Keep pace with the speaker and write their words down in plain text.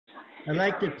I'd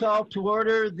like to call to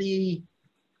order the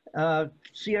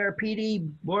CRPD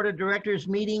Board of Directors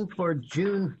meeting for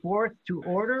June 4th to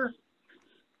order.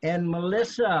 And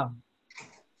Melissa,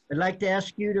 I'd like to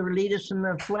ask you to lead us in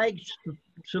the flag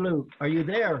salute. Are you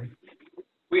there?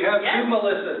 We have two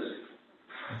Melissas.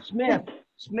 Smith.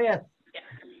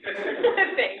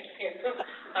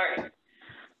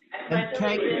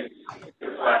 Thank you.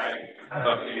 All right.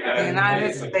 The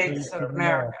United States of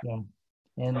America,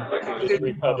 and the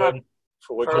republic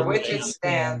for which it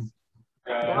stands,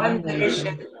 one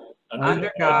nation,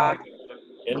 under God,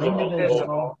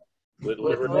 indivisible, with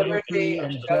liberty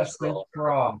and justice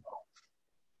for all.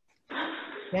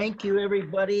 Thank you,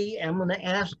 everybody. I'm going to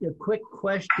ask a quick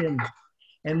question.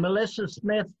 And Melissa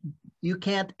Smith, you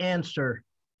can't answer.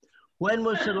 When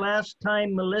was the last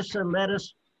time Melissa led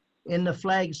us in the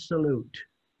flag salute?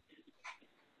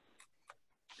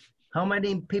 How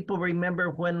many people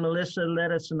remember when Melissa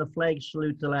led us in the flag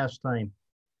salute the last time?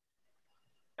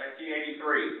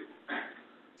 1983.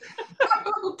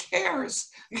 Who cares?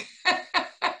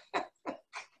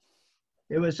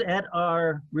 It was at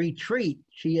our retreat.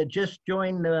 She had just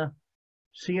joined the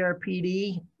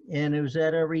CRPD, and it was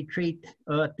at our retreat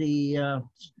at the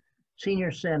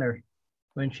senior center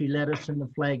when she led us in the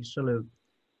flag salute.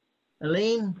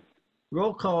 Elaine,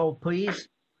 roll call, please.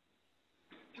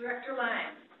 Director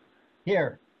Lang.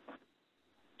 Here.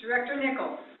 Director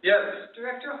Nichols. Yes.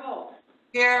 Director Holt.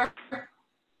 Here.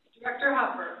 Director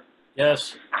Hopper.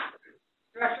 Yes.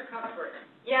 Director Cuthbert.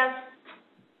 Yes.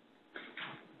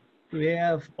 We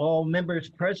have all members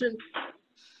present.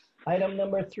 Item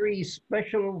number 3,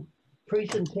 special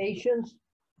presentations.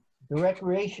 The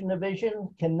Recreation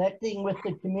Division, connecting with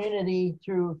the community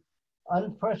through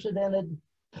unprecedented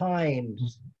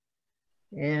times.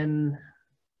 And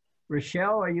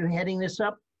Rochelle, are you heading this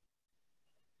up?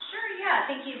 Sure, yeah.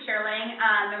 Thank you, Chair Lang.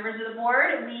 Members of the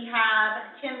board, we have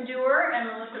Tim Dewar and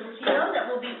Melissa Lucio that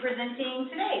will be presenting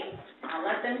today. I'll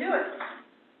let them do it.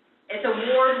 It's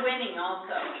award-winning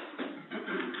also.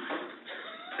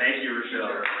 Thank you,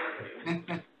 Rochelle.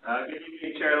 Good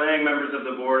evening, Chair Lang, members of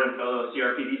the board, and fellow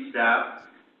CRPD staff.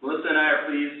 Melissa and I are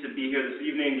pleased to be here this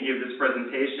evening to give this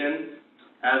presentation.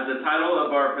 As the title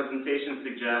of our presentation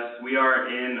suggests, we are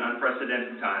in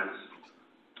unprecedented times.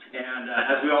 And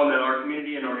as we all know, our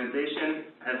community and organization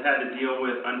has had to deal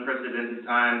with unprecedented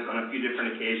times on a few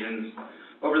different occasions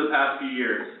over the past few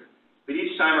years. But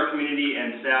each time our community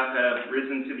and staff have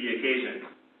risen to the occasion.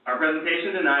 Our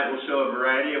presentation tonight will show a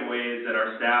variety of ways that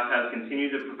our staff has continued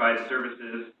to provide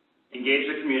services, engage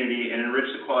the community, and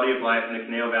enrich the quality of life in the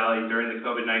Conejo Valley during the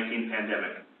COVID-19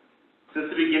 pandemic.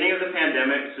 Since the beginning of the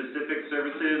pandemic, specific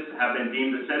services have been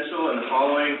deemed essential, and the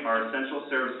following are essential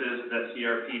services that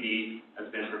CRPD has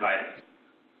been providing.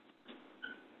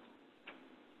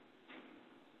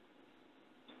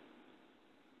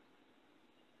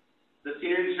 The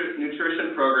Senior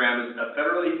Nutrition Program is a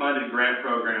federally funded grant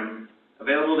program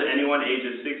available to anyone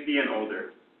ages 60 and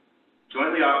older,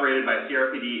 jointly operated by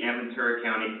CRPD and Ventura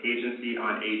County Agency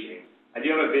on Aging. I do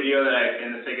have a video that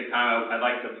in the sake of time, I'd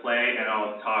like to play, and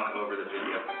I'll talk over the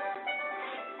video.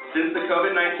 Since the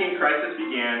COVID-19 crisis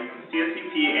began,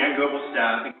 CSCP and global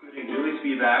staff, including Julie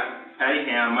Spivak, Patty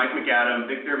Ham, Mike McAdam,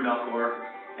 Victor Melchor,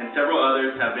 and several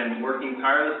others have been working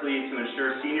tirelessly to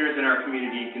ensure seniors in our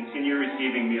community continue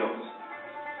receiving meals.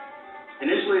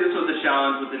 Initially, this was a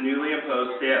challenge with the newly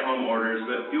imposed stay-at-home orders,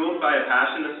 but fueled by a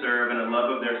passion to serve and a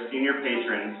love of their senior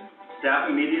patrons, staff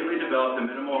immediately developed a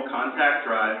minimal contact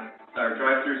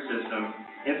drive-through system,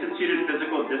 instituted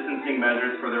physical distancing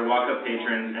measures for their walk-up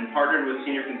patrons, and partnered with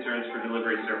Senior Concerns for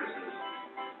delivery services.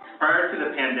 Prior to the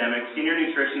pandemic, Senior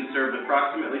Nutrition served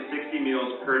approximately 60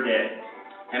 meals per day,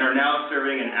 and are now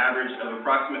serving an average of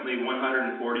approximately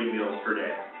 140 meals per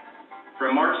day.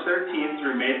 From March 13th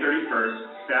through May 31st,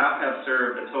 staff have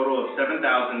served a total of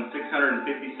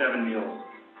 7,657 meals,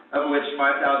 of which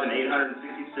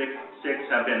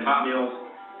 5,866 have been hot meals,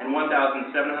 and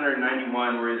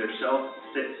 1,791 were either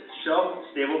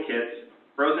shelf-stable kits,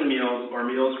 frozen meals, or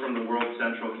meals from the World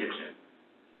Central Kitchen.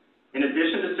 In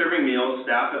addition to serving meals,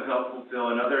 staff have helped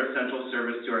fulfill another essential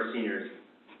service to our seniors.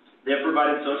 They have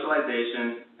provided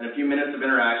socialization and a few minutes of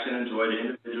interaction enjoyed to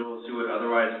individuals who would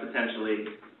otherwise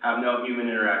potentially have no human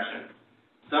interaction.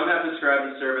 Some have described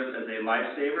the service as a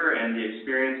lifesaver and the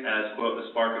experience as, quote, the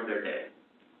spark of their day.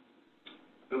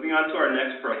 Moving on to our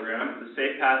next program, the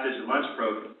Safe Passage Lunch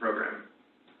Program.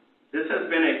 This has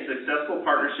been a successful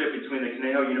partnership between the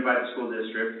Conejo Unified School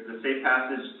District, the Safe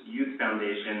Passage Youth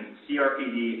Foundation,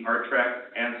 CRPD, Art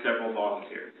Trek, and several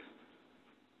volunteers.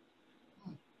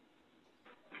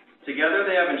 Together,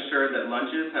 they have ensured that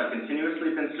lunches have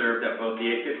continuously been served at both the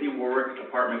 850 Warwick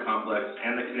apartment complex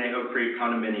and the Conejo Creek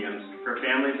condominiums for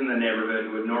families in the neighborhood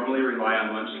who would normally rely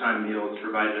on lunchtime meals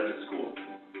provided at the school.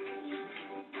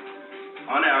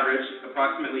 On average,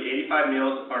 approximately 85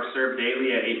 meals are served daily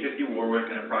at 850 Warwick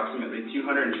and approximately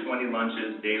 220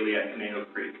 lunches daily at Conejo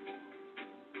Creek.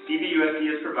 CVUSD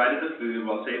has provided the food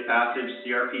while Safe Passage,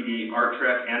 CRPD, Art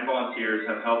Trek, and volunteers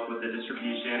have helped with the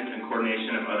distribution and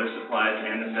coordination of other supplies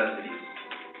and necessities.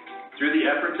 Through the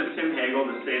efforts of Tim Hagel,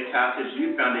 the Safe Passage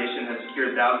Youth Foundation has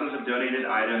secured thousands of donated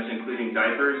items, including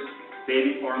diapers,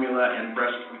 baby formula, and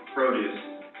fresh produce,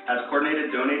 has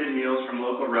coordinated donated meals from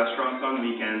local restaurants on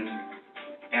weekends,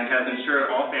 and has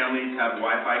ensured all families have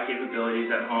Wi-Fi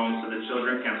capabilities at home so that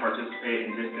children can participate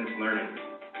in distance learning.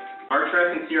 Art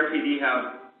Trek and CRPD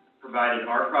have provided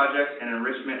art projects and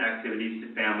enrichment activities to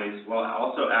families while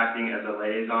also acting as a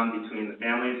liaison between the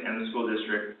families and the school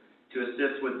district to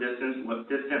assist with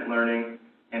distant learning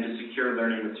and to secure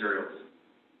learning materials.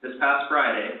 This past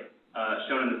Friday,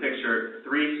 shown in the picture,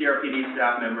 3 CRPD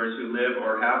staff members who live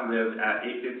or have lived at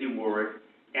 850 Warwick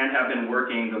and have been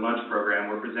working the lunch program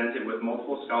were presented with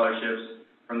multiple scholarships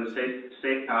from the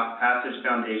Safe Passage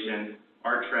Foundation,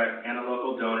 Art Trek, and a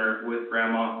local donor with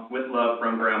love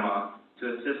from Grandma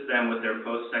to assist them with their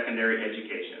post-secondary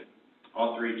education.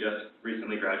 All 3 just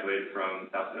recently graduated from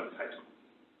Thousand Oaks High School.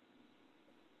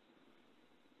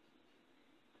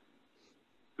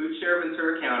 Food Share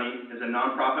Ventura County is a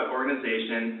nonprofit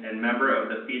organization and member of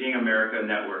the Feeding America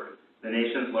Network, the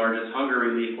nation's largest hunger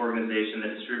relief organization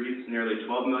that distributes nearly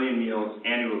 12 million meals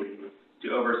annually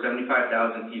to over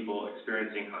 75,000 people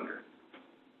experiencing hunger.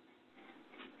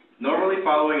 Normally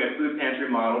following a food pantry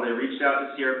model, they reached out to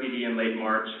CRPD in late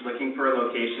March looking for a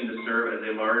location to serve as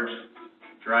a large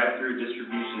drive-through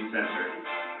distribution center.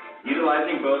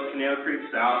 Utilizing both Conejo Creek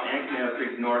South and Conejo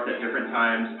Creek North at different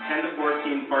times, 10 to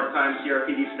 14 part-time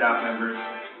CRPD staff members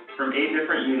from 8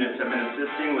 different units have been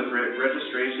assisting with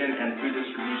registration and food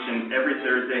distribution every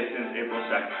Thursday since April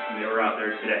 2nd, and they were out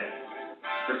there today.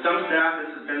 For some staff, this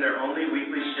has been their only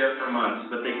weekly shift for months,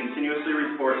 but they continuously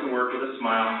report to work with a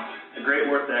smile, a great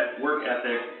work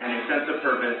ethic, and a sense of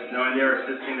purpose, knowing they are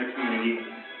assisting their community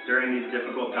during these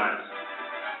difficult times.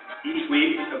 Each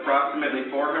week,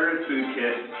 approximately 400 food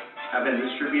kits have been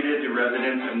distributed to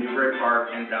residents of Newbury Park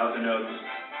and Thousand Oaks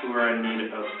who are in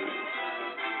need of food.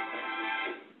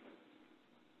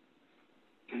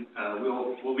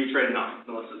 We'll be trading off.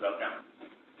 Melissa's up now.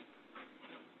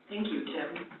 Thank you,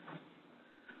 Tim.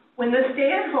 When the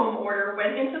stay-at-home order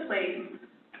went into place,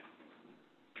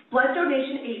 blood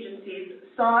donation agencies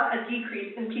saw a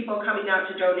decrease in people coming out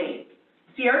to donate.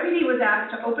 CRPD was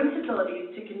asked to open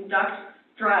facilities to conduct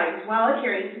drives while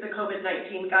adhering to the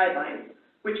COVID-19 guidelines,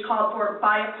 which called for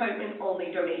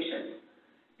by-appointment-only donations.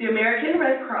 The American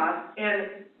Red Cross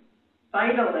and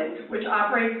Vitalant, which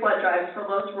operates blood drives for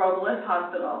Los Robles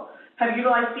Hospital, have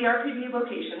utilized CRPD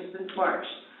locations since March.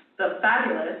 The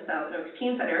fabulous Thousand Oaks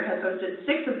Teen Center has hosted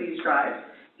 6 of these drives,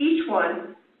 each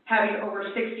one having over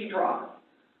 60 draws.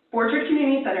 Orchard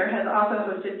Community Center has also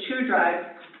hosted 2 drives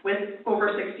with over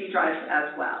 60 drives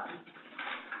as well.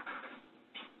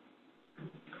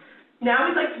 Now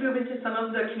we'd like to move into some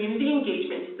of the community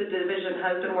engagements the division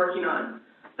has been working on.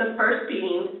 The first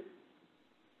being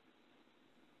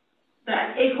the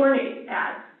Acorn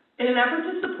ad. In an effort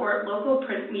to support local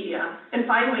print media and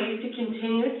find ways to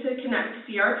continue to connect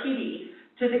CRPD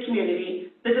to the community,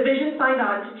 the division signed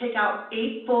on to take out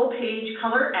 8 full-page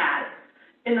color ads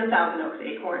in the Thousand Oaks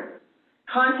Acorn.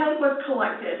 Content was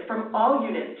collected from all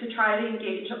units to try to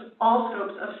engage all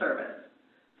scopes of service.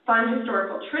 Fun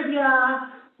historical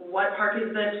trivia, what park is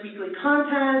this weekly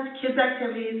content, kids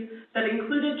activities that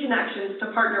included connections to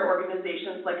partner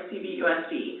organizations like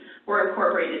CVUSD were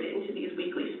incorporated into these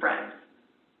weekly spreads.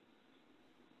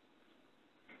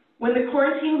 When the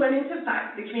quarantine went into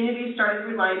effect, the community started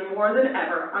relying more than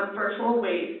ever on virtual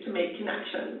ways to make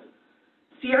connections.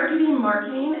 CRPD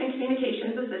Marketing and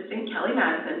Communications Assistant Kelly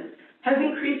Madison has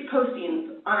increased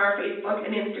postings on our Facebook and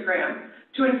Instagram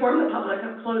to inform the public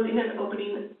of closing and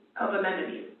opening of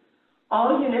amenities.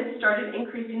 All units started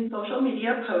increasing social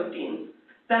media postings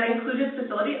that included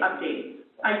facility updates,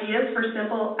 ideas for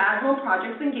simple at-home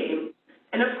projects and games,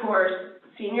 and of course,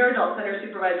 Senior Adult Center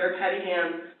Supervisor Patty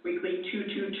Ham's weekly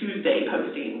 2-2 Tuesday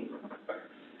postings.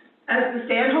 As the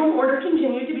stay-at-home order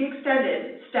continued to be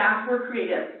extended, staff were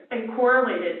creative and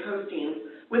correlated postings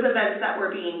with events that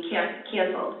were being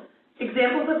canceled.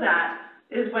 Examples of that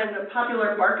is when the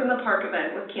popular Bark in the Park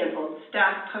event was canceled,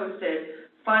 staff posted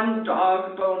fun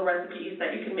dog bone recipes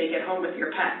that you can make at home with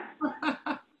your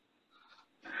pet.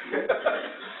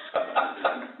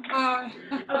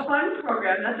 A fun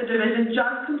program that the division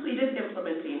just completed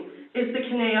implementing is the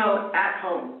Caneo at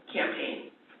Home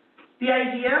campaign. The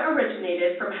idea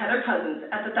originated from Heather Cousins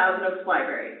at the Thousand Oaks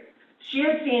Library. She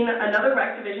had seen another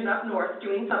rec division up north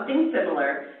doing something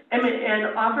similar and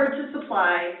offered to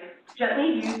supply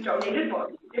gently used donated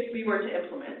books if we were to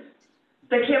implement.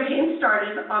 The campaign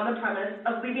started on the premise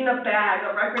of leaving a bag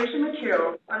of recreation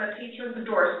materials on a patron's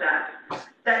doorstep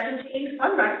that contained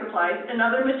fun rec supplies and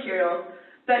other materials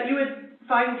that you would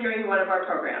find during one of our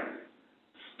programs.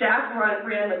 Staff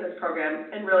ran with this program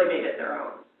and really made it their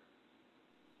own.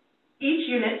 Each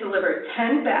unit delivered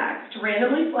 10 bags to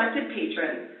randomly selected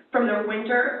patrons from their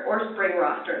winter or spring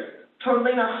rosters,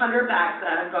 totaling 100 bags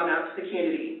that have gone out to the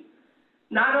community.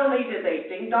 Not only did they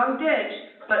ding-dong ditch,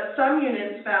 but some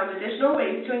units found additional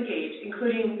ways to engage,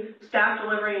 including staff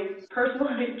delivering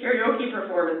personalized karaoke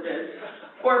performances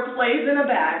or plays in a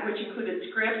bag, which included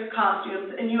scripts,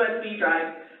 costumes, and USB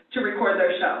drives to record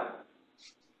their show.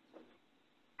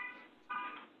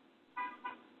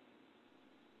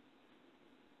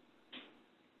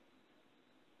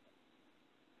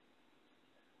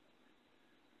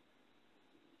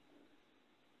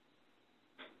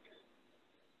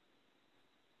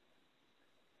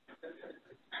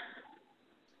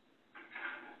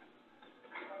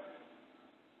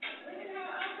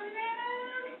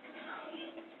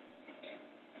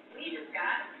 We just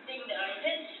got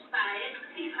ding-dong-ditch by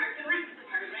the Park and Rec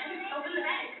Department. Open the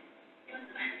bag. Give us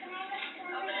the bag.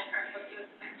 Open it first. Let's see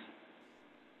what's in there.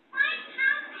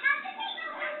 How did they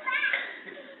know what's that?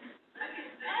 Look at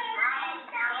that.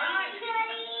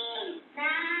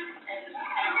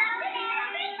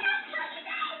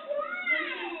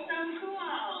 So cool.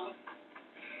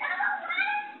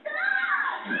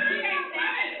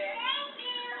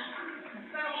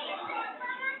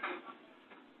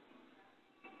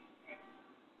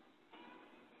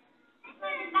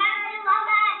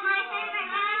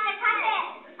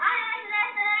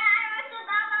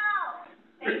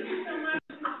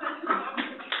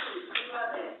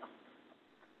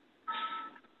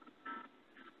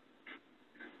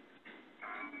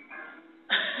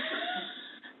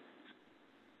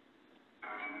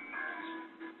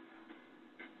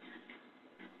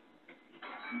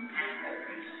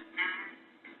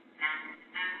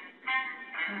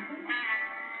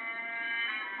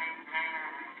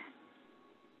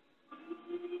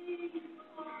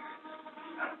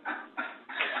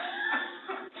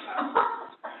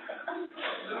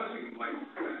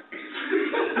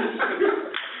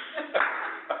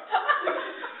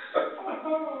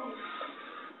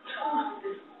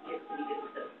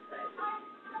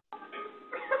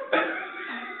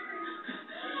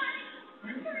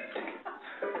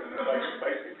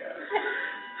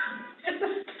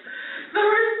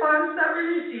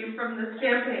 From this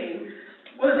campaign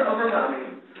was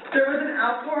overwhelming. There was an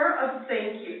outpour of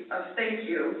thank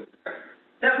you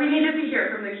that we needed to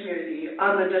hear from the community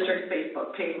on the district's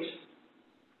Facebook page.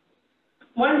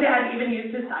 One dad even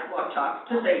used his sidewalk chalk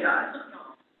to say God.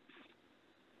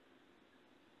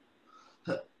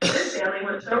 This family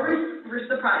was so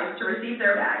surprised to receive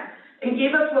their bag and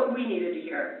gave us what we needed to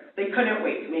hear. They couldn't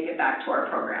wait to make it back to our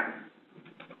program.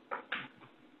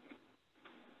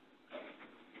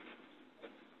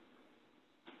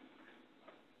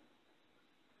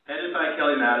 Headed by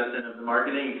Kelly Madison of the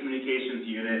Marketing and Communications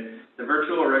Unit, the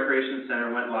Virtual Recreation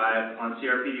Center went live on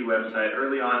CRPD website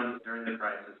early on during the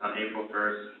crisis on April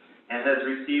 1st and has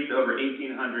received over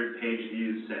 1,800 page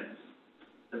views since.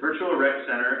 The Virtual Rec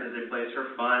Center is a place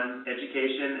for fun,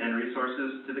 education, and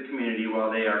resources to the community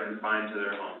while they are confined to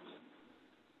their homes.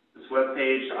 This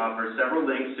webpage offers several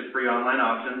links to free online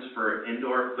options for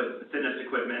indoor fitness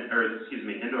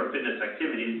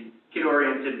activities,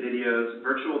 kid-oriented videos,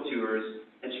 virtual tours,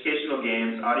 educational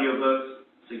games, audiobooks,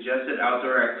 suggested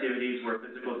outdoor activities where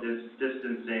physical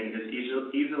distancing is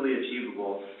easily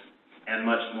achievable, and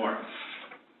much more.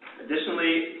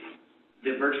 Additionally,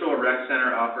 the Virtual Rec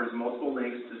Center offers multiple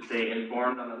links to stay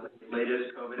informed on the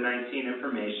latest COVID-19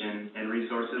 information and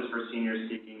resources for seniors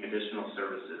seeking additional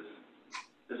services.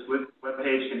 This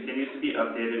webpage continues to be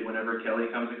updated whenever Kelly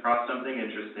comes across something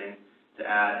interesting to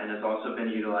add and has also been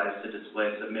utilized to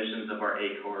display submissions of our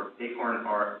Acorn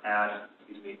art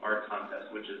contest,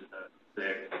 which is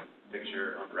the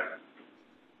picture on the right.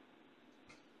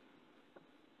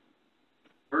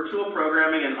 Virtual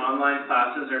programming and online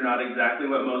classes are not exactly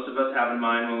what most of us have in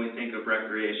mind when we think of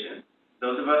recreation.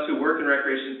 Those of us who work in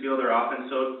recreation field are often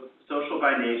social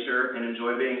by nature and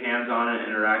enjoy being hands-on and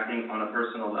interacting on a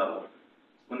personal level.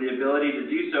 When the ability to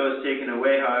do so is taken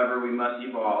away, however, we must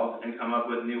evolve and come up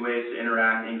with new ways to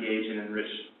interact, engage, and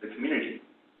enrich the community.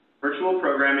 Virtual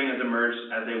programming has emerged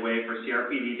as a way for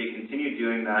CRPD to continue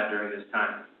doing that during this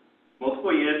time.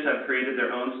 Multiple units have created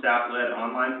their own staff-led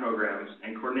online programs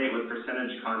and coordinate with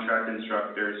percentage contract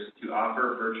instructors to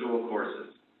offer virtual courses.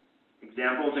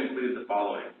 Examples include the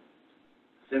following.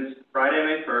 Since Friday,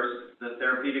 May 1st, the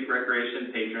therapeutic recreation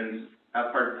patrons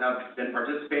have been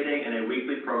participating in a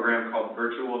weekly program called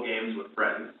Virtual Games with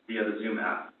Friends via the Zoom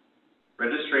app.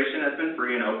 Registration has been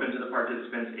free and open to the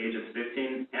participants ages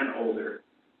 15 and older,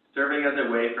 serving as a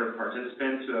way for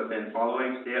participants who have been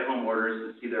following stay-at-home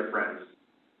orders to see their friends.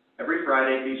 Every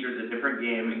Friday features a different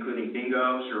game, including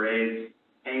bingo, charades,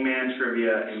 hangman,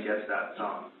 trivia, and guess that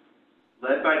song.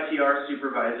 Led by TR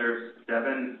supervisors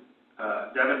Devin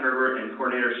Herbert and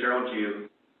coordinator Cheryl Jew,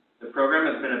 the program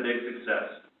has been a big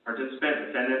success. Participant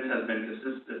attendance has been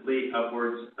consistently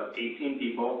upwards of 18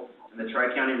 people, and the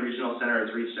Tri-County Regional Center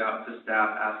has reached out to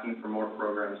staff asking for more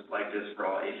programs like this for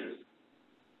all ages.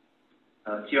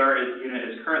 TR unit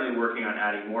is currently working on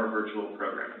adding more virtual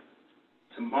programming.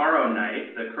 Tomorrow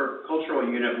night, the cultural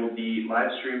unit will be live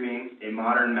streaming a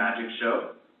modern magic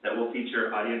show that will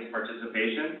feature audience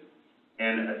participation.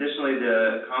 And additionally,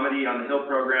 the Comedy on the Hill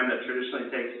program that traditionally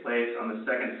takes place on the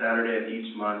second Saturday of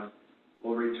each month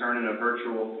will return in a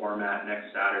virtual format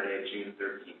next Saturday, June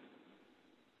 13th.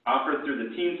 Offered through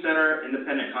the Teen Center,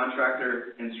 independent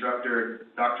contractor instructor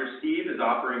Dr. Steve is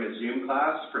offering a Zoom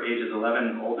class for ages 11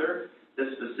 and older. This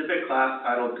specific class,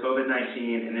 titled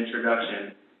COVID-19 An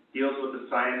Introduction, deals with the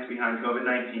science behind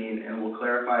COVID-19 and will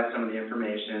clarify some of the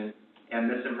information and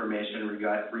misinformation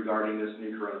regarding this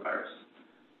new coronavirus.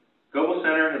 Global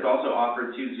Center has also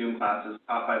offered 2 Zoom classes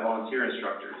taught by volunteer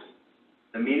instructors.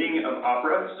 The Meaning of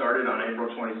Opera started on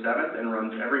April 27th and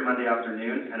runs every Monday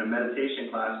afternoon, and a meditation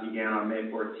class began on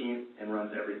May 14th and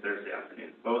runs every Thursday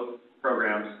afternoon. Both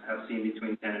programs have seen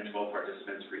between 10 and 12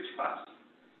 participants for each class.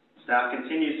 Staff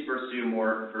continues to pursue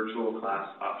more virtual class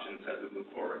options as we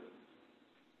move forward.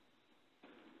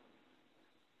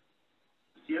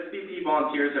 CSBP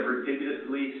volunteers have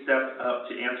repeatedly stepped up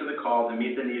to answer the call to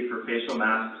meet the need for facial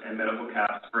masks and medical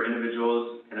caps for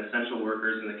individuals and essential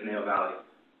workers in the Conejo Valley.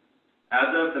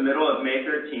 As of the middle of May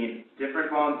 13th, 13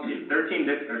 different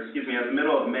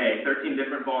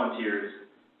volunteers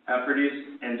have produced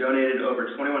and donated over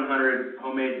 2,100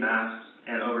 homemade masks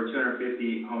and over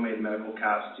 250 homemade medical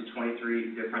caps to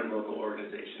 23 different local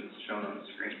organizations shown on the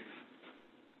screen.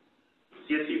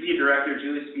 CSCP Director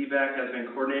Julie Spivak has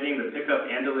been coordinating the pickup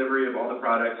and delivery of all the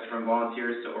products from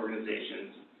volunteers to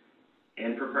organizations.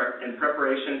 In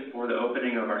preparation for the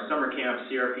opening of our summer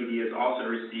camp, CRPD has also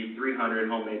received 300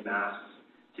 homemade masks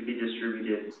to be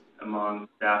distributed among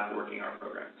staff working our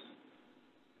programs.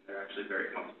 They're actually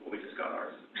very comfortable. We just got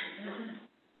ours.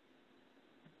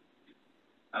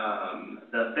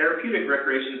 The Therapeutic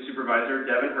Recreation Supervisor,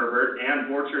 Devin Herbert,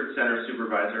 and Orchard Center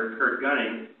Supervisor, Kurt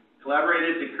Gunning,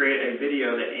 collaborated to create a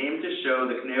video that aimed to show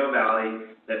the Conejo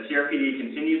Valley that CRPD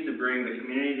continues to bring the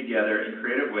community together in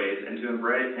creative ways and to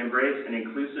embrace an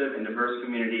inclusive and diverse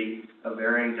community of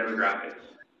varying demographics.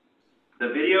 The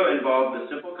video involved the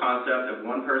simple concept of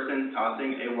one person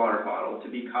tossing a water bottle to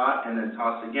be caught and then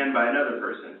tossed again by another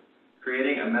person,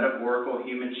 creating a metaphorical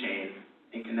human chain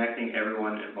and connecting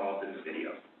everyone involved in the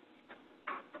video.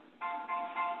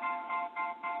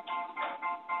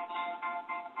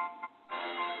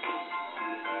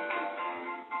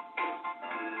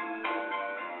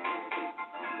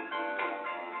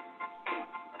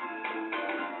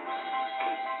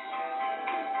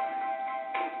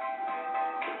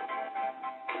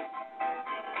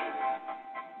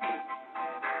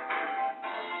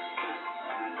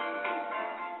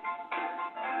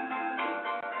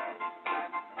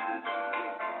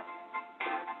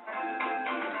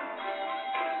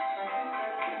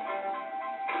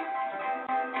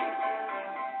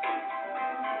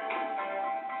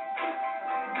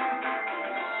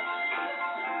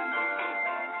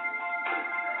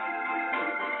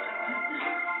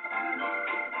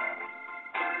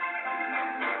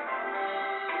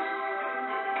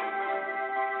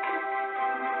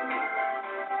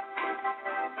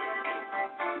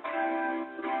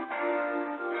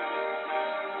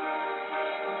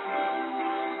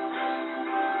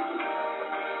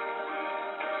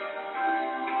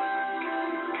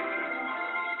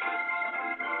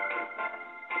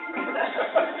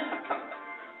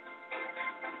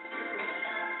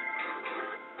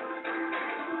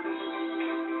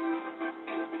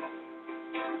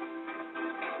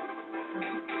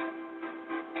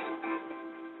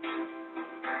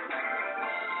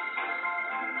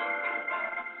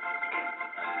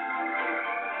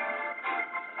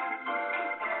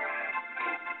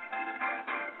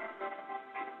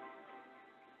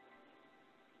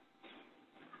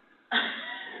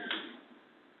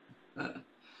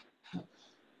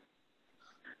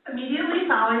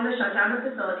 the shutdown of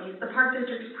facilities, the Park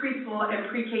District's preschool and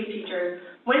pre-K teachers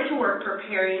went to work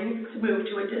preparing to move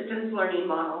to a distance learning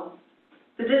model.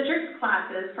 The district's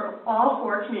classes from all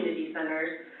 4 community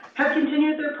centers have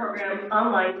continued their programs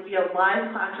online via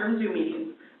live classroom Zoom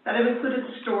meetings that have included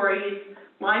stories,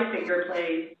 live figure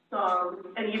plays, songs,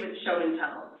 and even show and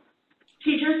tell.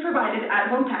 Teachers provided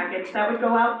at-home packets that would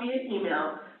go out via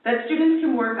email that students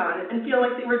can work on and feel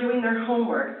like they were doing their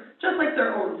homework, just like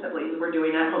their own siblings were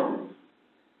doing at home.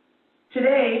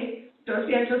 Today, Dos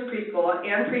Santos Preschool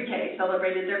and Pre-K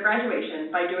celebrated their graduation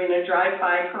by doing a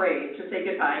drive-by parade to say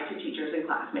goodbye to teachers and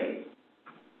classmates.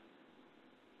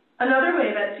 Another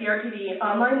way that CRPD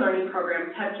online learning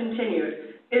programs have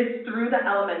continued is through the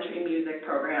elementary music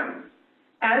program.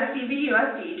 As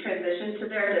CVUSD transitioned to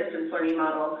their distance learning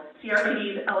model,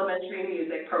 CRPD's elementary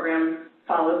music program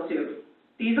followed suit.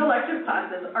 These elective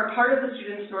classes are part of the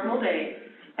students' normal day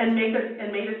and made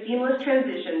a seamless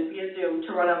transition via Zoom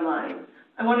to run online.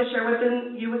 I want to share with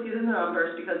you the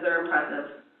numbers because they're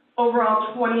impressive.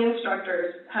 Overall, 20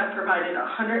 instructors have provided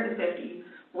 150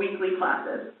 weekly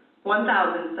classes.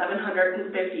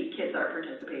 1,750 kids are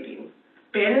participating.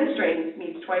 Band and Strings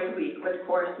meets twice a week, with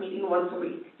chorus meeting once a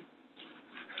week.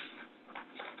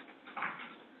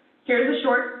 Here's a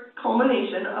short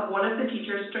culmination of one of the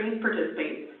teachers' strings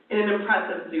participates in an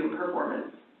impressive Zoom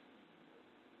performance.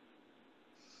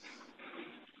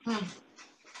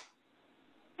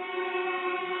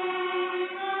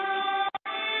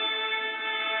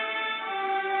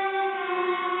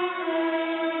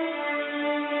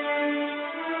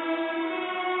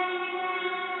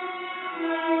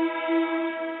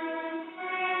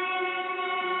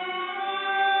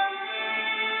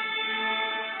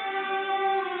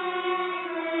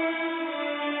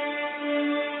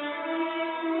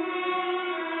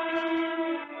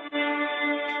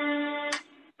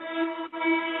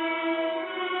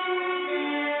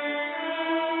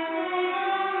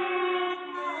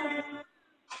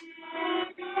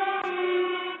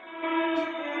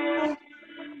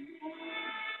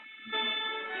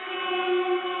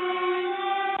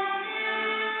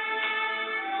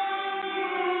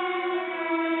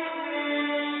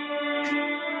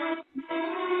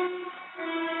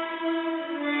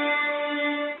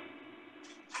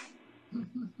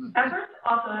 Efforts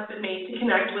also have been made to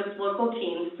connect with local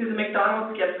teams through the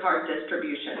McDonald's gift card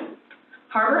distribution.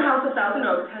 Harbor House of Thousand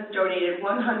Oaks has donated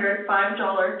 100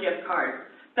 $5 gift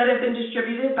cards that have been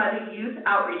distributed by the youth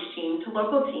outreach team to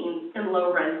local teens in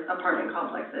low-rent apartment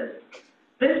complexes.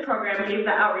 This program gave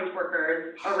the outreach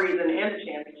workers a reason and a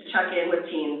chance to check in with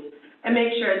teens and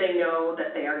make sure they know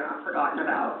that they are not forgotten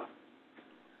about.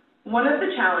 One of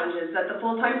the challenges that the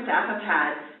full-time staff have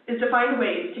had is to find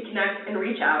ways to connect and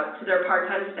reach out to their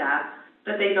part-time staff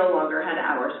that they no longer had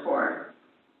hours for.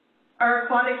 Our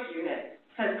aquatics unit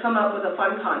has come up with a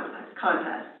fun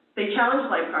contest. They challenge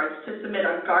lifeguards to submit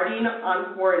a guardian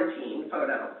on quarantine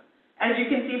photo. As you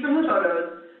can see from the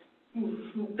photos,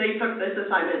 they took this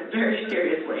assignment very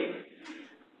seriously.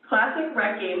 Classic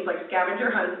rec games like scavenger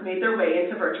hunts made their way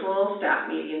into virtual staff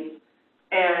meetings,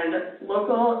 and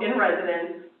local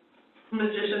in-residence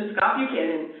magician Scott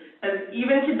Buchanan has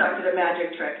even conducted a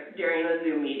magic trick during a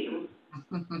Zoom meeting.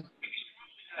 Set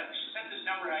this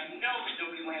number, I know that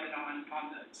nobody landed on the 10.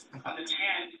 You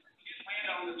didn't land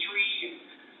on the 3.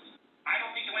 I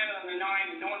don't think you landed on the 9,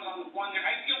 and no one's on the 1 there.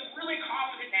 I feel really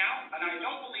confident now, and I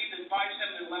don't believe that 5,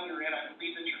 7, and 11 are in. I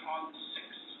believe that you're on the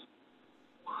 6.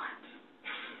 What?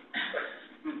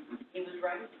 He was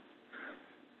right.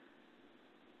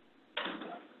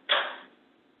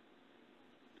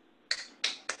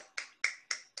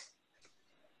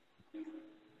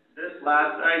 This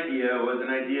last idea was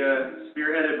an idea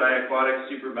spearheaded by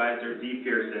Aquatics Supervisor Dee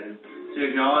Pearson to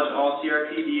acknowledge all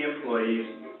CRPD employees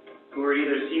who are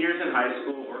either seniors in high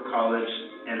school or college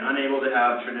and unable to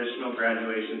have traditional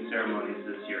graduation ceremonies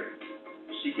this year.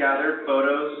 She gathered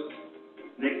photos,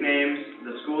 nicknames,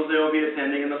 the schools they will be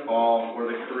attending in the fall, or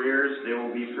the careers they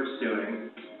will be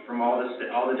pursuing from all the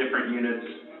different units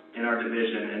in our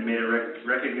division and made a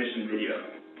recognition video.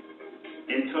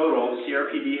 In total,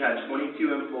 CRPD had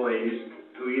 22 employees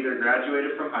who either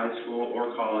graduated from high school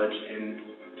or college in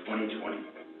 2020.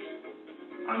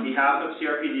 On behalf of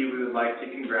CRPD, we would like to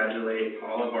congratulate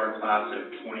all of our class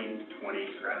of 2020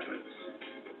 graduates.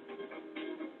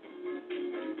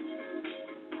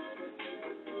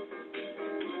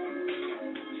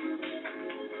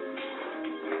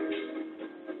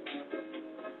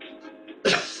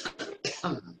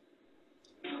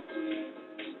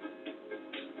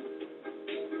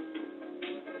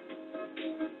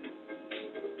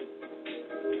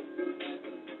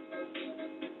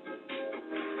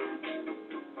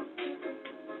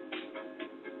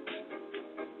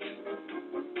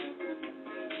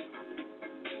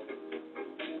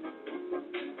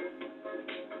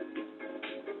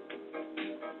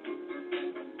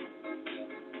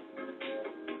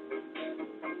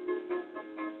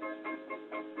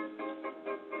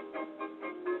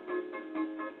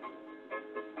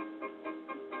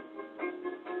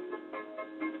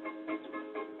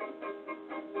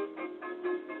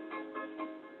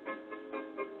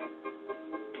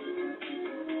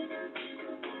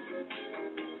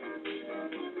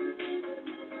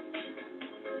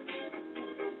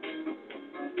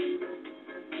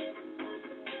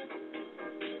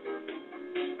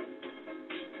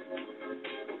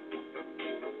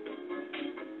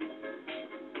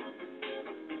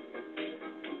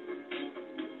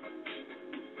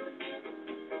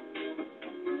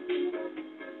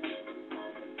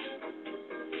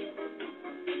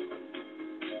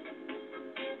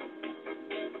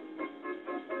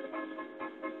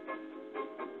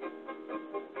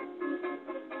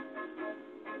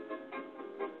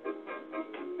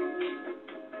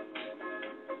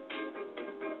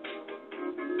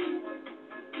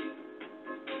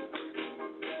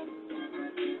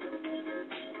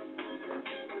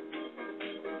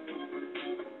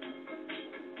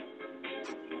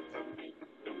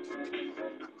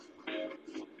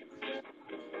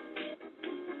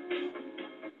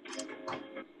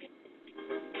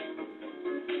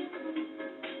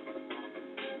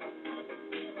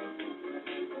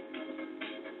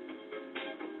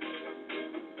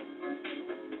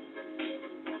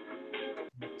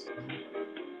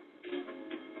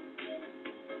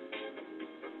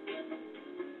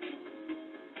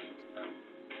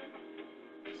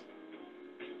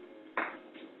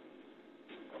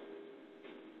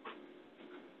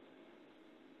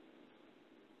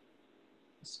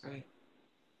 That's great.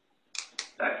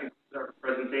 That concludes our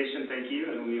presentation. Thank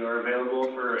you, and we are available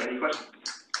for any questions.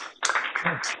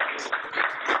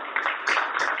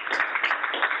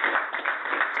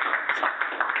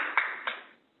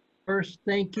 First,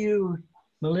 thank you,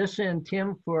 Melissa and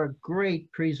Tim, for a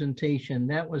great presentation.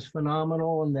 That was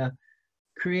phenomenal, and the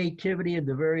creativity of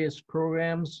the various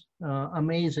programs,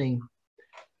 amazing.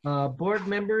 Board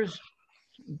members,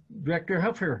 Director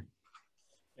Huffer.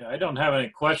 Yeah, I don't have any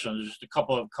questions, just a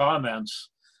couple of comments.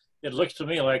 It looks to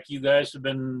me like you guys have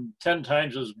been 10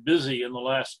 times as busy in the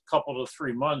last couple to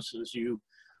 3 months as you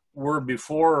were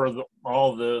before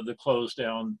all the close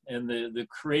down, and the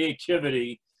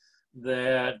creativity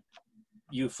that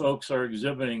you folks are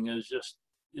exhibiting is just,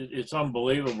 it's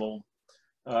unbelievable.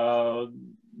 You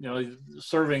know,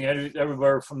 serving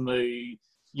everywhere from the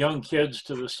young kids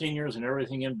to the seniors and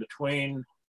everything in between.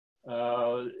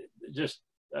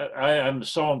 I'm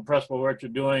so impressed by what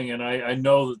you're doing, and I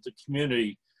know that the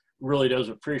community really does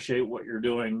appreciate what you're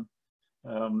doing.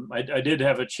 I did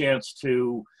have a chance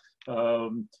to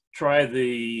try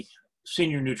the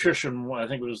senior nutrition, I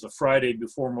think it was the Friday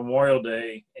before Memorial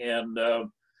Day, and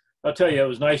I'll tell you, it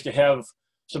was nice to have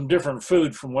some different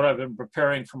food from what I've been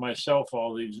preparing for myself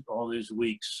all these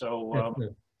weeks. So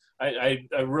I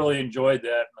really enjoyed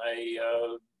that.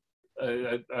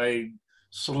 I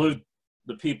salute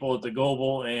the people at the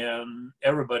Global and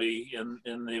everybody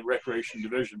in the Recreation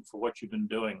Division for what you've been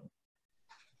doing.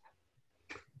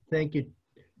 Thank you,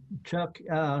 Chuck.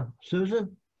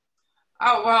 Susan?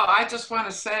 Oh, well, I just want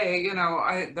to say, you know,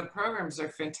 the programs are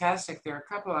fantastic. There are a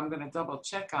couple I'm going to double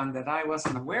check on that I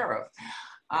wasn't aware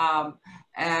of.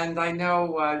 And I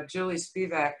know Julie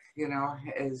Spivak, you know,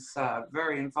 is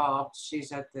very involved.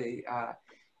 She's at the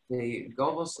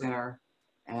Global Center,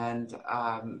 and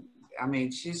I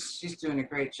mean, she's doing a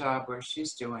great job where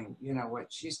she's doing, you know,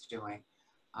 what she's doing.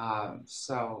 You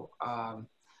know,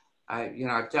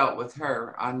 I've dealt with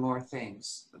her on more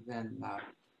things than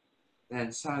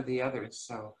some of the others.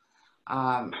 So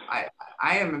I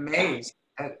am amazed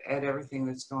at everything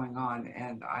that's going on,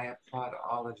 and I applaud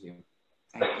all of you.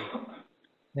 Thank you.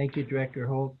 Thank you, Director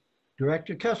Holt.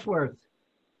 Director Cusworth.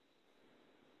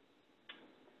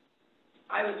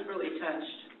 I was really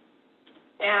touched.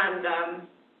 And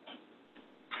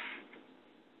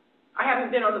I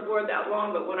haven't been on the board that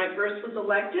long, but when I first was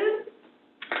elected,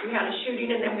 we had a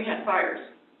shooting and then we had fires.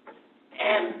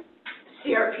 And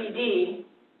CRPD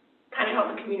kind of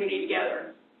held the community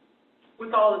together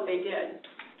with all that they did.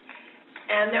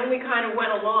 And then we kind of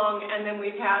went along, and then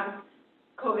we've had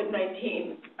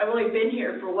COVID-19. I've only been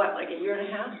here for what, like a year and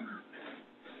a half?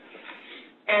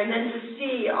 And then to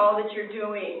see all that you're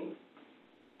doing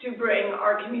to bring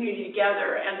our community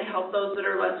together and to help those that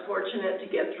are less fortunate to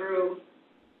get through,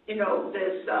 you know,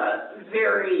 this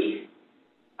very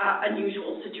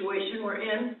unusual situation we're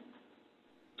in.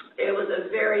 It was a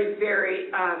very, very,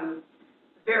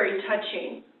 very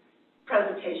touching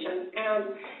presentation, and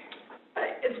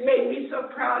it's made me so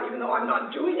proud, even though I'm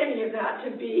not doing any of that,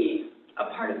 to be a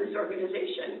part of this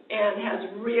organization, and has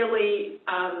really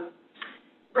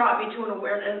brought me to an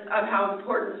awareness of how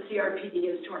important CRPD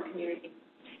is to our community.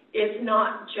 It's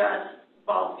not just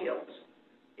ball fields.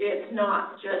 It's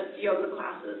not just yoga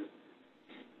classes.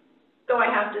 Though I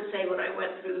have to say, when I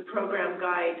went through the program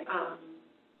guide,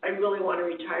 I really want to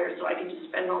retire so I can just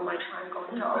spend all my time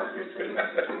going to all of your things.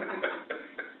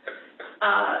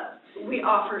 We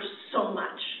offer so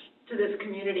much to this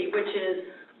community, which is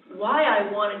why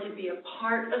I wanted to be a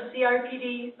part of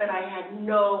CRPD, but I had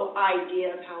no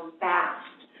idea of how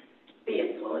vast the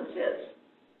influence is,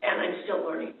 and I'm still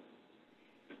learning.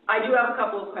 I do have a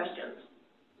couple of questions.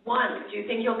 One, do you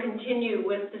think you'll continue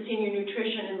with the senior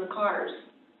nutrition in the cars?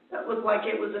 That looked like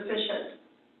it was efficient.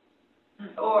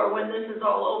 Or when this is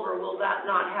all over, will that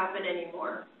not happen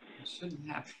anymore? It shouldn't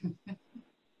happen.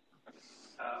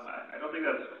 I don't think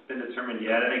that's been determined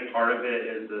yet. I think part of it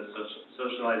is the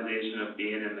socialization of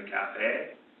being in the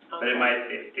cafe, but it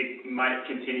might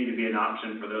continue to be an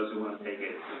option for those who want to take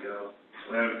it to go.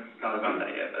 We haven't thought about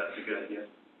that yet, but that's a good idea.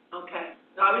 Okay.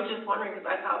 So I was just wondering, because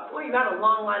I thought, boy, you got a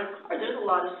long line of cars. There's a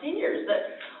lot of seniors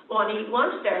that want to eat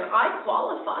lunch there. I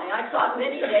qualify. I thought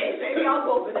many days, maybe I'll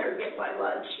go over there and get my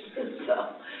lunch.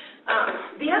 So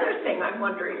the other thing I'm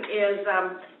wondering is,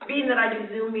 being that I do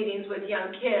Zoom meetings with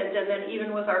young kids, and then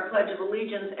even with our Pledge of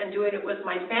Allegiance and doing it with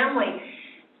my family,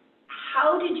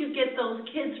 how did you get those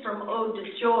kids from Ode to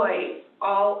Joy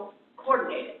all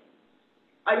coordinated?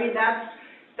 I mean, that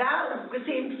would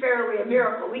seem fairly a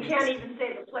miracle. We can't even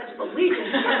say the Pledge of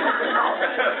Allegiance.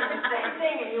 It's the same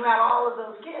thing, and you have all of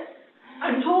those kids.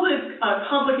 I'm told it's a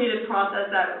complicated process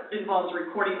that involves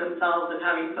recording themselves and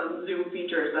having some Zoom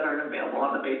features that aren't available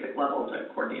on the basic level to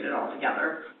coordinate it all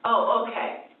together. Oh,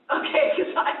 okay. Okay,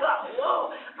 because I thought,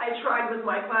 whoa, I tried with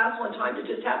my class one time to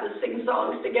just have the sing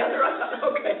songs together. I thought,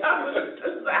 okay, that was a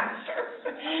disaster.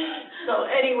 So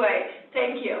anyway,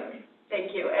 thank you.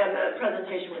 Thank you. And the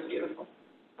presentation was beautiful.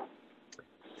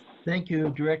 Thank you,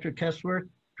 Director Kessler.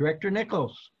 Director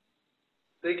Nichols.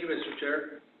 Thank you, Mr.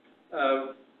 Chair.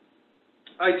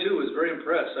 I too was very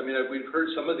impressed. I mean, we've heard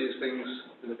some of these things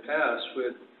in the past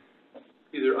with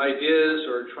either ideas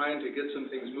or trying to get some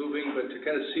things moving, but to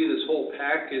kind of see this whole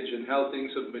package and how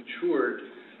things have matured,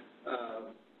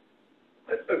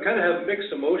 I kind of have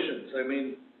mixed emotions. I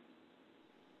mean,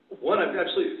 one, I'm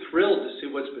absolutely thrilled to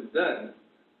see what's been done,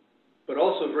 but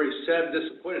also very sad and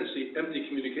disappointed to see empty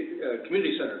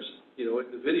community centers, you know,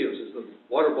 in the videos as the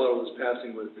water bottle is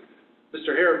passing with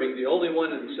Mr. Hare being the only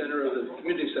one in the center of the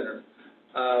community center.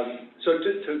 So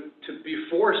to be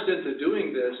forced into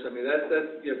doing this, I mean,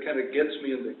 that you know, kind of gets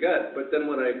me in the gut. But then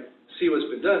when I see what's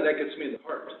been done, that gets me in the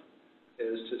heart,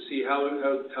 is to see how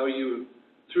you,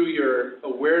 through your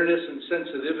awareness and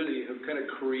sensitivity, have kind of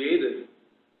created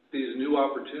these new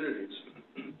opportunities.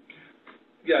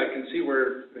 Yeah, I can see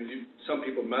where some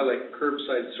people might like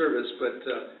curbside service, but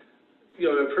you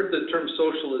know, I've heard the term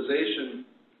socialization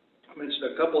mentioned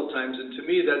a couple of times, and to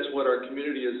me, that's what our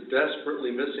community is desperately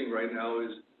missing right now,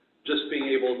 is just being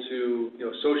able to, you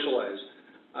know, socialize.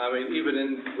 I mean,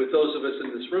 even with those of us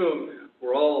in this room,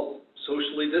 we're all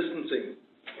socially distancing,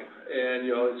 and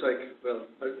you know, it's like, well,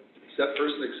 is that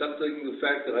person accepting the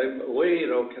fact that I'm away? You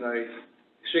know, can I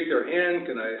shake their hand?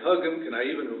 Can I hug them? Can I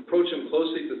even approach them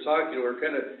closely to talk? You know, we're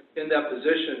kind of in that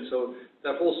position, so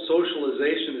that whole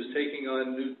socialization is taking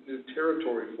on new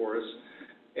territory for us.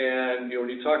 And, you know,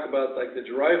 when you talk about like the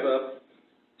drive up,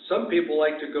 some people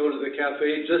like to go to the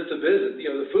cafe just to visit. You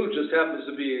know, the food just happens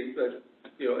to be,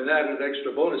 you know, an added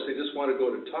extra bonus. They just want to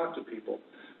go to talk to people.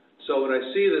 So when I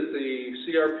see that the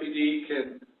CRPD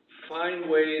can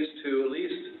find ways to at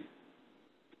least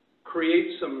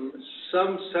create some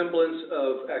semblance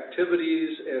of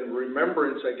activities and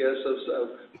remembrance, I guess,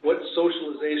 of what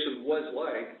socialization was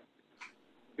like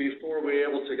before we're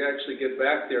able to actually get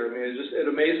back there. I mean, it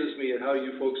amazes me at how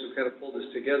you folks have kind of pulled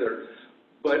this together.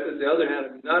 But on the other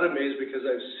hand, I'm not amazed because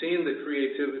I've seen the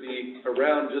creativity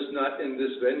around, just not in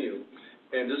this venue.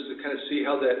 And just to kind of see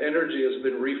how that energy has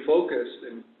been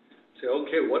refocused and say,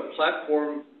 okay, what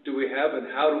platform do we have and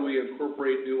how do we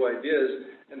incorporate new ideas?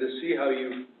 And to see how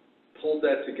you've pulled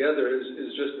that together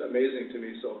is just amazing to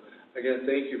me. So again,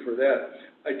 thank you for that.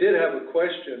 I did have a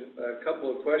question, a couple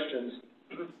of questions.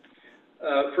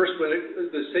 First,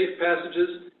 the safe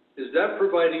passages, is that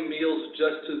providing meals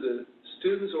just to the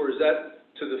students, or is that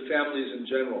to the families in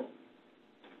general?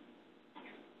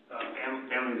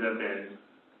 Families have been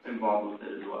involved with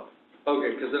it as well.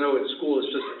 Okay, because I know at school it's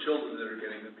just the children that are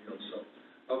getting the meals. So,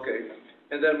 okay.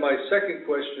 And then my second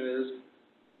question is,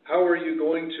 how are you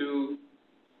going to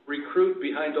recruit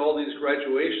behind all these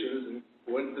graduations and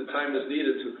when the time is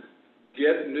needed to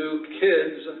get new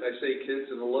kids, I say kids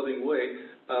in a loving way,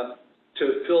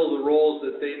 to fill the roles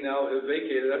that they now have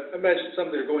vacated? I imagine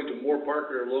some that are going to Moore Park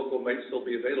or local might still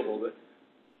be available, but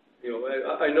you know,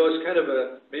 I know it's kind of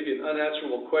maybe an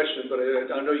unanswerable question, but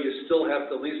I know you still have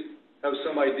to at least have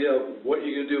some idea of what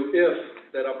you can do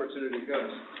if that opportunity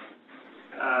comes.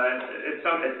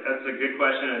 That's a good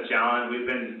question and a challenge. We've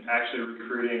been actually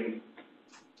recruiting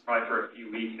probably for a few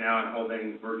weeks now and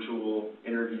holding virtual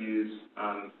interviews,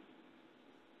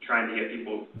 trying to get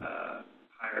people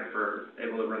hired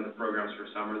able to run the programs for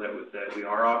summer that we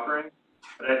are offering.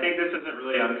 But I think this isn't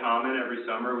really uncommon. Every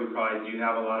summer we probably do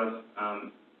have a lot of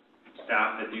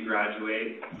staff that do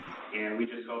graduate, and we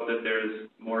just hope that there's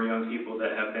more young people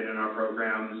that have been in our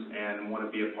programs and want to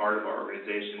be a part of our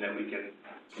organization that we can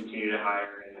continue to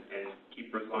hire and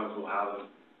keep for as long as we'll have them.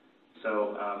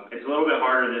 So it's a little bit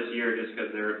harder this year just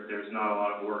because there's not a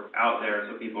lot of work out there,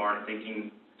 so people aren't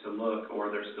thinking to look or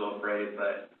they're still afraid,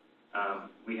 but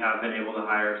we have been able to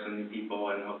hire some new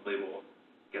people, and hopefully we'll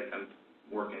get them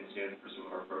working soon for some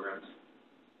of our programs.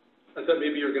 I thought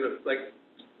maybe you were going to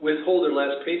withhold their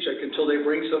last paycheck until they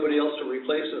bring somebody else to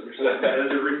replace them. That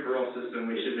is a referral system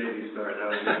we should maybe start. That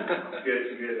was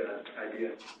a good idea.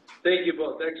 Thank you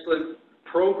both. Excellent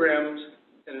programs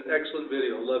and an excellent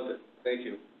video. Loved it. Thank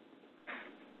you.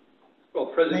 Well,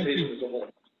 presentation as a whole.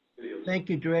 Videos. Thank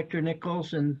you, Director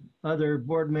Nichols and other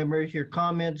board members. Your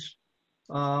comments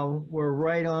were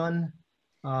right on.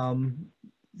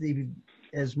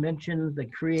 As mentioned, the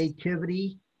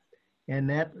creativity, and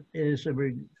that is a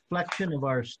reflection of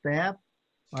our staff,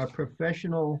 our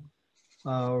professional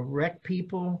rec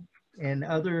people, and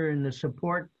other in the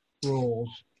support roles.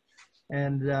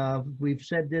 And we've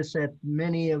said this at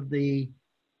many of the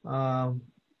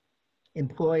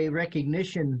employee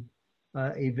recognition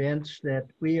events, that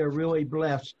we are really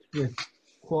blessed with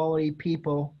quality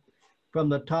people from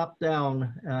the top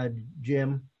down,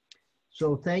 Jim.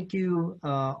 So thank you,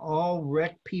 all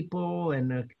rec people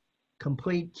and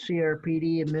complete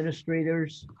CRPD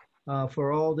administrators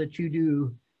for all that you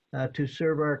do to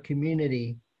serve our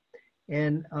community.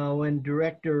 And when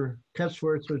Director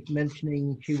Cusworth was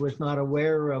mentioning she was not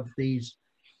aware of these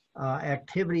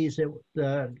activities that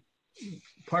the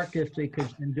Park District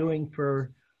has been doing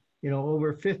for,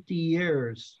 over 50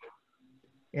 years.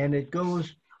 And it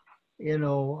goes,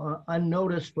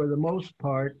 unnoticed for the most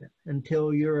part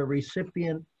until you're a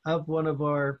recipient of one of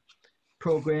our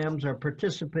programs or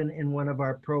participant in one of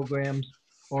our programs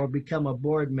or become a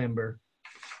board member.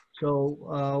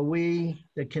 So we,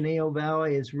 the Conejo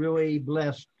Valley, is really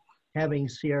blessed having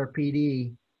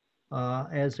CRPD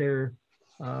as their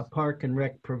park and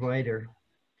rec provider.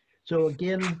 So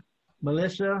again,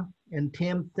 Melissa and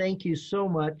Tim, thank you so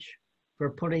much for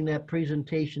putting that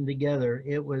presentation together.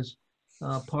 It was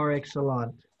par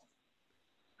excellence.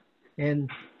 And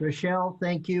Rochelle,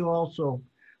 thank you also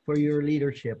for your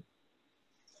leadership.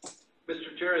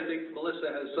 Mr. Chair, I think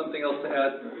Melissa has something else to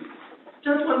add.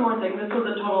 Just one more thing. This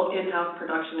was a total in-house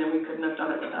production, and we couldn't have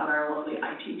done it without our lovely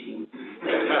IT team. Thank you.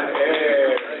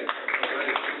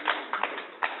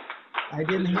 I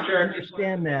didn't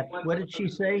understand that. What did she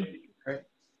say?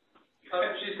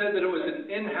 She said that it was an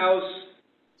in-house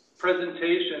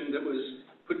presentation that was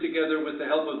put together with the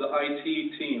help of the IT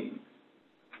team.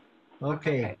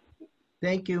 Okay.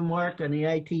 Thank you, Mark, and the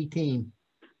IT team.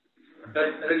 And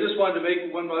I just wanted to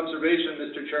make one observation,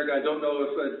 Mr. Chair. I don't know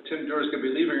if Tim Doerr is going to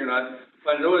be leaving or not,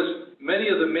 but I noticed many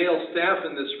of the male staff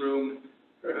in this room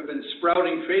have been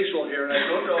sprouting facial hair, and I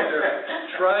don't know if they're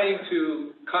trying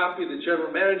to copy the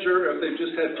general manager or if they've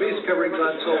just had face coverings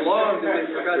on so long that they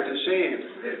forgot to shave.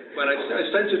 But I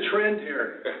sense a trend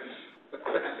here.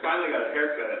 Finally got a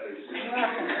haircut at least.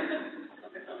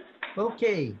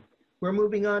 Okay, we're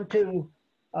moving on to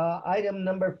item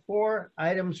number 4,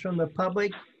 items from the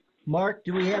public. Mark,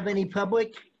 do we have any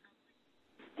public?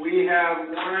 We have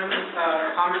one comment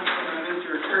from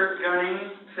Mr. Kurt Gunning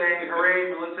saying,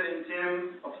 "Hooray, Melissa and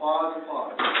Tim, applause,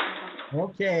 applause."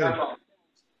 Okay. That's all.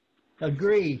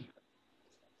 Agree.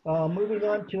 Moving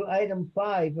on to item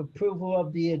 5, approval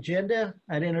of the agenda.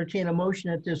 I'd entertain a motion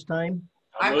at this time.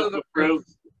 I move approve.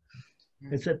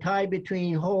 It's a tie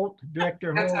between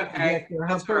Director That's Holt, okay. Director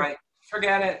That's Hupper. right.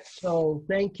 Forget it. So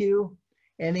thank you.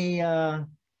 Any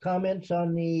comments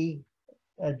on the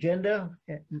agenda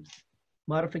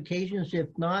modifications? If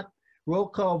not, roll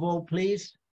call vote,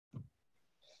 please.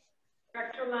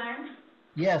 Director Lang?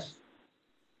 Yes.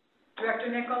 Director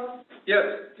Nichols?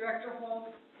 Yes. Director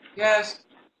Holt? Yes.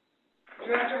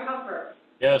 Director Hupper?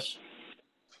 Yes.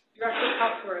 Director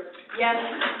Cusworth? Yes.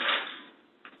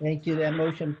 Thank you. That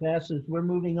motion passes. We're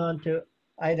moving on to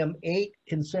item 8,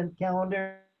 consent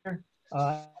calendar.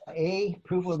 A,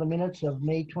 approval of the minutes of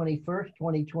May 21st,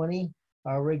 2020,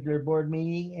 our regular board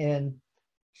meeting, and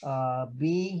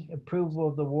B, approval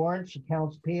of the warrants,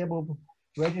 accounts payable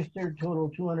registered,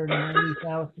 total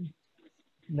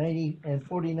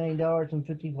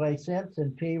 $290,049.55,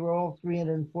 and payroll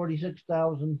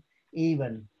 $346,000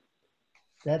 even.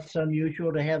 That's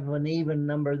unusual to have an even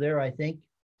number there, I think.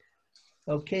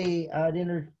 Okay, I'd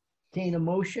entertain a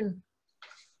motion.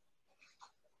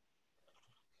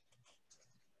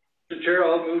 Mr. Chair,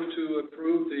 I'll move to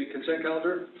approve the consent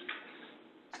calendar.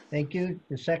 Thank you.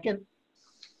 The second?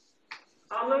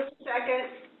 I'll move to second.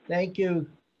 Thank you,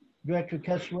 Director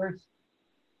Cusworth.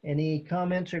 Any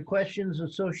comments or questions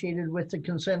associated with the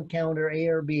consent calendar, A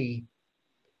or B?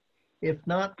 If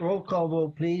not, roll call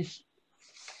vote, please.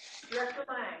 Director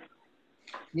Lang?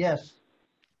 Yes.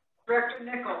 Director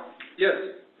Nichols? Yes.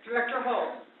 Director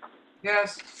Holt?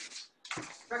 Yes.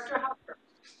 Director Hupper?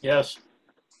 Yes.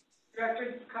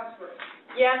 Director Cusworth?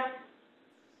 Yes.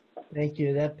 Thank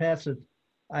you. That passes.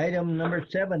 Item number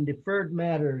 7, deferred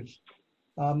matters.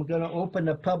 I'm going to open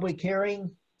a public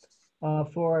hearing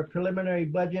for our preliminary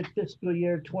budget fiscal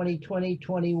year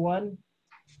 2020-21.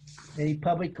 Any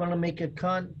public want to make a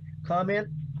comment?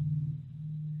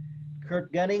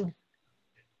 Kurt Gunning?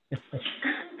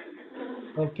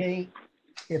 Okay.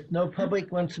 If no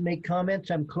public wants to make comments,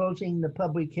 I'm closing the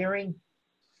public hearing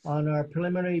on our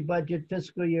preliminary budget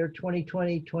fiscal year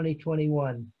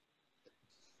 2020-2021.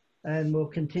 And we'll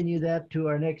continue that to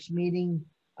our next meeting.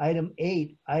 Item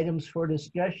 8, items for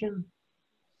discussion.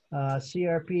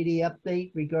 CRPD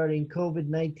update regarding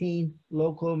COVID-19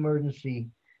 local emergency.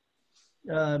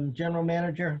 General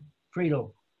Manager.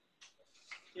 Friedel.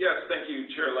 Yes, thank you,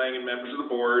 Chair Lang and members of the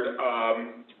board.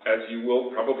 As you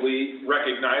will probably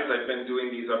recognize, I've been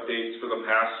doing these updates for the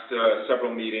past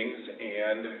several meetings,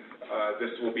 and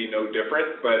this will be no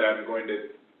different, but I'm going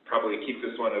to probably keep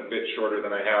this one a bit shorter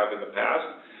than I have in the past.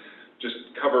 Just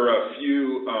cover a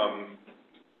few,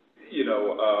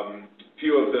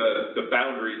 few of the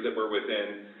boundaries that we're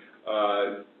within.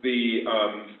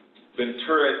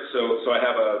 Ventura, so I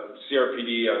have a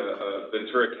CRPD, a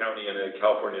Ventura County and a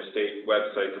California State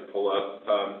website to pull up.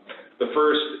 The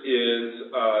first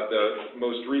is the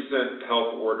most recent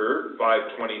health order,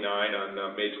 529 on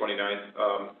May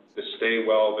 29th, the Stay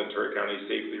Well Ventura County,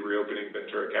 Safely Reopening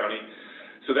Ventura County.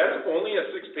 So that's only a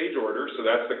 6-page order, so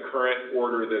that's the current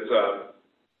order that's up.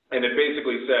 And it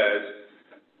basically says,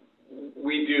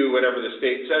 we do whatever the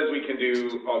state says we can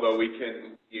do, although we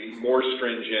can be more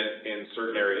stringent in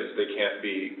certain areas. They can't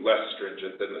be less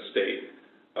stringent than the state.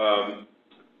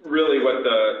 Really what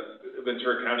the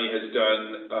Ventura County has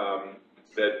done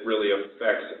that really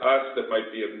affects us that might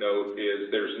be of note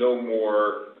is there's no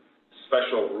more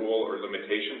special rule or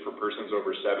limitation for persons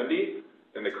over 70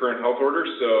 in the current health order.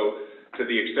 So to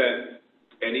the extent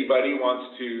anybody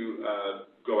wants to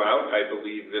go out, I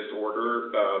believe this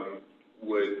order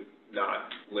would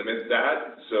not limit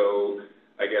that. So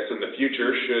I guess in the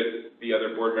future, should the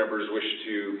other board members wish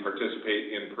to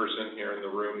participate in person here in the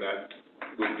room, that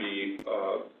would be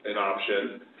an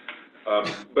option.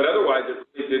 But otherwise, it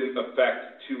really didn't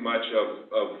affect too much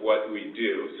of what we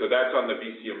do. So that's on the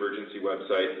BC Emergency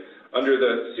website. Under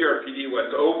the CRPD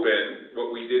What's Open,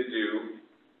 what we did do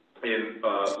in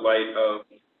light of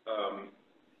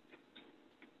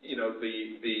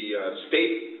the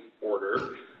state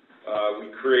order, we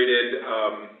created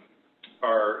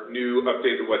our new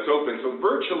updated What's Open. So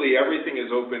virtually everything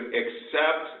is open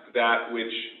except that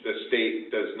which the state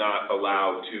does not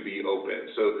allow to be open.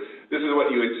 So this is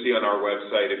what you would see on our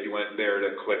website if you went there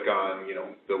to click on,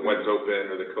 the What's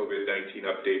Open or the COVID-19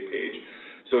 update page.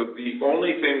 So the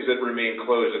only things that remain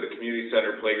closed are the community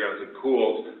center, playgrounds, and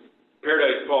pools.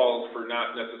 Paradise Falls, for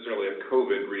not necessarily a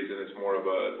COVID reason, it's more of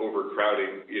an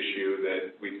overcrowding issue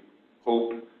that we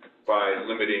hope by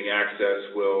limiting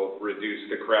access will reduce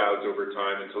the crowds over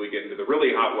time until we get into the really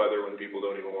hot weather when people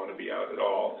don't even want to be out at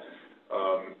all.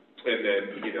 And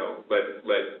then,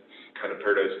 let kind of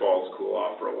Paradise Falls cool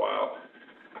off for a while.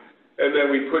 And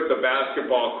then we put the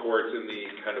basketball courts in the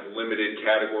kind of limited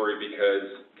category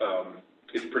because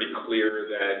it's pretty clear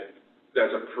that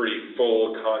that's a pretty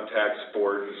full contact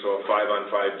sport, and so a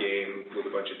 5-on-5 game with a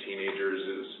bunch of teenagers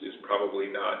is probably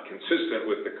not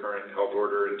consistent with the current health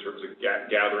order in terms of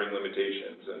gathering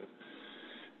limitations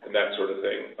and that sort of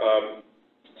thing.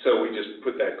 So we just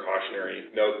put that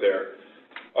cautionary note there.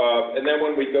 And then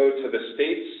when we go to the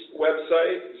state's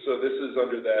website, so this is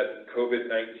under that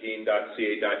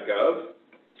covid19.ca.gov.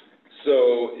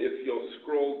 So if you'll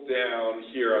scroll down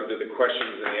here under the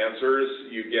questions and answers,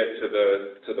 you get to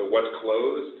the what's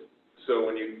closed.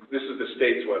 So this is the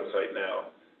state's website now.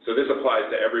 So this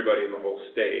applies to everybody in the whole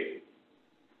state.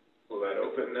 Will that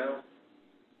open now?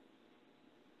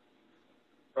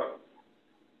 Oh.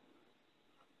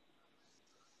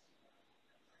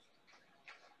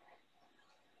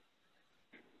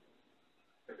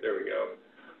 There we go.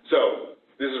 So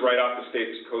this is right off the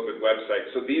state's COVID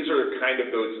website. So these are kind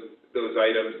of those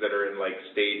items that are in like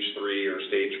stage 3 or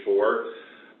stage 4.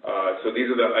 So these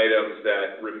are the items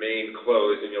that remain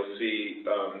closed, and you'll see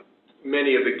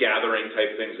many of the gathering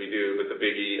type things we do, but the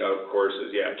biggie, of course,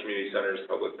 is, community centers,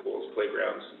 public pools,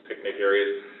 playgrounds, picnic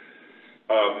areas.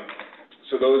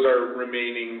 So those are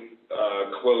remaining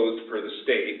closed for the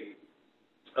state.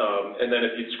 And then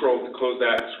if you close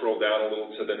that and scroll down a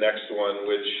little to the next one,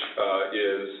 which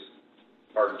is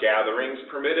our gatherings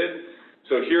permitted.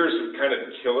 So here's kind of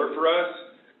the killer for us.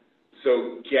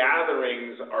 So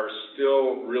gatherings are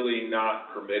still really not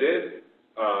permitted.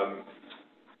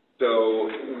 So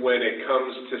when it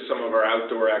comes to some of our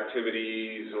outdoor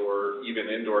activities or even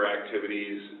indoor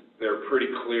activities, they're pretty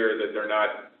clear that they're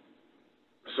not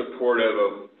supportive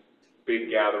of big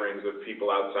gatherings of people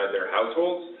outside their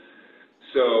households.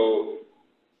 So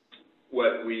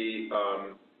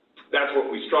that's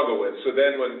what we struggle with. So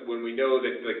then when we know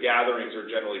that the gatherings are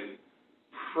generally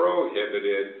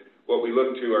prohibited, what we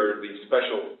look to are the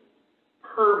special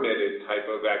permitted type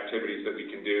of activities that we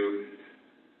can do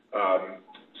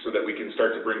so that we can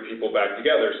start to bring people back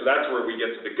together. So that's where we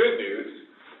get to the good news,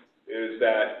 is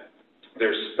that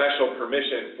there's special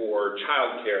permission for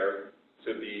childcare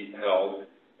to be held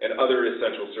and other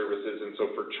essential services. And so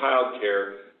for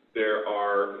childcare, there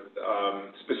are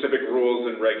specific rules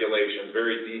and regulations,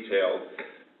 very detailed,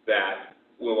 that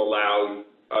will allow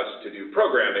us to do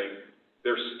programming.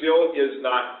 There still is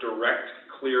not direct,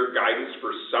 clear guidance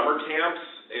for summer camps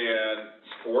and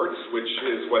sports, which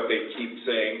is what they keep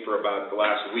saying for about the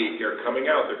last week. They're coming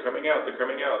out, they're coming out, they're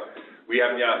coming out. We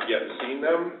haven't yet seen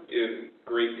them in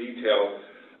great detail,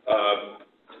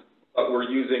 but we're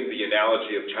using the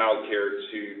analogy of childcare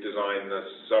to design the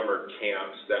summer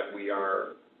camps that we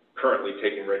are currently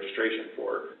taking registration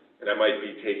for. And I might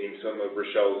be taking some of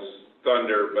Rochelle's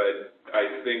thunder, but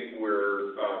I think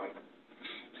we're, I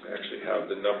actually have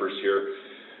the numbers here.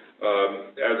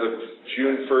 As of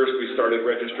June 1st, we started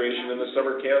registration in the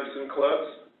summer camps and clubs,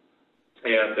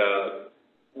 and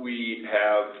we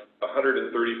have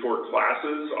 134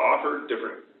 classes offered,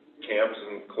 different camps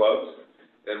and clubs,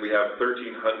 and we have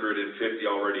 1,350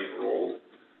 already enrolled.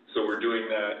 So we're doing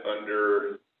that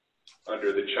under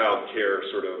the child care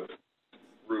sort of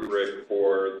rubric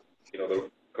for, you know, the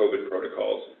COVID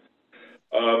protocols.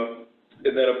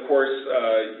 And then, of course,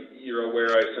 you're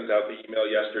aware I sent out the email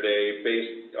yesterday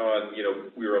based on, you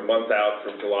know, we were a month out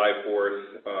from July 4th.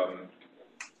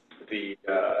 The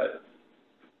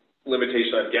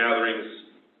limitation on gatherings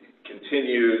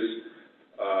continues.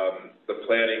 The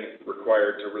planning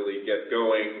required to really get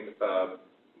going,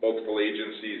 multiple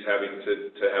agencies having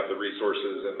to have the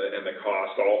resources and the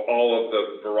cost, all of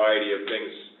the variety of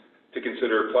things to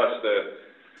consider, plus the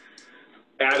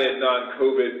added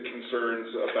non-COVID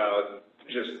concerns about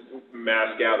just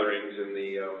mass gatherings in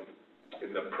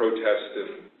the protest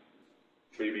and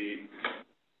maybe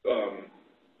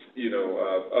you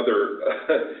know, other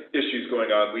issues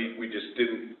going on. We just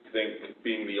didn't think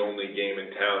being the only game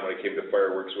in town when it came to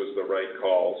fireworks was the right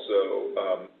call.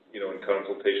 So you know, in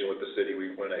consultation with the city,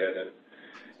 we went ahead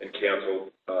and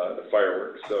canceled the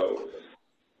fireworks. So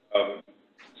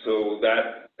so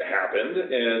that happened,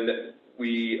 and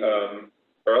we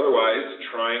are otherwise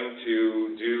trying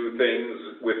to do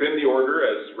things within the order,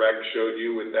 as Rex showed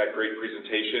you with that great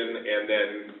presentation, and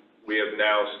then we have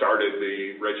now started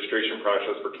the registration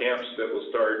process for camps that will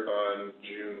start on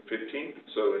June 15th,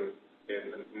 so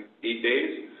in 8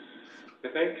 days, I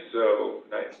think, so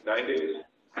 9 days.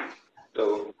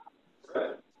 So,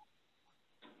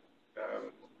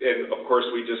 and of course,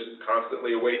 we just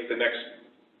constantly await the next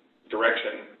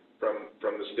direction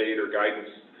from the state or guidance,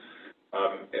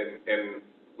 and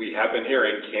we have been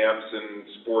hearing camps and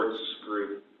sports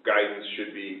group guidance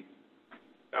should be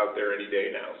out there any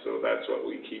day now. So that's what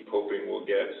we keep hoping we'll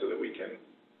get so that we can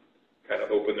kind of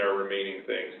open our remaining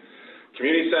things.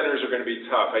 Community centers are going to be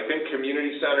tough. I think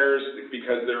community centers,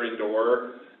 because they're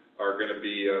indoor, are going to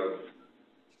be of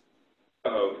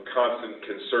constant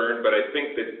concern, but I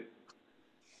think that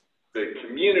the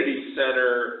community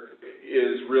center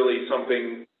is really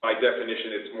something, by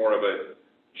definition, it's more of a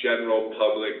general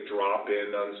public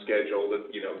drop-in,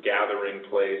 unscheduled, you know, gathering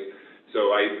place.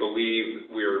 So I believe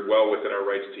we're well within our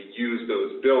rights to use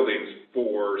those buildings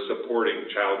for supporting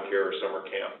child care or summer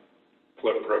camp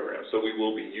programs. So we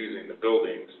will be using the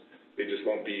buildings. They just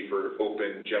won't be for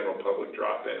open general public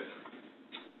drop-in.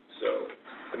 So,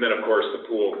 and then of course the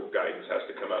pool guidance has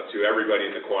to come out too. Everybody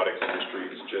in the aquatics industry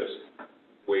is just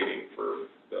waiting for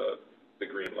the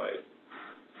green light.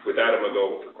 With that, I'm gonna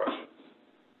go for questions.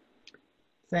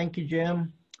 Thank you,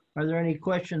 Jim. Are there any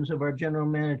questions of our general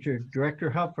manager, Director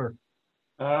Huffer?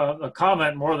 A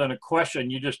comment more than a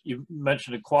question. You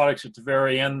mentioned aquatics at the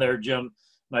very end there, Jim.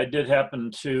 And I did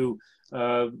happen to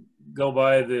go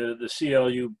by the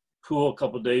CLU pool a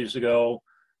couple of days ago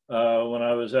when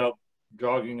I was out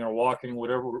jogging or walking,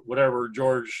 whatever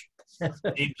George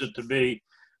deems it to be.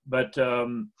 But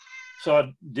saw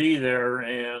Dee there,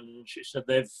 and she said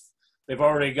they've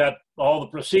already got all the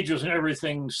procedures and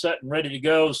everything set and ready to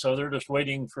go, so they're just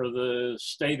waiting for the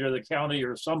state or the county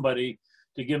or somebody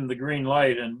to give them the green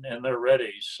light, and they're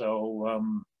ready. So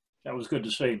that was good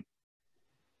to see.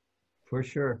 For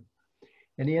sure.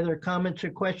 Any other comments or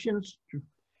questions?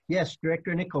 Yes,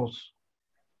 Director Nichols.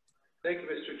 Thank you,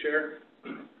 Mr. Chair.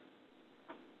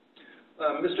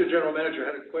 Mr. General Manager, I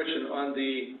had a question on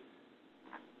the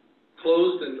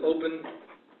closed and open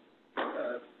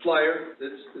flyer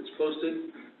that's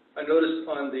posted. I noticed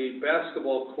on the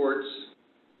basketball courts,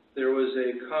 there was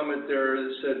a comment there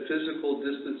that said physical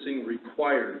distancing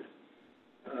required.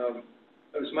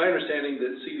 It was my understanding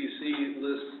that CDC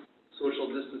lists social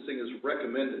distancing as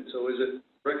recommended. So is it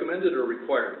recommended or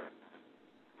required?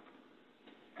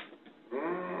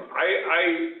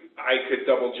 I could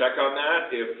double check on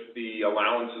that. If the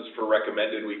allowance is for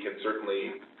recommended, we can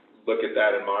certainly look at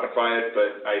that and modify it.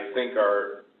 But I think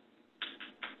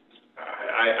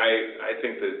I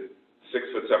think the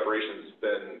 6-foot separation's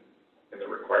been in the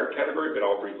required category, but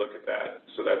I'll relook at that.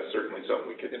 So that's certainly something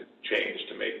we could change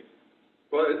to make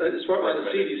Well, as far as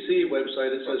the CDC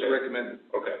website, it says recommended.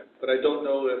 Okay. But I don't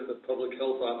know if the public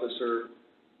health officer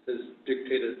has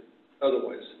dictated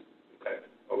otherwise. Okay,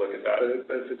 I'll look at that.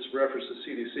 But if it's referenced to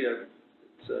CDC, it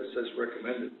says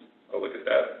recommended. I'll look at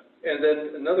that. And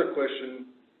then another question,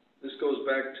 this goes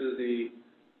back to the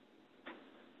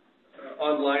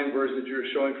online version that you were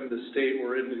showing from the state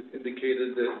where it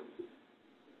indicated that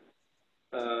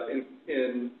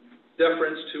in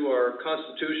deference to our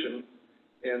Constitution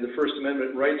and the First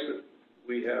Amendment rights that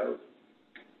we have,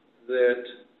 that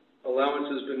allowance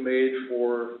has been made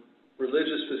for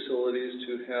religious facilities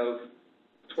to have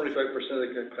 25%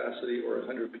 of the capacity or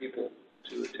 100 people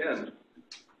to attend.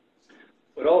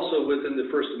 But also within the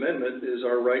First Amendment is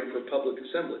our right for public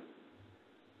assembly,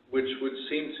 which would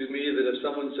seem to me that if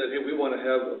someone said, hey, we want to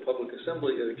have a public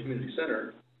assembly at a community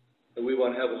center, and we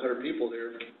want to have 100 people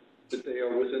there, that they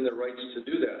are within their rights to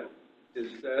do that.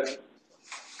 Is that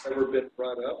ever been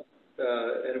brought up?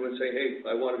 Anyone saying, hey,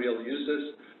 I want to be able to use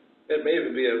this? It may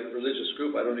even be a religious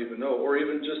group, I don't even know, or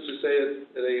even just to say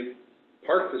at a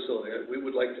park facility, we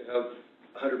would like to have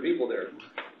 100 people there.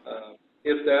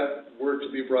 If that were to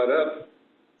be brought up,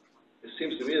 it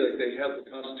seems to me like they have the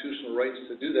constitutional rights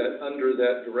to do that under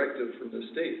that directive from the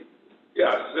state.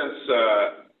 Yeah,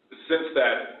 since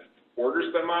that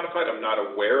order's been modified, I'm not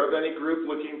aware of any group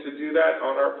looking to do that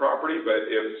on our property, but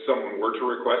if someone were to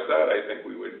request that, I think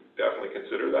we would definitely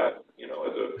consider that,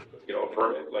 as a, a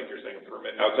permit, like you're saying, a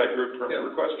permit, outside group permit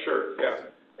request, sure, yeah.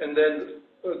 And then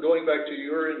going back to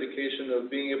your indication of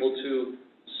being able to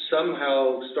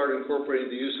somehow start incorporating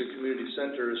the use of community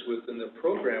centers within the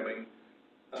programming,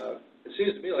 it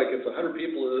seems to me like if 100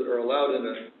 people are allowed in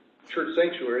a church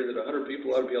sanctuary, that 100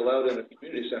 people ought to be allowed in a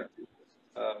community center.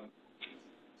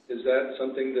 Is that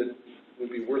something that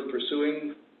would be worth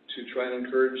pursuing to try and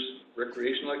encourage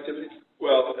recreational activities?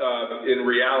 Well, in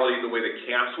reality, the way the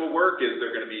camps will work is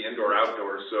they're going to be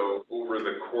indoor-outdoor. So over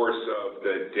the course of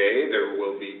the day, there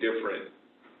will be different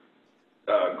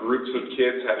groups of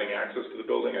kids having access to the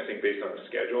building, I think based on the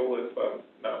schedule, if I'm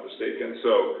not mistaken.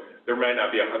 So there might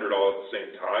not be 100 all at the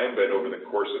same time, but over the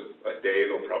course of a day,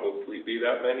 there'll probably be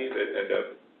that many that end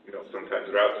up, sometimes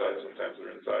they're outside, sometimes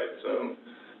they're inside. So,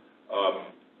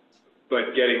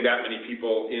 but getting that many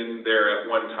people in there at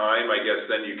one time, I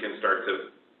guess then you can start to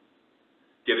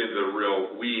get into the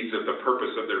real weeds of the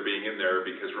purpose of their being in there,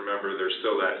 because remember, there's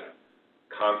still that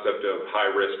concept of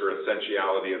high risk or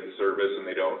essentiality of the service, and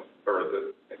they don't, or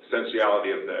the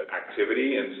essentiality of the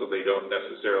activity, and so they don't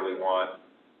necessarily want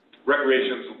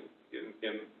recreations,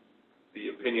 in the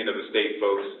opinion of the state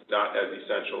folks, not as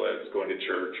essential as going to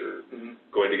church or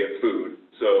going to get food.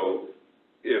 So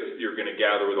if you're going to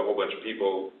gather with a whole bunch of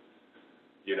people,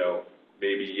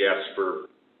 maybe yes for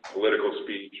political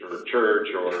speech or church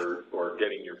or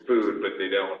getting your food, but they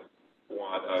don't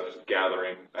want us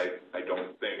gathering, I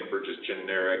don't think, for just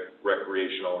generic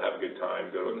recreational, have a good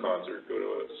time, go to a concert, go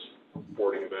to a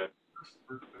sporting event.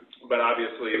 But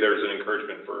obviously there's an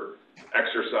encouragement for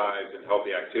exercise and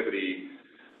healthy activity,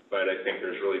 but I think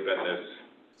there's really been this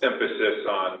emphasis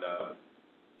on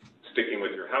sticking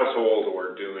with your household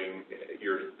or doing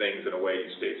your things in a way you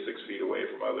stay 6 feet away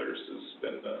from others has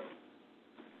been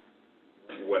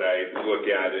what I look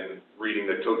at in reading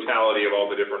the totality of all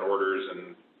the different orders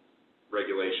and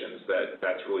regulations,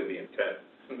 that's really the intent.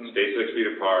 Stay 6 feet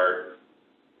apart.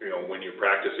 When you're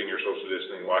practicing your social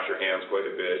distancing, wash your hands quite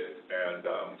a bit, and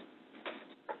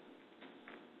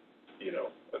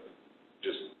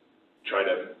just try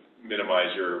to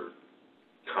minimize your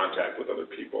contact with other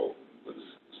people. Is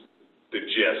the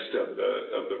gist of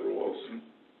the rules.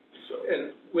 So.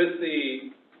 And with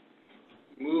the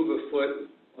move afoot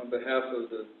on behalf of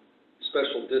the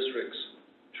special districts,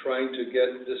 trying to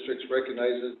get districts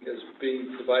recognized as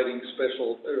being providing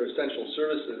special or essential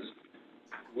services,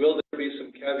 will there be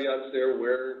some caveats there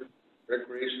where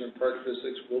recreation and park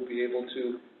districts will be able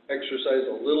to exercise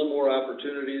a little more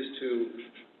opportunities to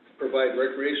provide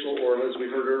recreational, or as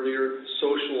we heard earlier,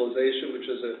 socialization, which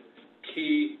is a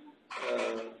key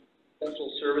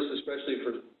essential service, especially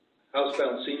for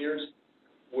housebound seniors,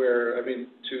 where,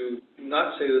 to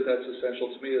not say that that's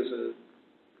essential to me is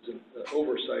an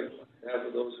oversight on behalf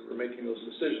of those who are making those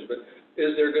decisions. But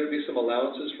is there going to be some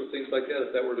allowances for things like that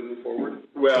if that were to move forward?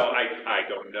 Well, I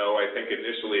don't know. I think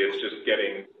initially it's just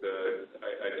getting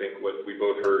I think what we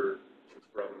both heard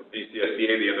from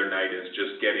DCSDA the other night is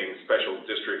just getting special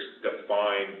districts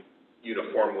defined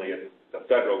uniformly at the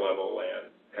federal level and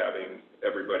having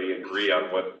everybody agree on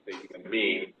what they even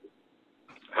mean,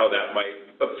 how that might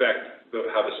affect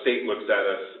how the state looks at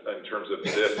us in terms of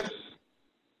this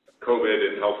COVID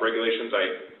and health regulations.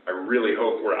 I really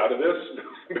hope we're out of this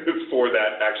before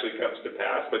that actually comes to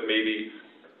pass, but maybe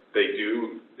they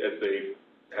do, as they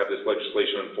have this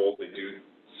legislation unfold, they do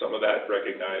some of that,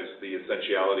 recognize the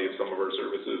essentiality of some of our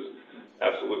services.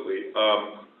 Absolutely.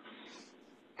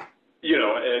 You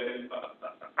know, and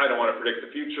I don't want to predict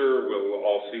the future. We'll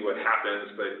all see what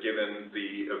happens, but given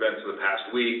the events of the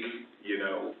past week, you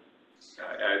know,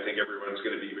 I think everyone's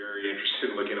going to be very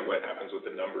interested in looking at what happens with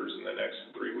the numbers in the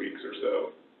next 3 weeks or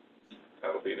so.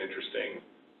 That'll be an interesting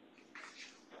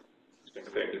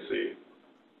thing to see.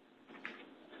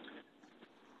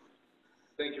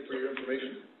 Thank you for your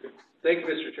information. Thank you,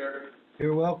 Mr. Chair.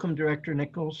 You're welcome, Director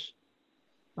Nichols.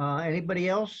 Anybody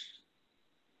else?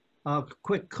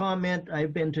 Quick comment,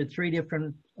 I've been to 3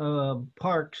 different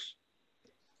parks,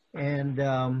 and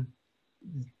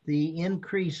the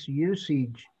increased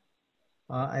usage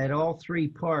at all 3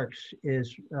 parks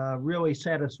is really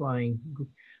satisfying.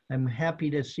 I'm happy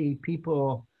to see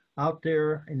people out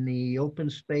there in the open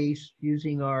space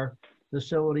using our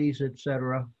facilities,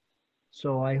 etc.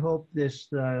 So I hope this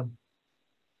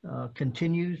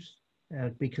continues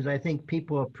because I think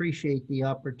people appreciate the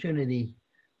opportunity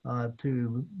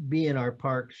to be in our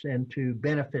parks and to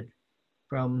benefit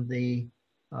from the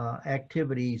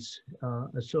activities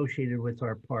associated with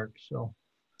our parks. So,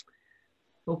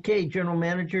 okay, General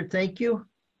Manager, thank you.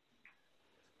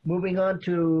 Moving on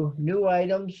to new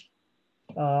items.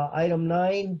 Item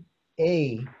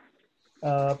 9A,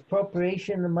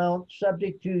 appropriation amount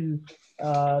subject to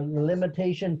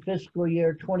limitation fiscal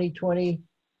year 2020,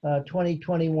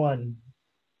 2021.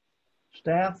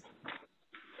 Staff?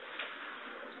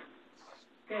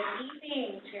 Good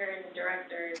evening, Chair and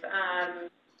Directors.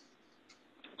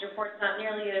 This report's not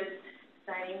nearly as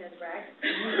exciting as Rex.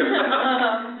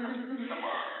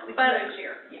 But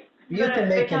You can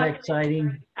make it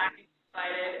exciting.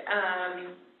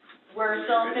 We're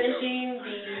still finishing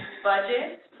the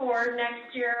budget for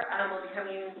next year. We'll be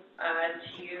coming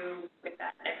to you with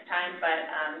that next time, but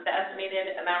the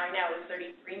estimated amount right now is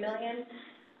 $33 million,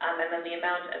 and then the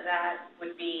amount of that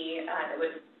would be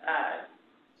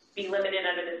be limited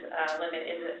under this limit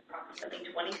is approximately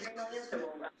 $23 million, so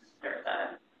we'll run under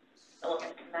the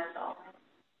limit, and that's all.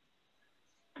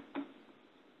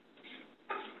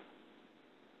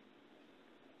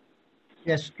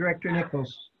 Yes, Director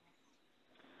Nichols.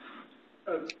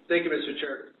 Thank you, Mr.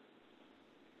 Chair.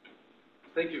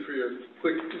 Thank you for your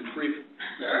quick and brief.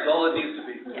 That's all it needs to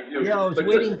be. Yeah, I was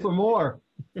waiting for more.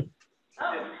 In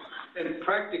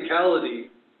practicality,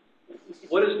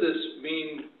 what does this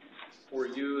mean for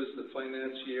you as the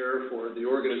financier, for the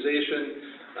organization,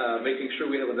 making sure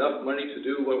we have enough money to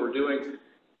do what we're doing?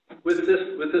 With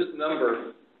this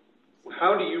number,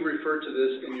 how do you refer to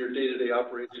this in your day-to-day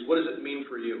operations? What does it mean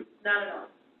for you? Not at all.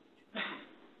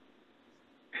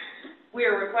 We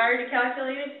are required to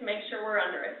calculate it to make sure we're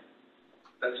under it.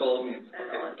 That's all it means. That's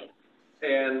all it means.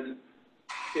 And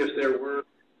if there were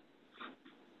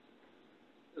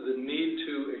the need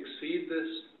to exceed this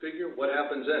figure, what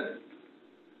happens then?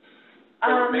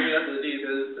 Or maybe not the need,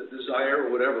 the desire, or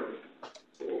whatever.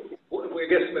 I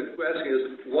guess what I'm asking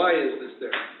is, why is this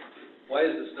there? Why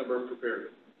is this number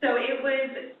prepared? So it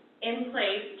was in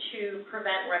place to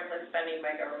prevent reckless spending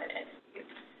by government entities.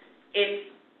 It's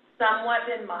somewhat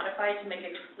been modified to make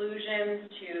exclusions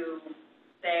to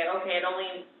say, okay, it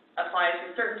only applies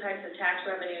to certain types of tax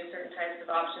revenue, certain types of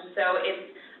options. So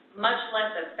it's much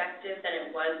less effective than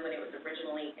it was when it was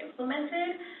originally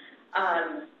implemented.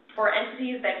 For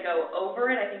entities that go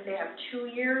over it, I think they have 2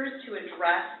 years to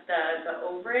address the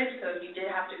overage. So if you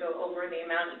did have to go over the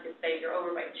amount, you could say you're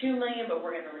over by $2 million, but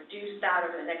we're going to reduce that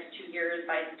over the next 2 years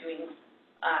by doing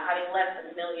having less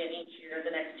than $1 million each year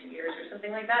the next 2 years or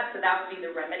something like that. So that would be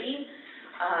the remedy.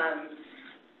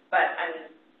 But I mean,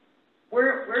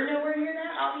 we're nowhere near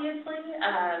that, obviously.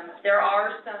 There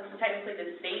are some, technically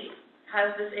the state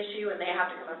has this issue and they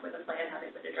have to come up with a plan how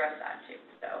they would address that too.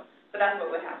 So, but that's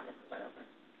what would happen if it went over.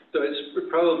 So it's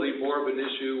probably more of an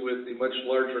issue with the much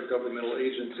larger governmental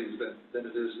agencies than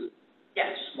it is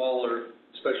a smaller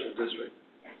special district.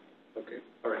 Yes. Okay.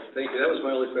 All right. Thank you. That was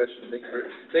my only question.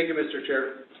 Thank you, Mr.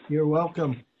 Chair. You're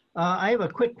welcome. I have a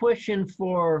quick question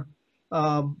for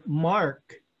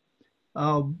Mark.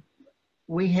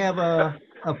 We have a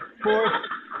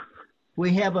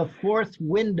fourth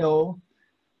window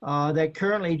that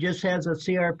currently just has a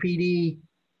CRPD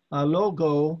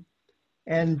logo.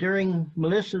 And during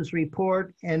Melissa's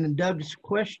report and Doug's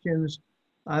questions,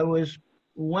 I was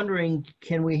wondering,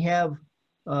 can we have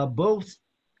both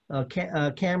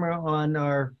camera on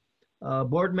our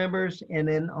board members and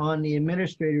then on the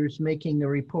administrators making the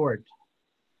report?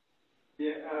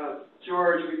 Yeah,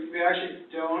 George, we actually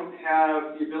don't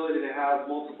have the ability to have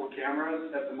multiple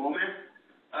cameras at the moment.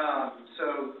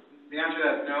 So the answer to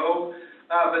that is no.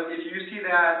 But if you see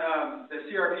that, the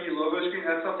CRPD logo screen,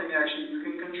 that's something that actually you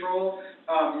can control.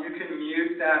 You can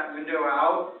mute that window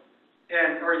out,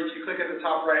 or if you click at the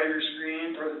top right of your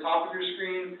screen, or the top of your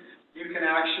screen, you can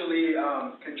actually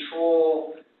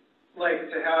control, like,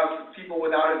 to have people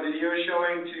without a video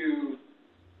showing to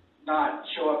not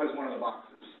show up as one of the boxes.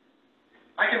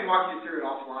 I can walk you through it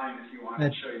offline if you want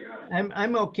to show you how to.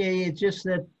 I'm okay. It's just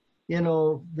that, you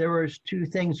know, there was two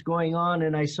things going on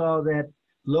and I saw that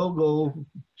logo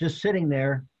just sitting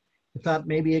there. I thought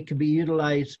maybe it could be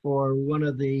utilized for one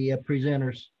of the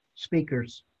presenters,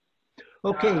 speakers.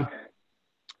 Okay.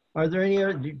 Are there any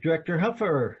other, Director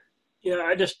Huffer? Yeah,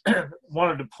 I just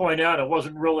wanted to point out, it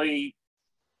wasn't really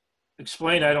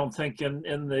explained, I don't think, in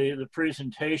the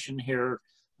presentation here.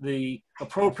 The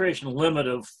appropriation limit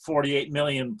of 48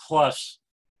 million plus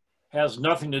has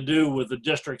nothing to do with the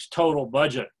district's total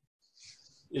budget.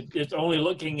 It's only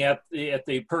looking at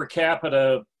the per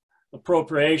capita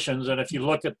appropriations, and if you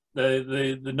look at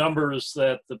the numbers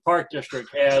that the Park District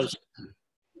has,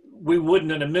 we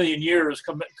wouldn't in a million years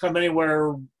come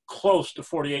anywhere close to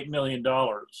 $48 million.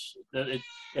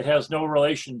 It has no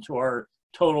relation to our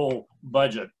total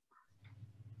budget.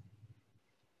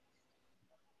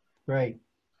 Right.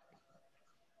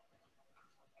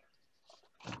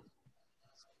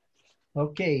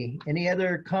 Okay, any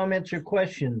other comments or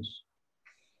questions?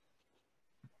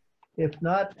 If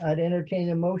not, I'd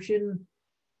entertain a motion,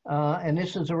 and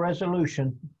this is a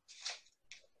resolution.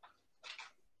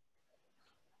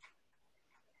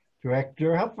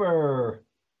 Director Hupper.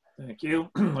 Thank you.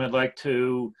 I'd like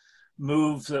to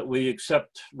move that we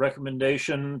accept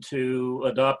recommendation to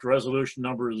adopt resolution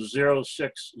number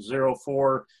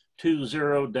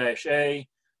 060420-A,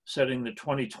 setting the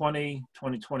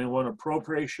 2020-2021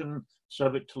 appropriation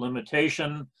subject to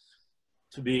limitation,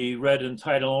 to be read in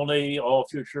title only, all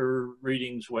future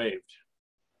readings waived.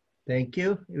 Thank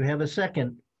you. You have a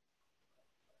second.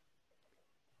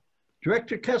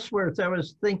 Director Cusworth, I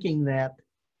was thinking that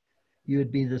you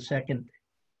would be the second.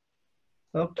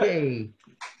 Okay.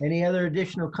 Any other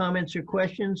additional comments or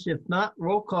questions? If not,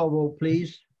 roll call vote,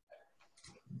 please.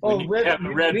 Oh, read it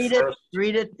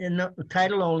in the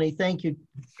title only. Thank you,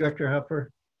 Director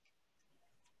Huffer.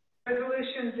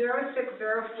 Resolution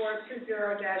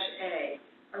 060420-A,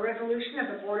 a resolution of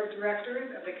the Board of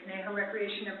Directors of the Conejo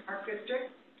Recreation and Park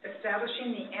District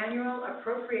establishing the annual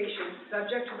appropriation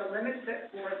subject to the limits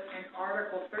set forth in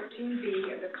Article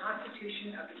 13B of the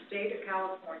Constitution of the State of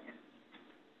California.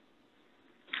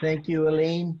 Thank you,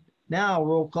 Elaine. Now,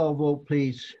 roll call vote,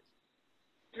 please.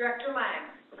 Director Lang.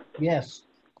 Yes.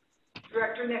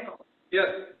 Director Nichols. Yes.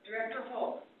 Director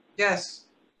Holt. Yes.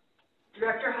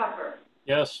 Director Huffer.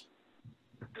 Yes.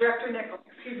 Director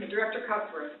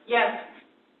Cusworth. Yes.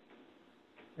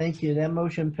 Thank you. That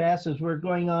motion passes. We're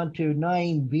going on to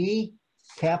 9B,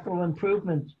 Capital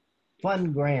Improvement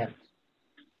Fund Grant.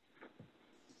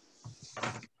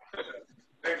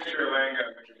 Thanks, Chair Lang,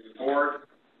 members of the board.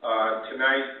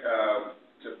 Tonight,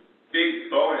 it's a big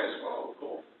bonus. Whoa,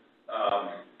 cool.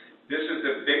 This is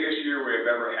the biggest year we've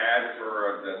ever had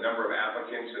for the number of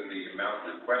applicants and the amount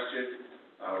requested.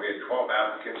 We had 12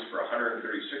 applicants for $136,000.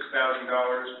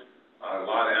 A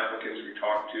lot of applicants we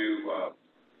talked to,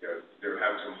 they're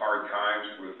having some hard times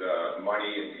with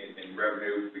money and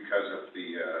revenue because of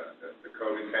the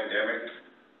COVID pandemic.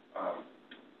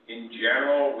 In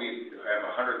general, we have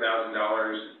 $100,000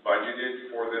 budgeted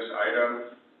for this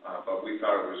item, but we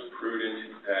thought it was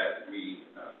prudent that we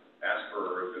ask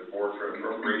for the board for an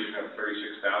appropriation of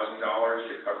 $36,000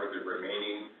 to cover the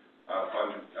remaining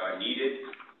funds needed.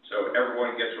 So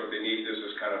everyone gets what they need. This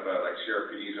is kind of like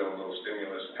CRPD's own little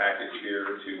stimulus package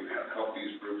here to help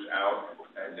these groups out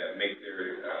and make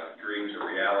their dreams a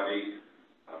reality.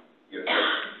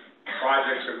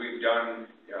 Projects that we've done,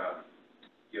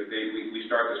 we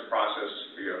start this process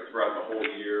throughout the whole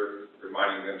year,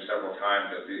 reminding them several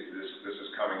times that this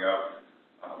is coming up.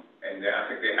 And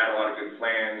I think they had a lot of good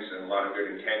plans and a lot of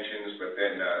good intentions, but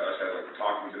then as I like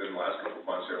talking to them the last couple of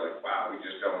months, they're like, wow, we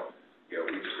just don't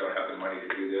have the money to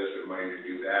do this or money to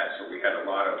do that. So we had a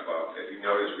lot of, if you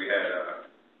notice, we had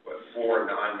 4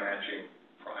 non-matching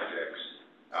projects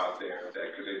out there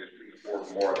because they just couldn't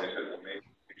afford more. They said, well, maybe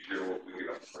next year we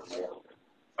can afford more.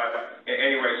 But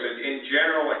anyway, so in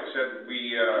general, like I said,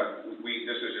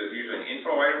 this is usually an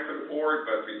info item for the board,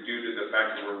 but due to the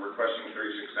fact that we're requesting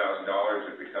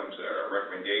 $36,000, it becomes a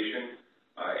recommendation.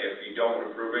 If you don't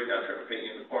approve it, not trying to paint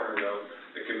you in the corner though,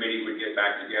 the committee would get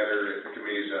back together. If the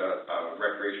committee's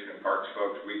recreation and parks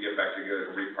folks, we get back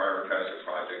together and reprioritize the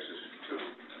projects to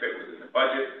fit with the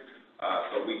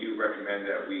recommend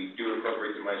that we do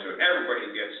appropriate the money so everybody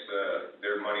gets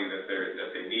their money that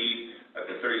they need.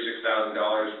 The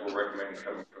 $36,000 we're recommending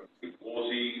coming from the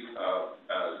Woolsey,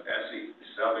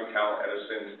 Southern Cal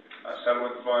Edison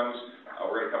settlement funds.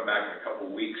 We're going to come back in a couple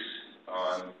weeks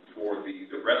for the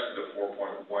rest of the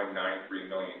 $4.193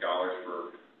 million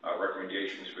for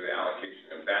recommendations for the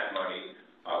allocation of that money,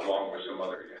 along with some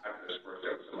other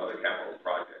capital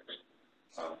projects.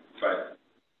 But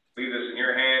leave this in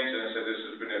your hands, and I said this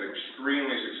has been an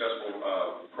extremely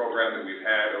successful program that we've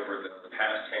had over the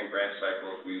past 10 grant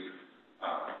cycles. We've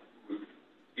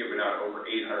given out over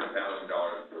 $800,000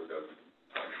 worth of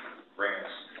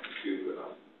grants to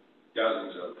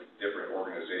dozens of different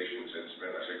organizations, and it's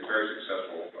been a very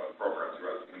successful program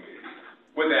throughout the community.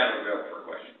 With that, I'm available for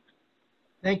questions.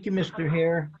 Thank you, Mr.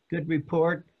 Hare. Good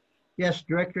report. Yes,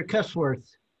 Director Cussworth.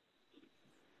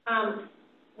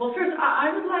 Well, first,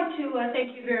 I would like to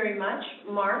thank you very much,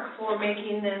 Mark, for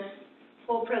making this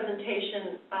full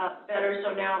presentation better.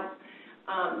 So now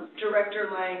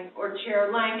Director Lang or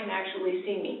Chair Lang can actually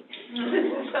see me.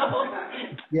 So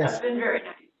yes, that's been very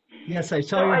nice. Yes, I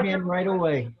saw your hand right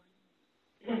away.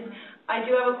 I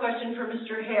do have a question for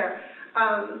Mr. Hare.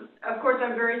 Of course,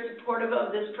 I'm very supportive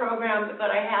of this program,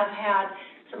 but I have had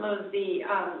some of the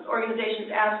organizations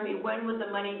ask me, when would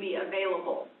the money be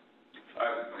available?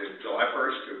 July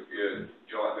 1st,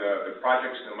 the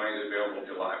projects and the money is available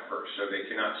July 1st, so they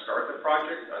cannot start the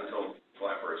project until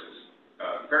July 1st.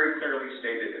 It's very clearly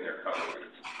stated in their cover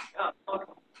letters. Oh,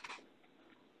 okay.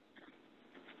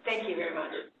 Thank you very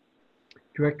much.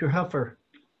 Director Huffer.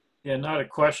 Yeah, not a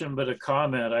question, but a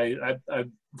comment. I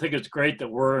think it's great that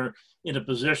we're in a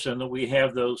position that we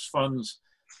have those funds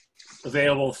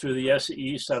available through the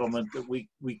SE settlement, that we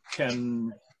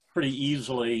can pretty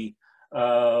easily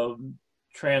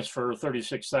transfer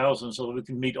 36,000 so that we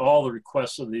can meet all the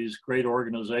requests of these great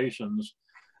organizations.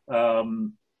 I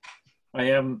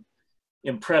am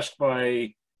impressed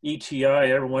by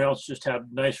ETI. Everyone else just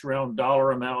had nice round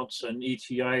dollar amounts, and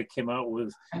ETI came out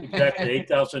with exactly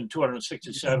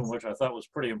 8,267, which I thought was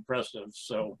pretty impressive.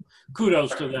 So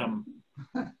kudos to them.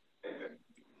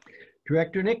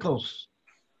 Director Nichols.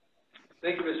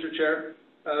 Thank you, Mr. Chair.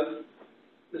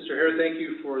 Mr. Hare, thank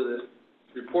you for the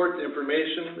report, the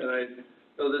information, and I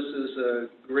know this is a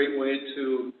great way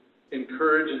to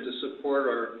encourage and to support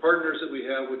our partners that we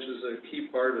have, which is a key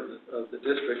part of the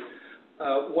district.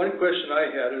 One question I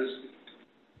had is,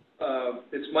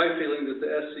 it's my feeling that the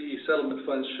SCE settlement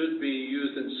funds should be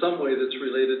used in some way that's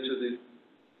related to the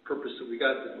purpose that we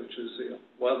got them, which is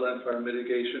wildland fire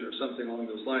mitigation or something along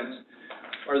those lines.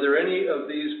 Are there any of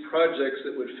these projects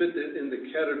that would fit in the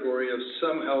category of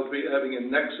somehow having a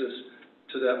nexus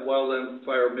to that wildland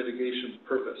fire mitigation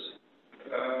purpose?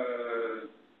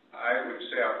 I would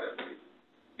say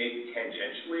maybe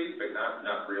tangentially, but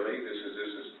not really. This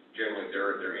is generally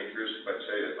their interest. But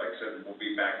like I said, we'll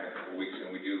be back in a couple of weeks, and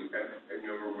we do. And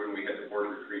you remember when we had the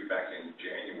board retreat back in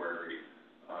January,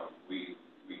 we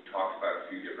talked about a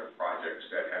few different projects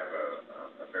that have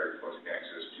a very close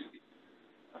nexus to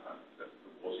the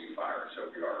Woolsey fire. So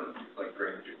we are like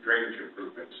drainage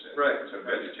improvements and right. Some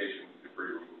vegetation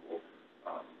debris removal.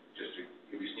 Just to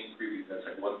give you a sneak preview, that's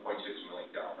like $1.6 million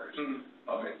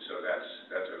of it. So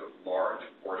that's a large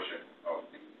portion of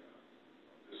the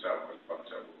settlement funds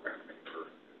that we're recommending for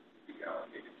to be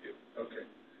allocated to. Okay.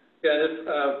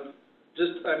 Yeah,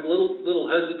 I'm a little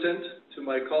hesitant to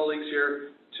my colleagues here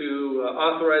to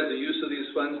authorize the use of these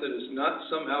funds that is not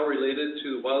somehow related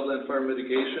to wildland fire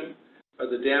mitigation or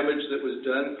the damage that was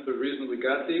done for the reason we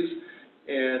got these,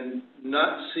 and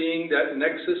not seeing that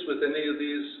nexus with any of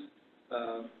these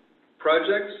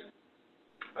projects.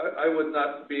 I would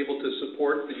not be able to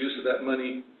support the use of that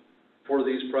money for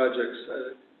these projects.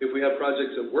 If we have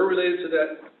projects that were related to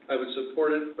that, I would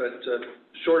support it, but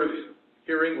short of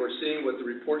hearing or seeing what the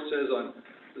report says on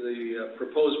the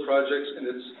proposed projects in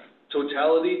its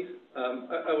totality,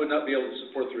 I would not be able to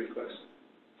support the request.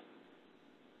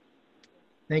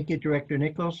 Thank you, Director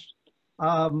Nichols.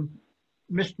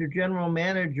 Mr. General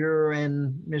Manager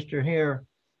and Mr. Hare,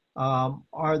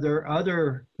 are there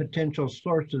other potential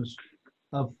sources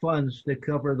of funds to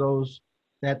cover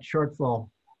that shortfall?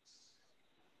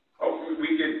 Oh,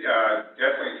 we could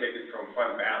definitely take it from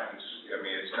fund balance. I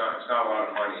mean, it's not a lot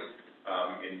of money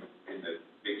in the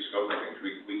big scope of things.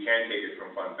 We can take it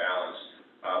from fund balance.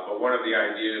 But one of the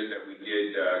ideas that we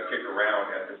did kick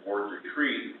around at the board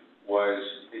retreat was,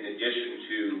 in addition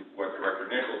to what Director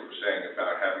Nichols was saying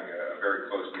about having a very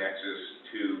close nexus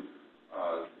to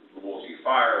the Woolsey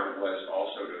fire, was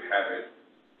also to have it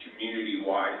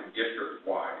community-wide,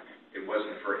 district-wide. It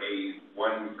wasn't for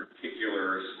one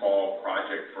particular small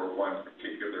project for one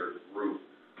particular group.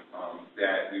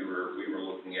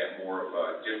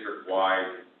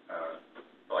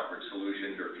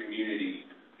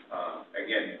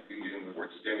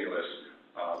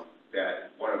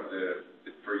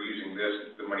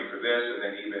 this, and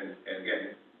then even, and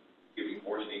again, giving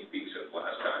more sneak peeks of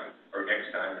last time, or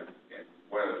next time, and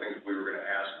one of the things we were gonna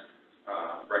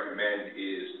recommend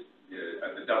is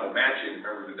the double matching.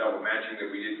 Remember the double matching that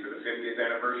we did for the 50th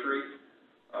anniversary?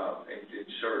 And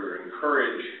sort of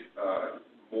encourage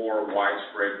more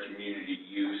widespread community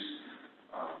use.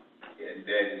 And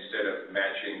then instead of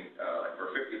matching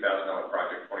for a $50,000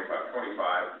 project,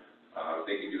 25-25,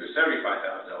 they can do a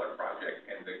 $75,000 project,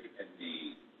 and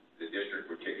the district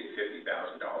would kick in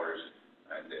 $50,000,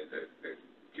 and the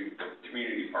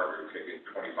community partner would kick in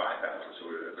 $25,000, so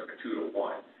it was like a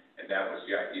 2-to-1. And that was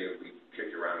the idea we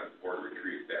kicked around at the board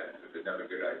retreat. That was another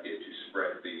good idea to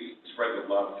spread the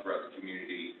love throughout the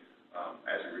community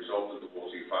as a result of the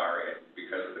Woolsey fire and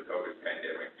because of the COVID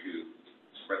pandemic, to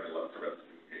spread the love throughout the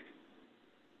community.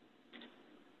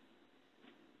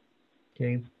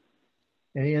 Okay.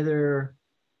 Any other?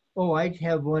 Oh, I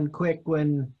have one quick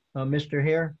one, Mr.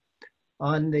 Hare.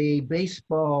 On the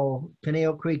baseball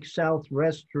Canal Creek South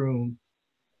restroom,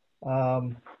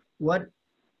 what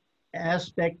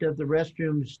aspect of the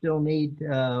restroom still need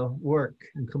work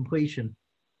and completion?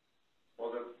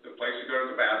 Well, the place to go to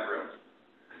the bathroom.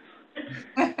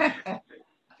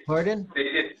 Pardon? They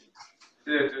did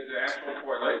the actual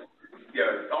toilet.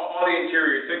 Yeah, all the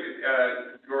interior.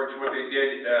 George, what they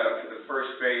did for the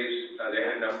first phase, they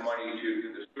had enough money to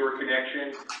do the sewer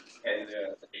connection and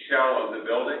the shell of the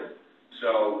building.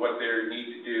 So what they need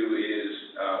to do is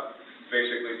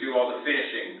basically do all the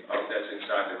finishing of that's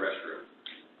inside the restroom.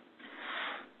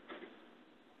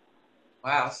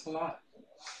 Wow, that's a lot.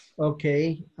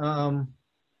 Okay.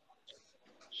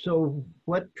 So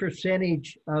what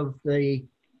percentage of the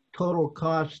total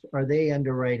cost are they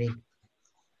underwriting?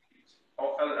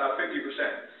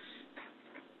 50%.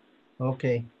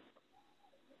 Okay.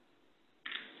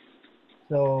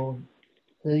 So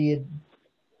the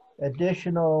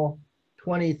additional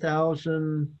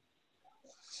 20,000.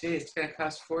 Gee, it's gonna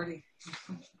cost 40.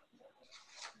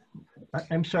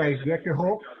 I'm sorry, Director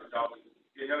Holt?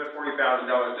 Another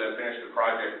 $40,000 to finish the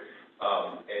project,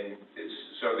 and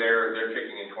so they're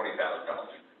kicking in $20,000.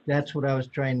 That's what I was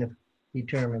trying to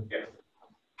determine. Yeah.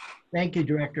 Thank you,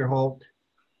 Director Holt.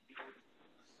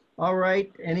 All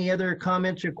right, any other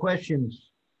comments or questions?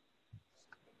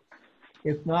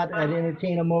 If not, I'd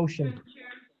entertain a motion.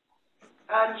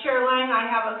 Chair Lang, I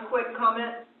have a quick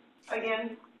comment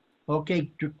again.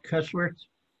 Okay, Cussworth.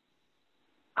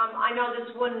 I know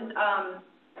this wouldn't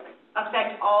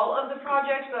affect all of the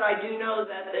projects, but I do know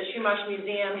that the Chumash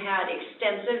Museum had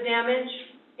extensive damage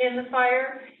in the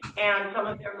fire, and some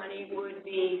of their money would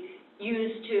be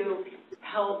used to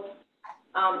help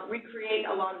recreate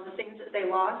a lot of the things that they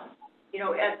lost,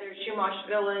 at their Chumash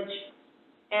village.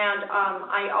 And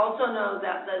I also know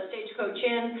that the Stagecoach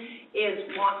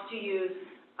Inn wants to use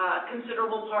a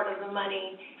considerable part of the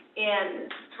money in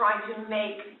trying to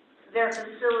make their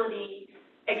facility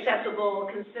accessible,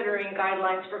 considering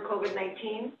guidelines for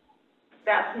COVID-19.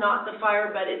 That's not the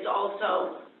fire, but it's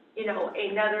also,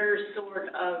 another sort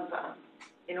of,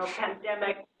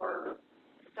 pandemic or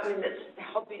something that's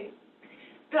helping.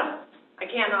 I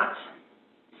cannot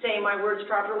say my words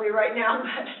properly right now,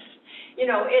 but,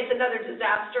 it's another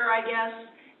disaster, I guess,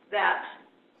 that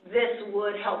this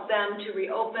would help them to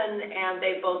reopen, and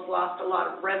they both lost a lot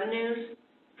of revenues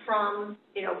from,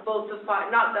 both the fire,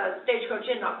 not the Stagecoach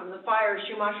Inn, not from the fire,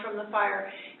 Chumash from the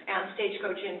fire, and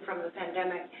Stagecoach Inn from the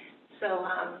pandemic. So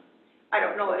I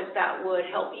don't know if that would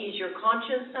help ease your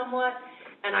conscience somewhat.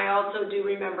 And I also do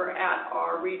remember at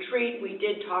our retreat, we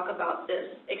did talk about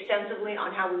this extensively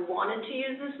on how we wanted to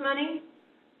use this money.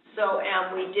 So,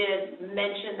 and we did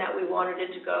mention that we wanted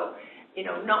it to go,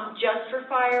 not just for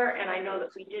fire, and I know that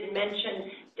we did mention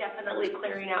definitely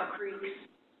clearing out creeks,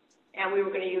 and we were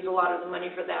going to use a lot of the money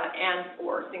for that and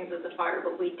for things of the fire,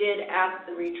 but we did at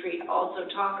the retreat also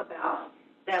talk about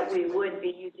that we would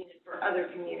be using it for other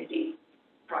community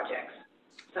projects.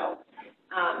 So,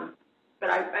 but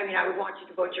I would want you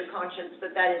to vote your conscience,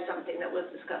 but that is something that was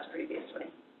discussed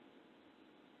previously.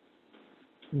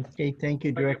 Okay, thank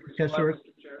you, Director Cussworth.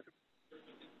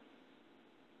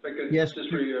 Yes.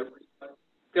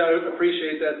 Yeah, I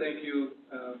appreciate that. Thank you,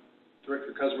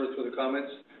 Director Cussworth, for the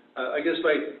comments. I guess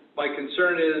my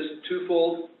concern is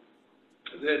twofold,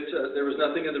 that there was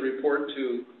nothing in the report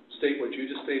to state what you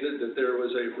just stated, that there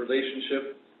was a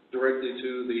relationship directly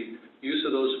to the use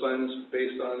of those funds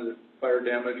based on the fire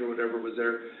damage or whatever was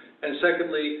there. And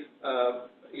secondly,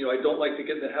 I don't like to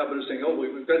get in the habit of saying, oh,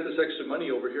 we've got this extra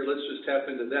money over here, let's just tap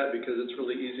into that because it's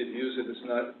really easy to use and it's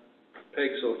not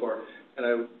pegged so far. And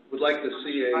I would like to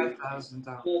see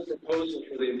a full proposal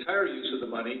for the entire use of the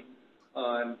money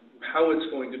on how it's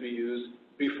going to be used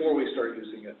before we start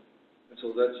using it. And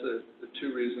so that's the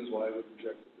two reasons why I would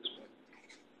object at this point.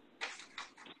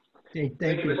 Okay,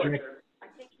 thank you, Mr. Chair.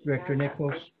 Director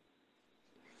Nichols.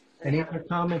 Any other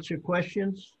comments or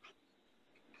questions?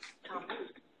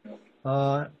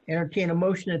 Entertain a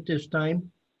motion at this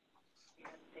time.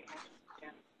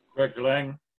 Director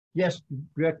Lang, Yes,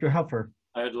 Director Huffer.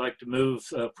 I'd like to move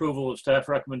approval of staff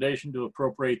recommendation to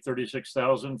appropriate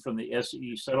 $36,000 from the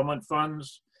SE settlement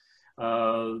funds.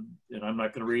 And I'm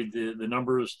not going to read the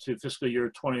numbers to fiscal year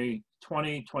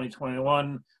 2020,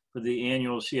 2021 for the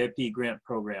annual CIP grant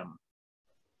program.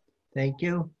 Thank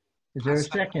you. Is there a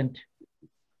second?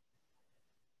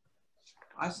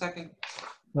 I second.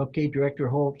 Okay, Director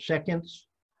Holt seconds.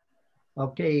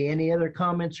 Okay, any other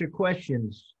comments or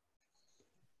questions?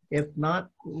 If not,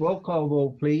 roll call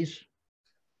vote, please.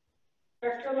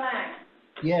 Director Lang,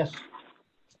 Yes.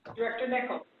 Director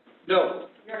Nichols, No.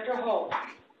 Director Holt,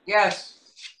 Yes.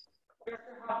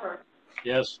 Director Hopper,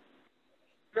 Yes.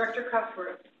 Director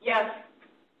Cuthbert. Yes.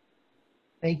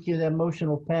 Thank you. That motion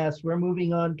will pass. We're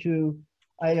moving on to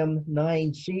item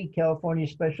 9C, California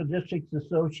Special Districts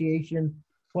Association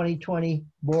 2020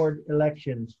 Board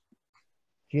Elections.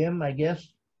 Jim, I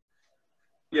guess?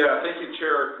 Yeah, thank you,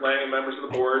 Chair Lang and members of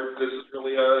the board. This is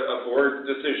really a board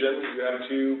decision. You have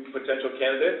two potential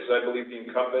candidates. I believe the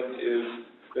incumbent is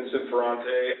Vincent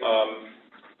Ferrante.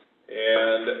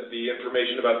 And the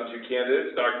information about the two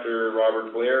candidates, Dr.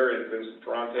 Robert Blair and Vincent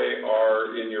Ferrante,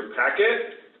 are in your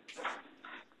packet.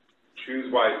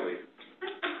 Choose wisely.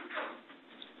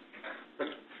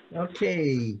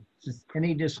 Okay,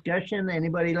 any discussion?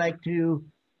 Anybody like to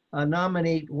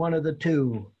nominate one of the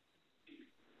two?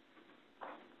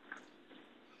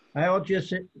 I'll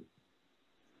just,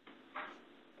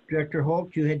 Director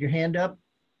Holt, you had your hand up?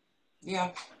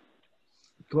 Yeah.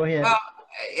 Go ahead. Well,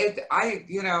 I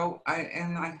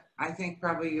think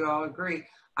probably you all agree.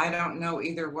 I don't know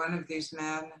either one of these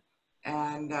men,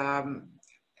 and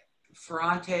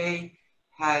Ferrante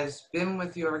has been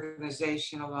with the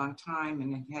organization a long time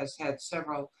and has had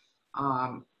several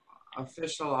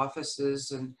official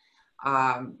offices, and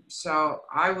so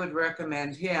I would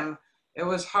recommend him. It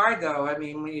was hard though. I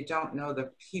mean, when you don't know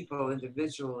the people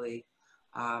individually,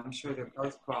 I'm sure they're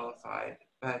both qualified,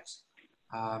 but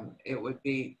he would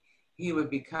be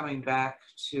coming back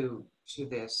to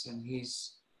this, and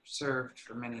he's served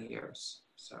for many years.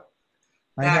 So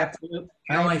that's the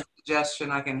only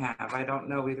suggestion I can have. I don't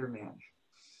know either man.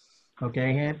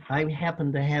 Okay, I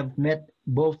happen to have met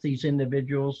both these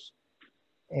individuals,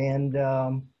 and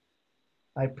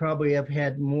I probably have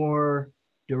had more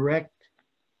direct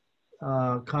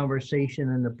conversation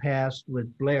in the past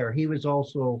with Blair. He was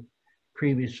also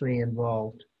previously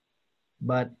involved,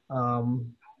 but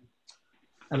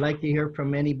I'd like to hear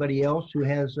from anybody else who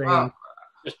has a.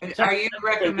 Are you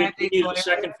recommending a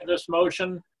second for this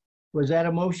motion? Was that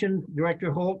a motion,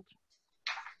 Director Holt?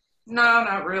 No,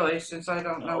 not really, since I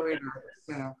don't know either.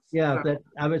 You know. Yeah, so that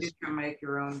I was. You can make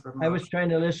your own. I was trying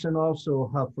to listen also,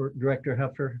 Huffer, Director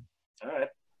Huffer. All right.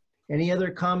 Any other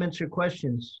comments or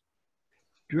questions?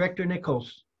 Director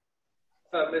Nichols.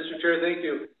 Mr. Chair, thank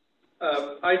you.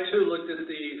 I too looked at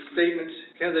the statements,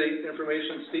 candidate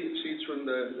information sheets from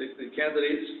the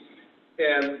candidates,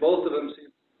 and both of them seem,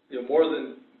 more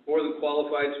than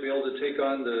qualified to be able to take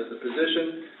on the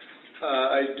position.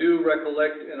 I do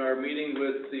recollect in our meeting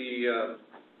with the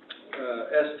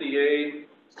SDA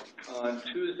on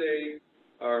Tuesday,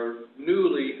 our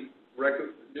newly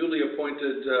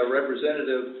appointed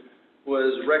representative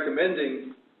was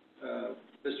recommending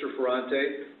Mr.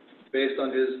 Ferrante based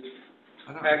on his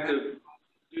active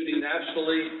duty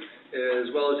nationally,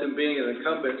 as well as him being an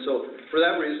incumbent. So for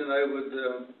that reason, I would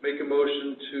make a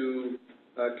motion to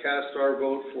cast our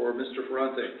vote for Mr.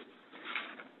 Ferrante.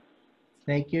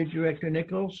 Thank you, Director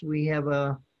Nichols. We have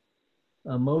a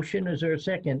motion. Is there a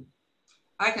second?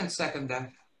 I can second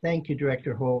that. Thank you,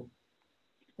 Director Holt.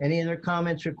 Any other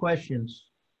comments or questions?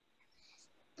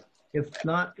 If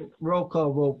not, roll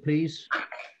call vote, please.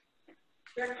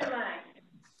 Director Lang,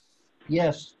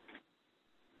 Yes.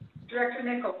 Director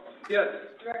Nichols, Yes.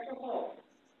 Director Holt,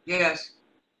 Yes.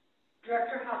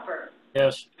 Director Hopper,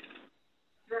 Yes.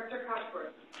 Director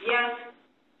Cuthbert. Yes.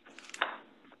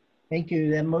 Thank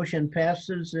you. That motion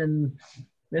passes, and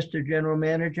Mr. General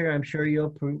Manager, I'm sure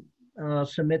you'll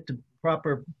submit the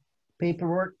proper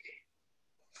paperwork.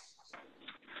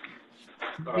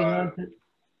 Yes,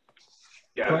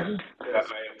 Pardon? I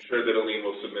am sure that Aline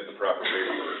will submit the proper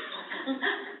paperwork.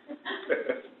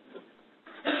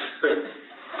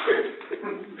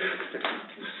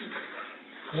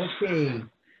 Okay.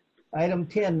 Item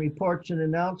 10, reports and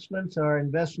announcements, our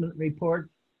investment report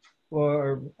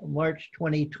for March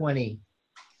 2020.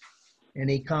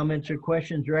 Any comments or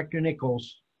questions? Director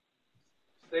Nichols.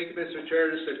 Thank you, Mr.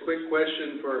 Chair. Just a quick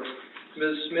question for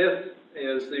Ms. Smith.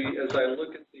 As I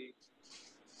look at the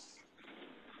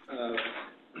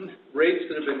rates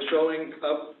that have been showing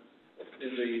up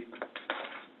in the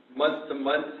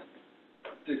month-to-month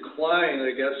decline,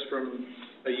 I guess, from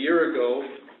a year ago,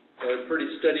 a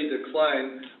pretty steady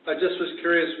decline. I just was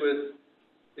curious with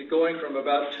it going from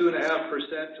about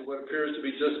 2.5% to what appears to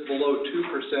be just below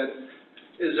 2%.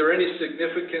 Is there any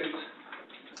significant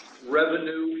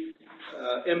revenue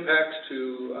impacts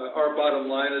to our bottom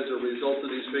line as a result of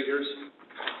these figures?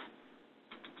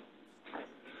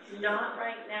 Not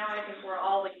right now. I think we're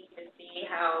all looking to see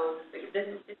how this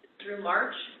is through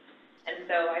March, and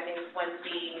so I think once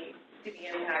we see the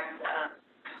impact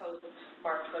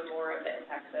post-March, when more of the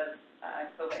impacts of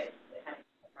COVID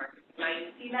we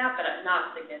might see that, but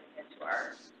not significant to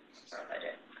our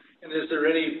budget. And is there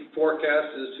any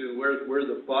forecast as to where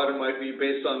the bottom might be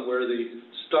based on where the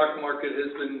stock market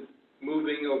has been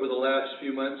moving over the last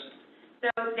few months?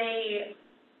 So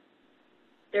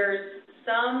there's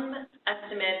some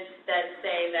estimates that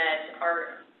say that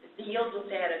the yields will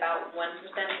stay at about 1%,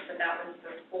 but that was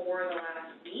before the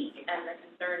last week, and the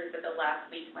concern is that the last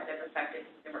week might have affected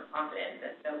consumer confidence,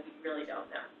 and so we really don't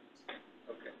know.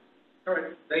 Okay. All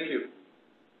right. Thank you.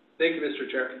 Thank you, Mr.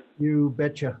 Chair. You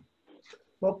betcha.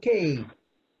 Okay.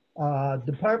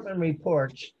 Department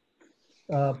reports.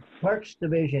 Parks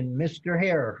Division, Mr.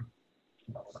 Hare.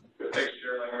 Thanks,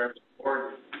 Chair Langer.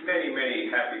 Board, many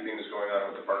happy things going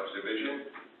on with the Parks Division.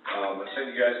 I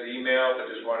sent you guys the email. I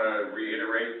just want to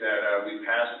reiterate that we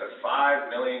passed the 5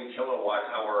 million kilowatt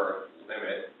hour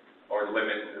limit,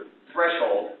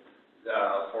 threshold,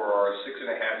 for our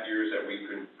 6.5 years that we've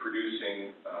been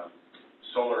producing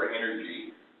solar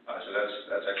energy. So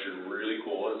that's actually really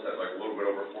cool. It's at like a little bit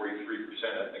over 43%,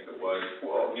 I think it was.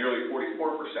 Well, nearly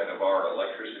 44% of our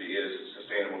electricity is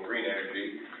sustainable green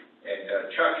energy.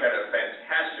 And Chuck had a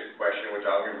fantastic question, which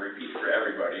I'm going to repeat for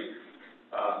everybody.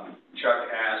 Chuck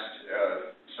asked,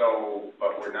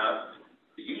 but we're not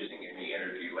using any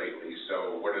energy lately,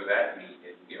 so what does that mean?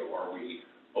 Are we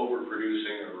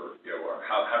overproducing, or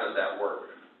how does that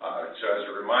work? So as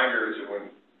a reminder, when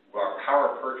our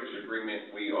power purchase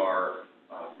agreement, we are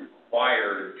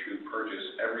required to purchase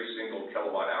every single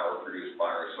kilowatt hour produced by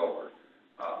our solar.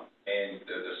 And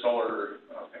the solar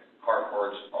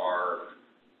carports are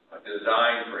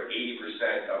designed for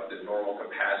 80% of the normal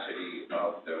capacity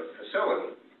of the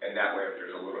facility, and that way if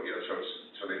there's a little,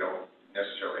 so they don't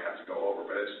necessarily have to go over,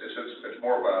 but it's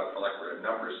more of a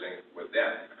numbers thing with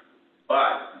them.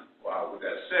 But with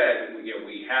that said, we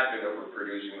have been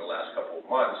overproducing the last couple of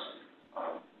months,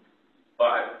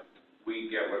 but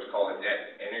we get what's called a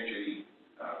net energy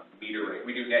metering.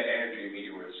 We do net energy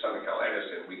metering with Southern Cal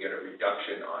Edison. We get a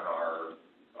reduction on our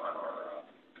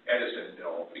Edison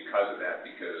bill because of that,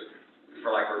 because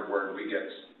for lack of a word, we get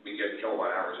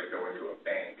kilowatt hours that go into a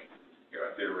bank,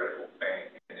 a theoretical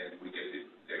bank, and then they get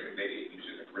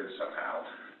used in the grid somehow.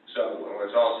 So when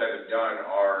it's all said and done,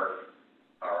 our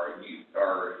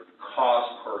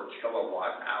cost per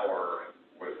kilowatt hour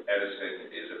with Edison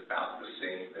is about the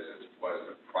same as it was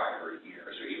the prior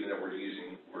year. So even though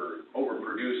we're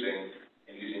overproducing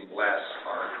and using less,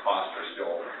 our costs are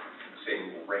still the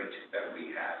same rate that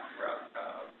we had from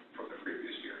the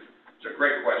previous year. So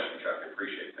great question, Chuck. I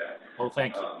appreciate that. Well,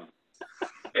 thank you.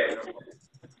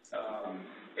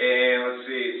 And let's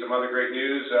see, some other great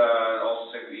news.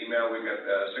 Also sent the email. We've got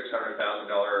the $600,000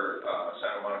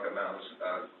 Santa Monica Mountains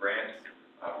grant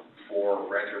for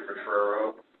Rancho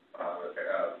Potrero,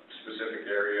 specific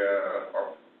area,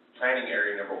 or planning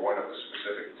area number 1 of the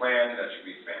specific plan. That should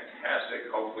be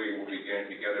fantastic. Hopefully we'll be getting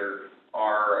together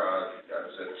our,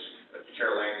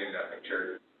 Chair Langdon, I think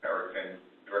Chair Howard and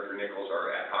Director Nichols, our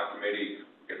ad hoc committee,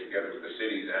 get together with the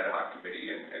city's ad hoc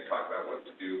committee and talk about what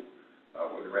to do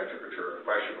with the Rancho Potrero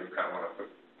question. We kind of want to put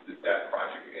that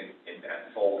project in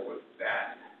that fold with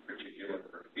that particular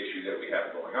issue that we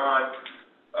have going on.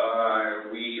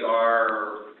 We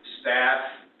are staff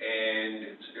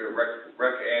and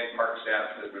rec and park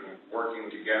staff has been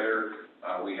working together.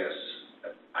 We have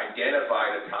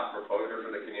identified a top proposer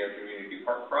for the Caneo Community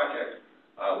Park project.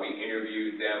 We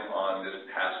interviewed them on this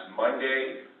past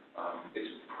Monday.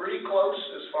 It's pretty close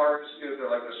as far as the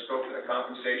scope of the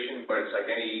compensation, but it's like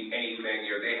anything.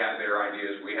 They have their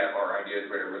ideas, we have our ideas.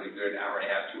 We had a really good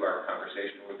hour-and-a-half, 2-hour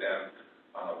conversation with them.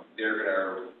 They're going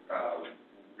to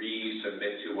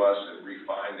resubmit to us and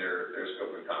refine their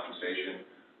scope of compensation.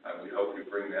 We hope to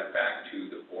bring that back to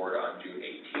the board on June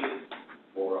 18th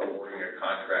for awarding a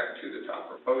contract to the top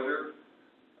proposer.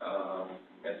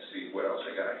 Let's see what else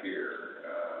I got here.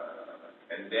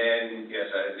 And then,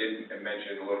 yes, I did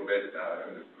mention a little bit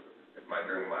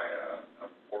during my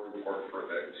board report for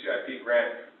the CIP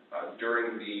grant,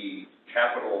 during the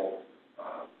capital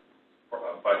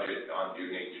budget on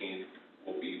June 18th,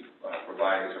 we'll be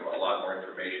providing a lot more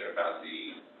information about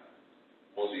the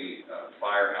Woolsey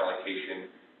fire allocation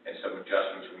and some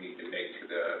adjustments we need to make to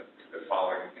the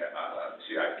following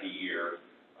CIP year,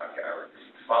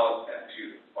 following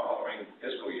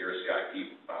fiscal year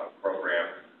CIP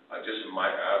program. Just some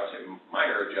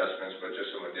minor adjustments, but just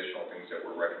some additional things that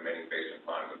we're recommending based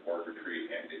upon the board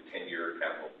retreat and the 10-year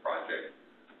capital project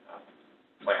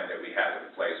plan that we have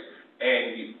in place,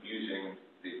 and using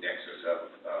the nexus of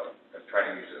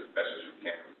trying to use it as best as we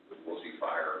can with Woolsey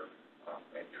Fire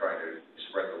and trying to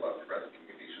spread the love throughout the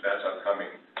community. So that's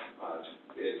upcoming.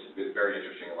 It's been very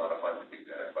interesting, a lot of fun to do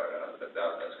that, but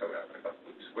that's coming up in a couple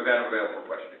of weeks. With that, I'm available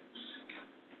for questions.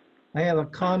 I have a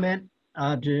comment,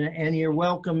 and you're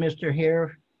welcome, Mr.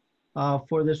 Hare,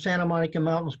 for the Santa Monica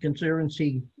Mountains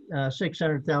Conservancy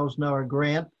 $600,000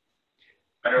 grant.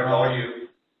 I know it's all you.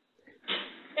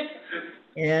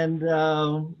 And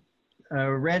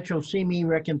Rancho Simi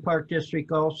Rec and Park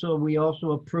District also, we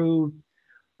also approved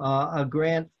a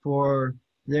grant for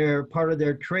part of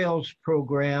their trails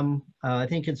program. I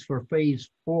think it's for phase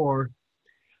 4.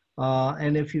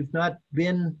 And if you've not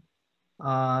been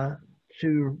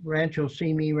to Rancho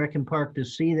Simi Rec and Park to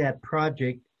see that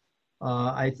project,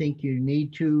 I think you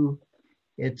need to.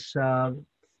 It's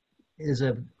is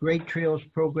a great trails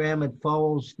program. It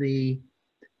follows the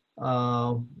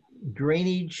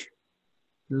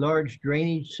large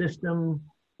drainage system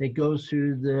that goes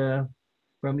through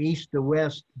from east to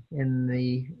west in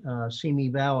the Simi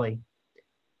Valley.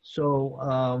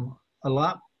 So a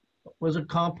lot was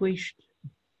accomplished.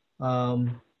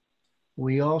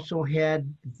 We also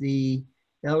had the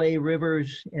LA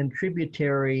Rivers and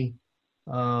Tributary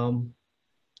plan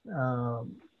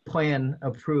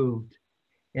approved.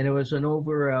 And it was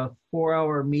over a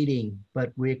 4-hour meeting,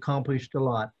 but we accomplished a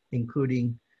lot,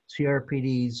 including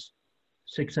CRPD's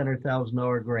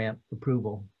 $600,000 grant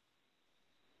approval.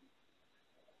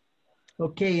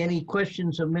 Okay, any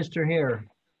questions of Mr. Hare?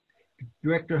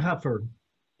 Director Huffer.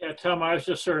 Yeah, Tom, I was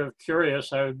just sort of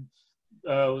curious. I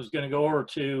was going to go over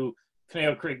to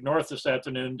Conejo Creek North this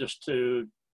afternoon just to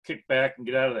kick back and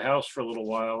get out of the house for a little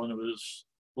while, and it was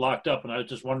locked up. And I was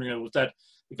just wondering, was that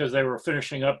because they were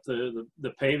finishing up the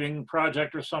paving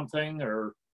project or something,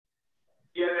 or?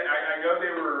 Yeah, I know they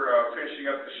were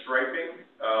finishing up the striping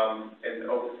and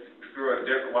through a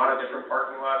lot of different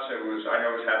parking lots. I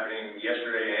know it was happening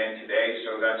yesterday and today,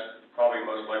 so that's probably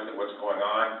most likely what's going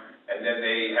on. And then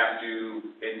they have to,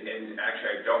 and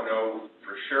actually I don't know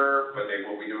for sure, but they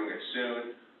will be doing it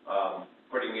soon,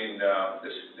 putting in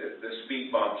the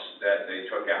speed bumps that they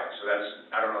took out. So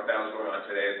I don't know if that was going on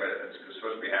today, but it's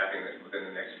supposed to be happening within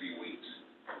the next few weeks.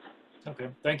 Okay,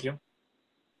 thank you.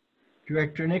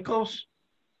 Director Nichols?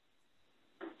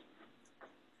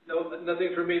 No,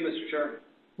 nothing for me, Mr. Chairman.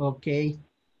 Okay.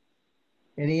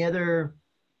 Any other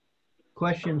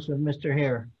questions of Mr.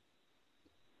 Hare?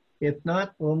 If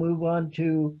not, we'll move on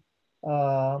to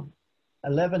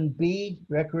 11B,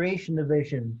 Recreation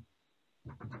Division.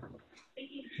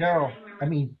 Cheryl,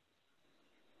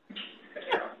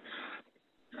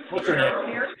 what's your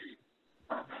name?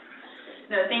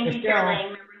 No, thank you, Chair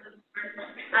Lang, members of the board.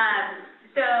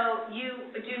 So you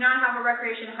do not have a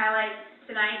recreation highlight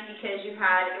tonight because you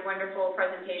had a wonderful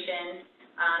presentation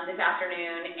this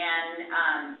afternoon,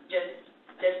 and just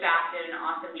the staff did an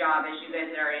awesome job, as you guys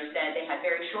had already said. They had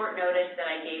very short notice that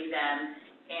I gave them,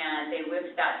 and they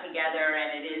whipped that together,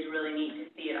 and it is really neat to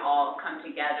see it all come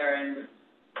together and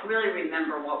really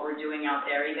remember what we're doing out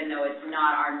there, even though it's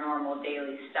not our normal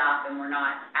daily stuff and we're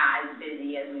not as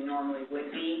busy as we normally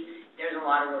would be. There's a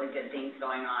lot of really good things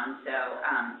going on, so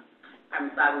I'm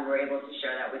glad we were able to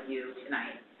share that with you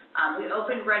tonight. We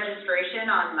opened registration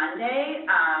on Monday.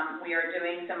 We are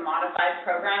doing some modified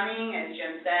programming, as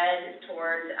Jim said,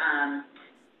 towards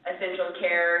essential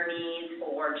care needs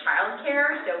for child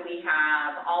care. So we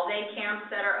have all-day camps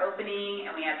that are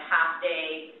opening, and we have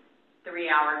half-day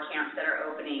 3-hour camps that are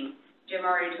opening. Jim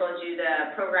already told you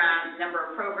the number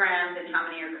of programs and how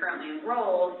many are currently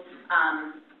enrolled,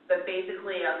 but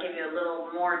basically I'll give you a little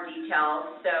more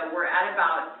detail. So we're at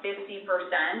about 50%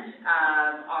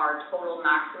 of our total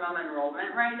maximum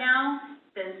enrollment right now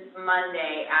since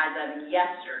Monday as of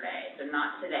yesterday, so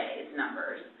not today's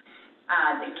numbers.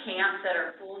 The camps that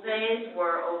are full days,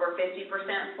 we're over 50%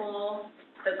 full.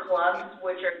 The clubs,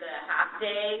 which are the half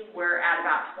day, we're at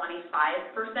about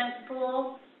 25%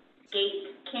 full.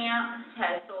 Gate Camp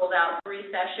has sold out 3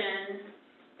 sessions.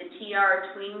 The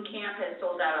TR Tween Camp has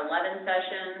sold out 11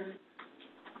 sessions.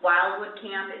 Wildwood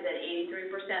Camp is at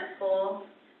 83% full.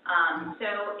 So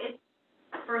it's,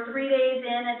 for 3 days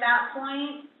in at that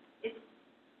point, it's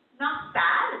not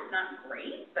bad, it's not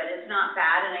great, but it's not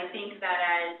bad. And I think that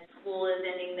as school is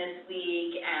ending this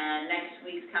week and next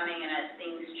week's coming and as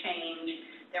things change,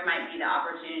 there might be the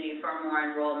opportunity for more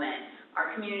enrollment.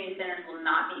 Our community centers will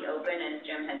not be open, as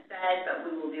Jim had said, but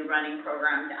we will be running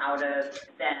programs out of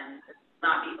them. It will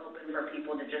not be open for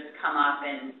people to just come up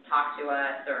and talk to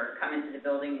us or come into the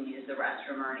building and use the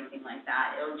restroom or anything like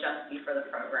that. It'll just be for the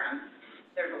program.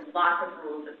 There's lots of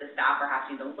rules that the staff are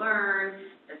having to learn,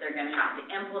 that they're going to have to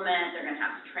implement, they're going to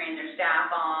have to train their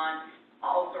staff on,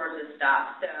 all sorts of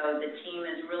stuff. So the team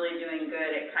is really doing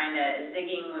good at kind of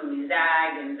zigging when we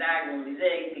zag and zag when we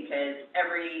zig, because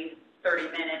every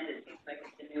 30 minutes it seems like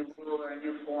it's a new rule or a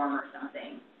new form or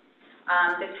something.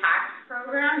 The tax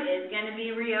program is going to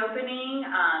be reopening,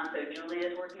 so Julie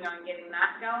is working on getting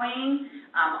that going,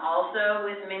 also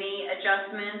with many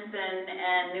adjustments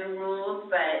and new rules,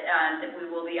 but that we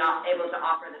will be able to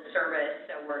offer the service,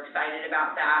 so we're excited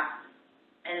about that.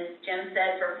 As Jim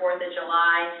said, for 4th of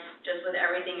July, just with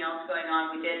everything else going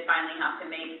on, we did finally have to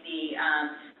make the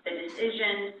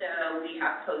decision, so we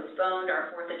have postponed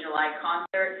our 4th of July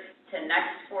concert to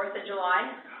next 4th of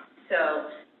July.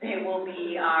 So they will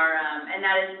be our, and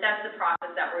that's the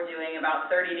process that we're doing. About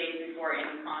 30 days before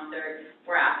any concert,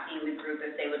 we're asking the group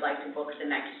if they would like to book the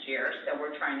next year. So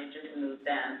we're trying to just move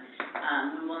them.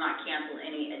 We will not cancel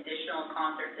any additional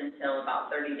concerts until about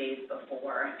 30 days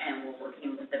before, and we're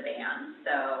working with the band.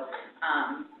 So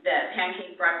the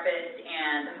pancake breakfast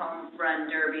and the home run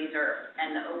derbies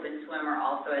and the open swim are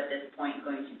also at this point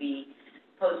going to be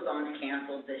postponed,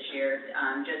 canceled this year,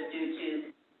 just due to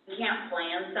we can't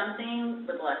plan something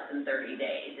with less than 30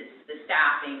 days. It's the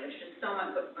staffing. There's just so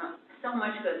much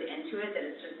goes into it that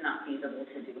it's just not feasible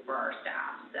to do for our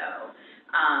staff. So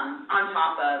on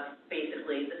top of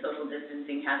basically the social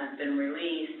distancing hasn't been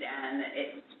released and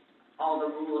it's all the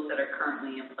rules that are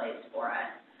currently in place for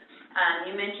us.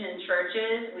 You mentioned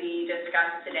churches. We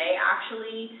discussed today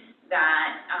actually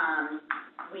that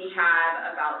we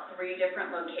have about 3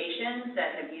 different locations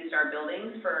that have used our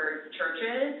buildings for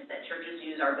churches, that churches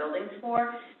use our buildings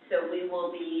for. So we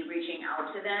will be reaching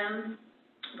out to them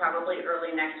probably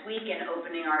early next week and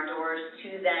opening our doors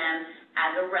to them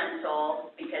as a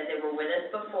rental, because they were with us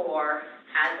before,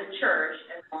 as a church,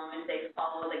 as long as they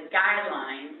follow the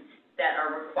guidelines that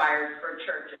are required for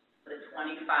churches. The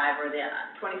 25% or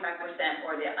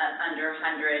the under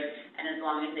 100, and as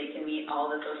long as they can meet all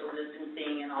the social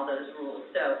distancing and all those rules.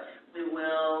 So we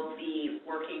will be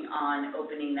working on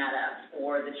opening that up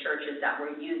for the churches that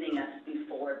were using us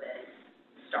before this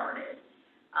started.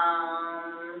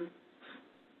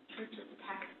 Churches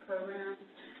tax program,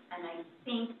 and I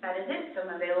think that is it. So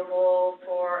I'm available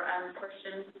for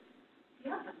questions.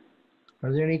 Yeah.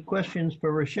 Are there any questions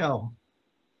for Rochelle?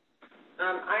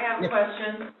 I have a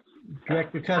question.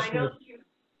 Director Custer.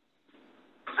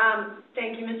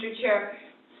 Thank you, Mr. Chair.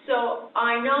 So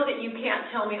I know that you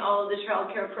can't tell me all of the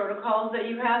child care protocols that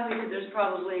you have, because there's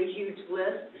probably a huge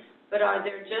list, but are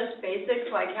there just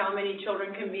basics, like how many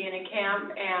children can be in a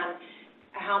camp and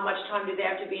how much time do they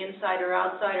have to be inside or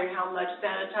outside, or how much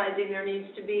sanitizing there needs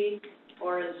to be,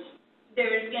 or is...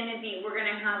 There's going to be, we're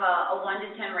going to have a 1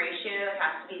 to 10 ratio. It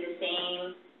has to be the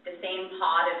same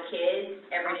pod of kids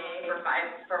every day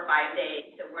for five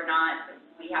days. So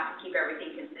we have to keep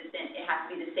everything consistent. It has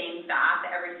to be the same staff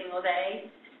every single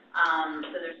day.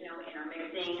 So there's no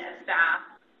intermixing of staff.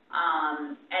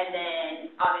 And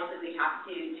then obviously we have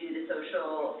to do the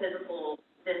physical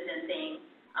distancing.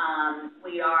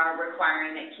 We are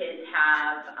requiring that kids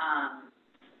have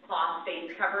cloth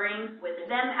face coverings with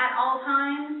them at all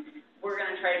times. We're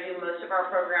going to try to do most of our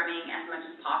programming as much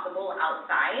as possible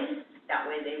outside. That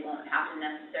way they won't have to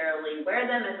necessarily wear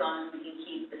them, as long as we can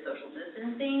keep the social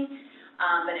distancing.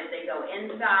 But if they go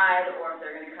inside, or if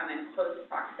they're going to come in close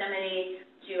proximity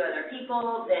to other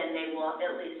people, then they will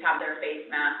at least have their face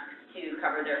masks to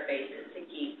cover their faces to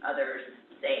keep others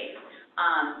safe.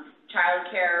 Child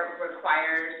care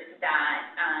requires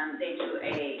that they do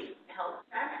a health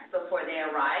check before they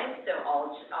arrive. So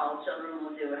all children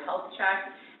will do a health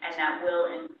check, and that will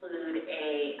include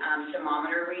a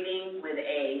thermometer reading with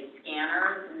a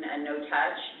scanner, no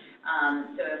touch.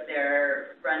 So if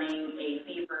they're running a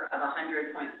fever of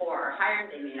 100.4 or higher,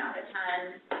 they may not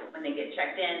attend. When they get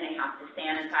checked in, they have to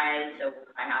sanitize. So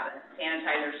I have a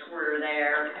sanitizer squirter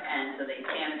there, and so they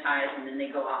sanitize, and then they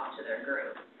go off to their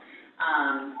group.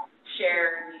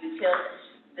 Share utilities,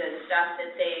 the stuff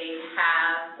that they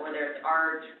have, whether it's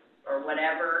art or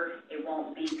whatever. It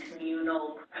won't be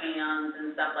communal crayons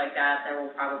and stuff like that. There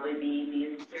will probably be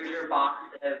these, here's your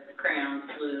box of crayons,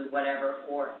 glue, whatever,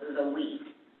 for the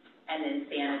week, and then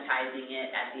sanitizing it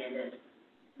at the end of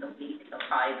the week. There'll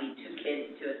probably be 2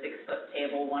 kids to a 6-foot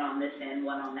table, one on this end,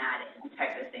 one on that end,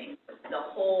 type of thing. The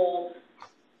whole,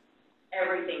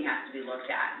 everything has to be looked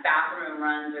at. Bathroom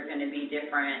runs are going to be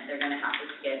different. They're going to have to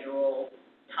schedule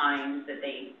times that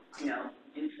they, you know,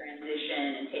 do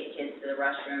transition and take kids to the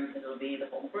restroom, because it'll be the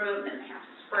whole group, and they have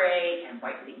to spray and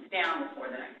wipe things down before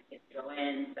the next kids go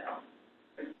in. So,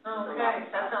 Okay,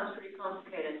 that sounds pretty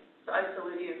complicated. So I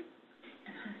salute you.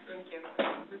 Thank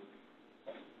you.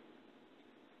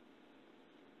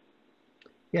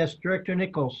 Yes, Director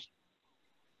Nichols.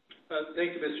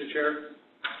 Thank you, Mr. Chair.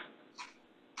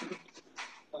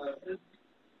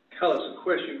 Callis, a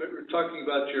question. We're talking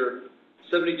about your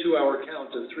 72-hour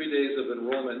count of 3 days of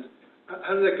enrollment.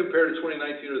 How does that compare to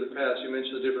 2019 or the past? You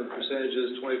mentioned the different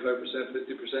percentages, 25%,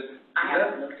 50%. I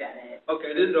haven't looked at it.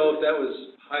 Okay, I didn't know if that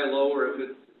was high, low, or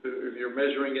if you're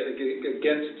measuring it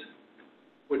against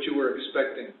what you were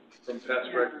expecting from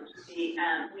past records. We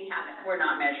haven't. We're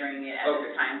not measuring it at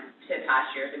this time to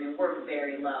past years. I mean, we're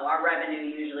very low. Our revenue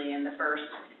usually in the first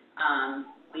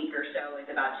week or so is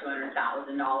about $200,000,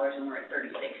 and we're at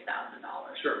 $36,000.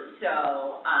 Sure.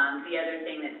 So the other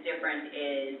thing that's different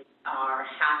is our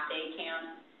half-day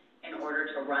camps. In order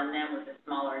to run them with the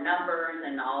smaller numbers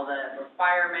and all the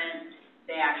requirements,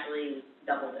 they actually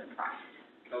doubled in price.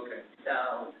 Okay.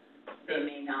 So they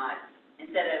may not,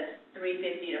 instead of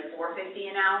 $350 to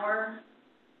 $450 an hour,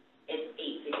 it's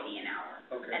 $850 an hour.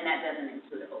 Okay. And that doesn't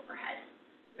include overhead.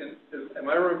 And am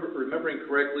I remembering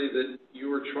correctly that you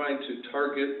were trying to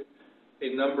target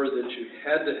a number that you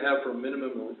had to have for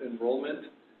minimum enrollment?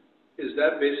 Is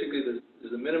that basically is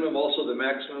the minimum also the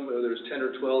maximum, whether there's 10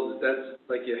 or 12, that's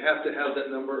like you have to have that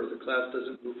number or the class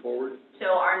doesn't move forward?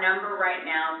 So our number right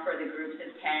now for the groups of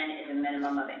 10 is a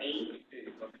minimum of 8 Okay.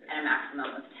 and a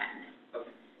maximum of 10. Okay.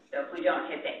 So if we don't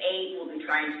hit the 8, we'll be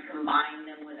trying to combine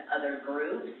them with other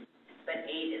groups, but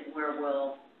 8 is where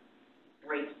we'll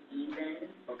break even,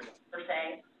 Okay. per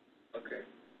se. Okay.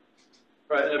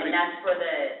 Right. And that's for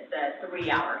the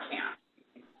 3-hour camp.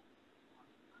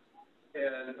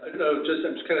 And I know, I'm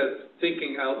just kind of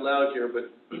thinking out loud here,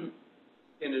 but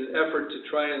in an effort to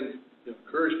try and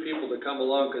encourage people to come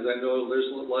along, because I know there's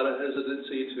a lot of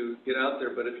hesitancy to get out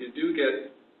there, but if you do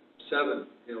get 7,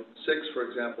 6, for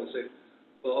example, say,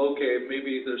 well, okay,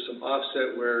 maybe there's some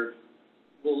offset where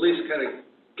we'll at least kind of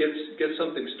get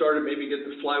something started, maybe get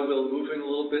the flywheel moving a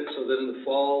little bit, so that in the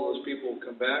fall, those people will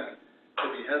come back.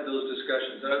 If you had those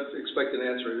discussions, I don't expect an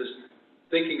answer. Just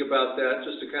thinking about that,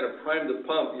 just to kind of prime the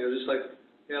pump, just like,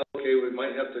 okay, we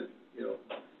might have to,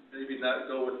 maybe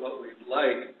not go with what we'd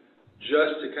like,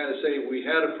 just to kind of say we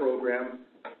had a program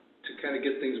to kind of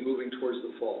get things moving towards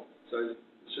the fall. So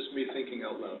it's just me thinking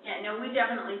out loud. Yeah, no, we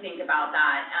definitely think about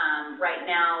that. Right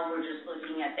now, we're just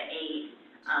looking at the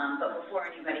 8, but before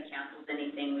anybody cancels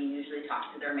anything, we usually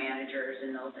talk to their managers,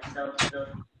 and those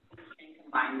can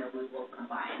combine, that we will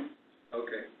combine.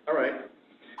 Okay, all right.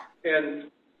 And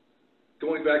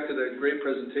going back to the great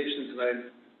presentation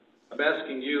tonight, I'm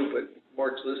asking you, but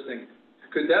Mark's listening,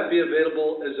 could that be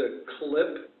available as a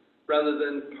clip rather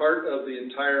than part of the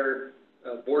entire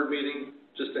board meeting,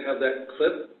 just to have that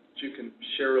clip that you can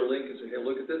share a link and say, hey,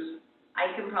 look at this?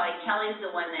 I can probably, Kelly's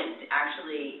the one that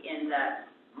actually ends up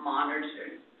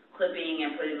monitoring, clipping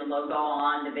and putting the logo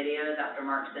on the videos after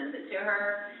Mark sends it to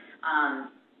her.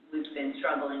 We've been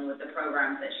struggling with the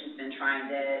programs that she's been trying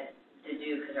to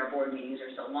do, because our board meetings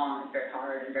are so long. It's very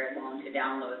hard and very long to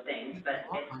download things, but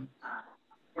it's,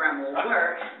 program will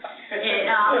work. It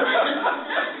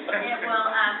will,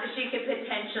 she could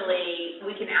potentially,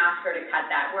 we can ask her to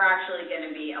cut that. We're actually going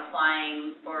to be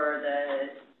applying for the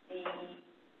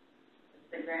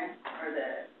grant, or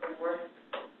the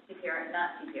CPRS,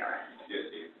 not CPRS.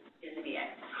 CSBA.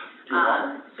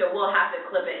 So we'll have to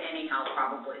clip it anyhow,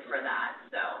 probably, for that,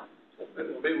 so.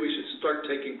 Maybe we should start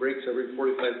taking breaks every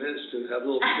 45 minutes to have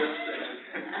little tips.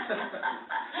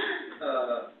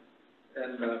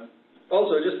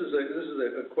 Also, this is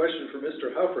a question for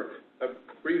Mr. Huffer.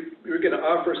 We're going to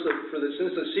offer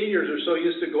since the seniors are so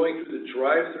used to going through the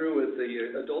drive-through at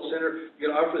the adult center, you're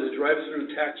going to offer the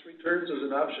drive-through tax returns as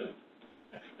an option?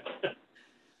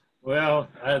 Well,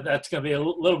 that's going to be a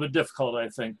little bit difficult, I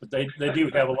think, but they do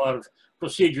have a lot of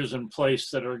procedures in place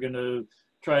that are going to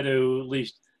try to at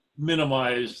least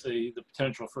minimize the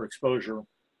potential for exposure.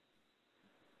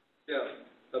 Yeah,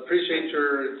 appreciate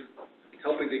your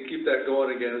helping to keep that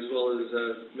going again, as well as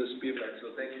Ms. Spivak.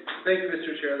 So thank you. Thank you,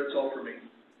 Mr. Chair. That's all for me.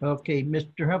 Okay,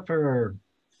 Mr. Huffer.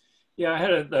 Yeah, I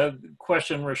had a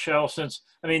question, Rochelle, since,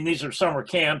 I mean, these are summer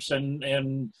camps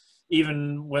and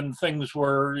even when things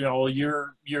were, you know,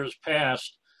 years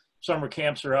past, summer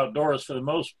camps are outdoors for the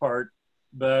most part,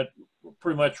 but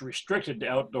pretty much restricted to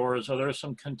outdoors. Are there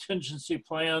some contingency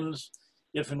plans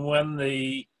if and when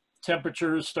the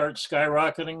temperatures start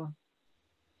skyrocketing?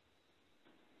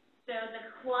 So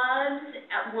the clubs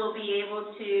will be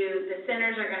able to, the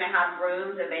centers are going to have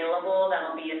rooms available that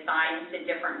will be assigned to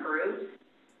different groups.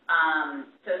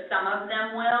 So some of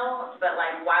them will, but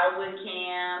like Wildwood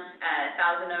Camp,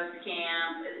 Thousand Oaks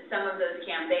Camp, some of those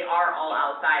camps, they are all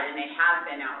outside and they have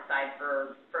been outside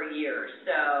for years.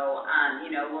 So,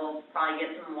 you know, we'll probably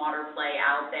get some water play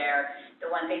out there. The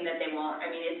one thing that they won't, I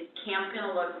mean, camp's going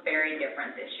to look very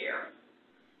different this year.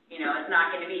 You know, it's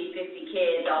not going to be 50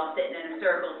 kids all sitting in a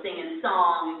circle singing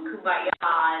songs and kumbaya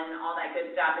and all that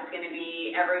good stuff. It's going to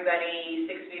be everybody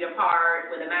 6 feet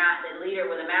apart with a mask, the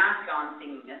leader with a mask on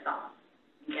singing a song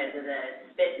because of the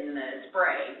spit and the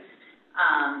spray.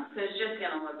 So it's just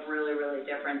going to look really, really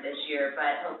different this year.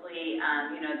 But hopefully,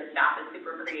 you know, the staff is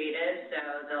super creative,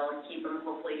 so they'll keep them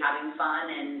hopefully having fun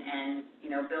and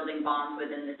you know, building bonds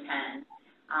within the tent.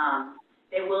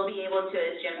 They will be able to,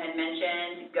 as Jim had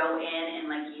mentioned, go in and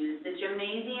like use the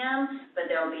gymnasium, but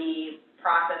there'll be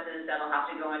processes that'll have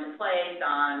to go into place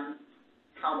on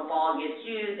how the ball gets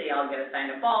used. They all get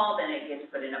assigned a ball, then it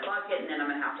gets put in a bucket, and then I'm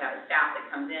gonna have to have a staff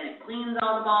that comes in and cleans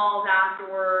all the balls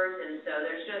afterwards. And so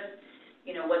there's just,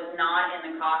 you know, what's not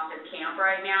in the cost of camp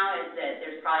right now is that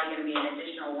there's probably gonna be an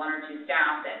additional 1 or 2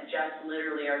 staff that just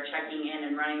literally are checking in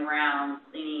and running around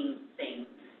cleaning things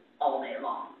all day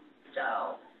long.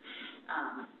 So,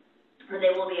 or they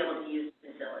will be able to use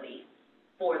the facility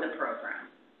for the program.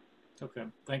 Okay,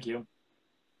 thank you.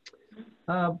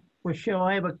 Rochelle,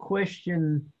 I have a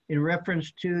question in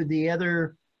reference to the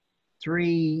other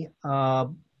 3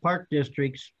 park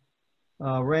districts,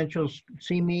 Rancho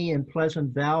Simi and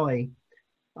Pleasant Valley.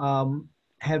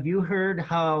 Have you heard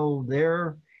how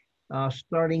they're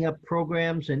starting up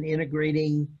programs and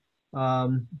integrating,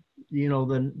 you know,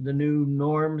 the new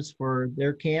norms for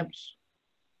their camps?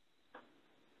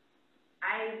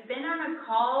 I've been on a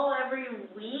call every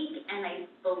week, and I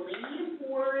believe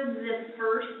we're the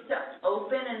first to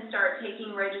open and start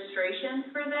taking registrations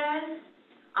for this.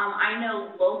 I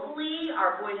know locally,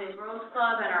 our Boys and Girls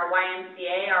Club and our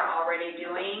YMCA are already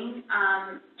doing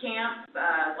camp.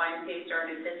 YMCA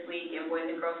started this week, and Boys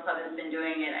and Girls Club has been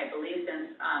doing it, I believe,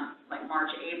 since like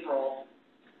March, April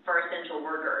for essential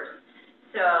workers.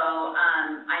 So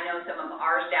I know some of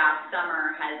our staff,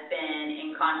 Summer, has been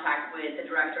in contact with the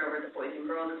director over at the Boys and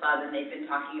Girls Club, and they've been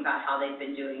talking about how they've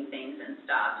been doing things and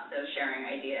stuff, so sharing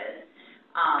ideas.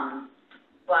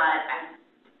 But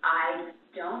I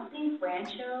don't think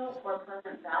Rancho or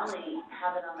Pleasant Valley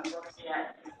have it on the books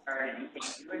yet to start anything.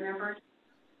 Do you remember?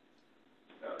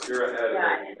 No, you're ahead.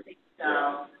 Yeah, I think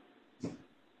so. Yeah.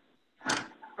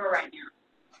 For right now.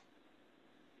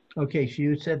 Okay, so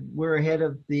you said we're ahead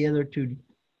of the other 2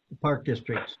 park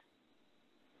districts.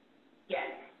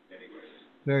 Yes.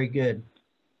 Very good.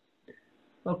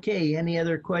 Okay, any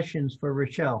other questions for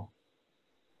Rochelle?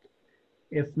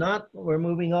 If not, we're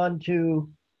moving on to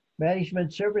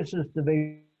Management Services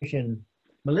Division.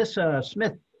 Melissa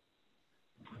Smith.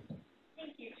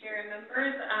 Thank you, Chair and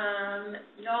members.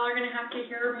 Y'all are going to have to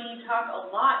hear me talk a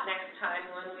lot next time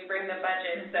when we bring the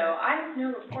budget. So I have no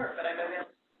report, but I'm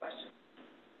available for questions.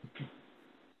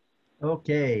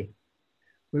 Okay,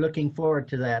 we're looking forward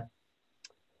to that.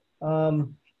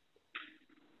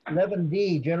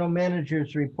 11D, General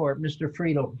Manager's Report, Mr.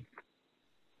 Friedel.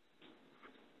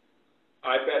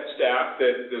 I bet staff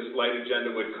that this light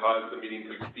agenda would cause the meeting to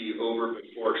be over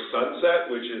before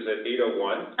sunset, which is at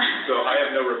 8:01. So I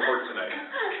have no report tonight.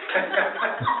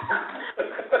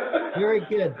 Very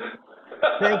good.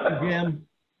 Thank you, Jim.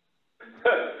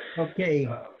 Okay.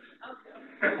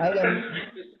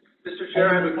 Mr. Chair,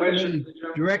 I have a question.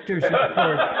 Director's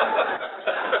report.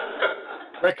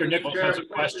 Director Nichols has a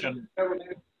question.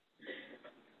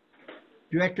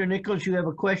 Director Nichols, you have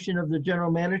a question of the General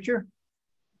Manager?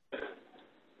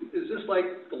 Is this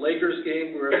like the Lakers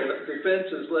game where the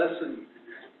defense is less than,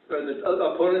 or the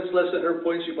opponent's less than her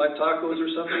points, you buy tacos or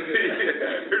something?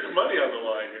 Yeah, there's money on the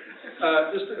line here.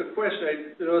 Just a question.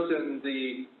 I noticed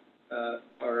in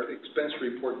our expense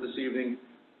report this evening,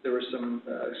 there were some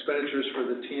expenditures for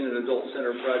the Teen and Adult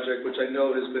Center project, which I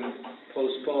know has been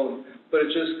postponed, but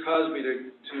it just caused me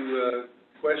to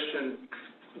question,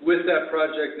 with that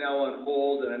project now on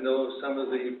hold, and I know some of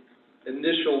the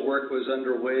initial work was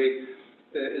underway,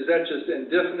 is that just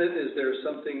indefinite? Is there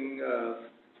something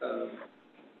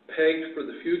pegged for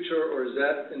the future, or is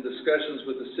that in discussions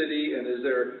with the city, and is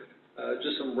there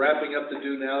just some wrapping up to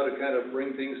do now to kind of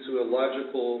bring things to a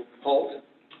logical halt?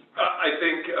 I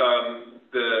think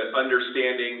the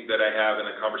understanding that I have in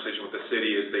a conversation with the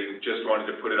city is they just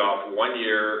wanted to put it off 1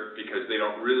 year because they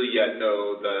don't really yet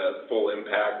know the full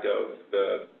impact of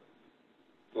the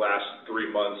last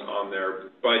 3 months on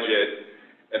their budget,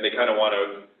 and they kind of want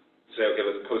to say, okay,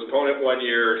 let's postpone it 1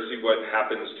 year, see what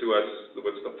happens to us,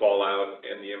 what's the fallout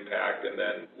and the impact, and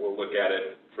then we'll look at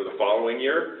it for the following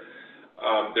year.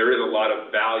 There is a lot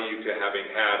of value to having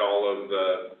had all of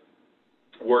the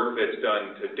work that's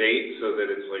done to date so that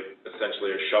it's like essentially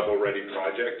a shovel-ready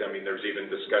project. I mean, there's even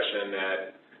discussion that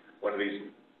one of these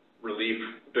relief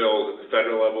bills at the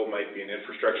federal level might be an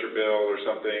infrastructure bill or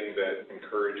something that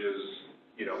encourages,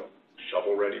 you know,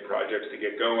 shovel-ready projects to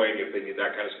get going if they need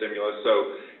that kind of stimulus.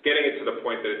 So getting it to the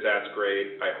point that it's that's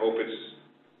great. I hope it's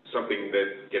something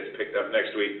that gets picked up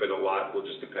next week, but a lot will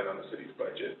just depend on the city's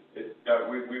budget.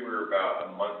 We were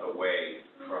about a month away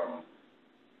from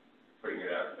putting it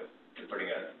out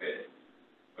to bid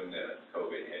when the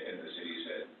COVID hit and the city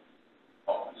said,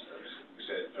 oh, we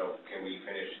said, so can we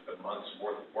finish the month's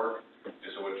worth of work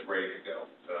just so it's ready to go?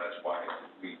 So that's why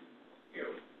we, you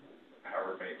know,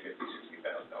 however many $50,000,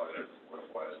 $60,000, what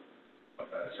it was.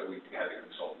 So we had the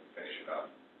consultant finish it up,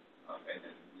 and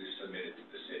then we submitted to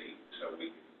the city. So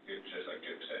it's just like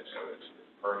Jim said, so it's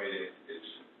permitted,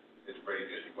 it's ready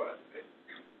just to go out to bid.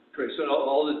 Great, so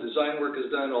all the design work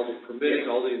is done, all the permitting,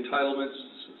 all the entitlements,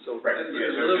 so right. it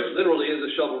literally is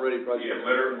a shovel-ready project. Yeah,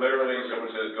 literally someone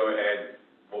says, go ahead,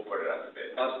 we'll put it out to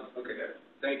bid. Awesome, okay,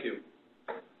 thank you.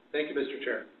 Thank you, Mr.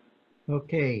 Chair.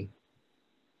 Okay.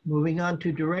 Moving on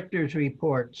to directors'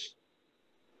 reports.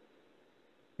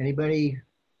 Anybody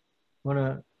want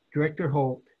to, Director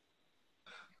Holt?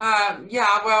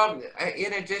 Yeah, well,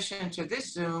 in addition to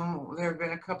this Zoom, there have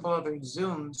been a couple other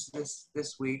Zooms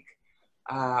this week.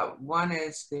 One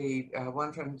is the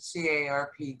one from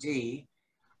CARPD,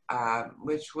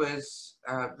 which was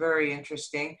very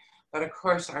interesting. But of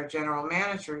course, our general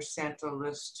manager sent a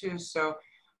list too, so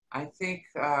I think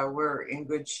we're in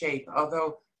good shape.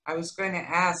 Although I was going to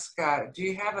ask, do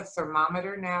you have a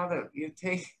thermometer now that you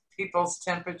take people's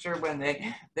temperature when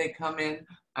they come in?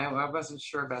 I wasn't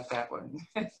sure about that one.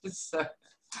 So,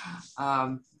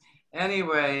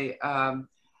 anyway,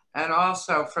 and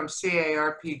also from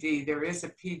CARPD, there is a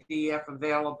PDF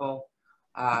available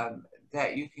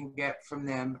that you can get from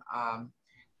them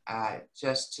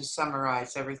just to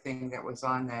summarize everything that was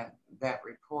on that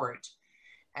report.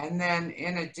 And then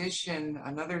in addition,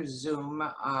 another Zoom,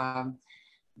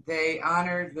 they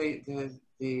honored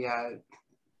the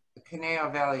Conejo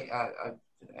Valley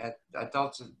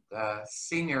adults,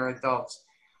 senior adults,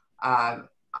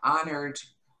 honored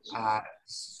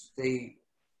the,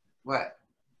 what?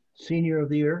 Senior of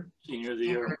the Year? Senior of the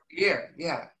Year.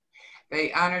 Yeah.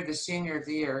 They honored the Senior of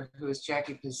the Year, who is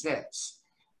Jackie Pizitz.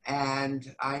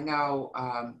 And I know,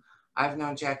 I've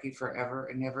known Jackie forever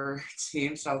and ever, it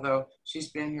seems, although she's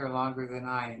been here longer than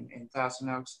I in Thousand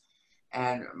Oaks.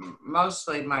 And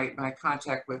mostly my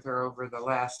contact with her over the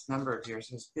last number of years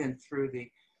has been through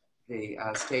the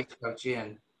Stagecoach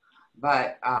Inn.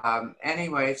 But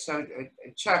anyway, so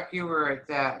Chuck, you were at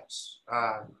that,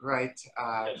 right?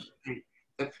 Yes.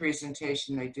 The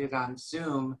presentation they did on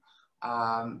Zoom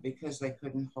because they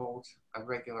couldn't hold a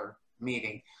regular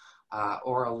meeting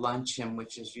or a luncheon,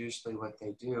 which is usually what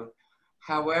they do.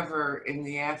 However, in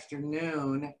the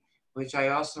afternoon, which I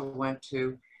also went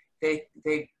to, they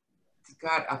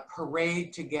got a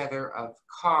parade together of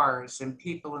cars, and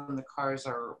people in the cars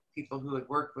are people who had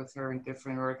worked with her in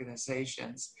different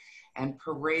organizations, and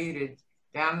paraded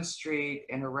down the street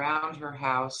and around her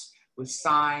house with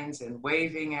signs and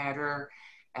waving at her.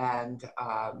 And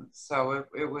so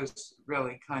it was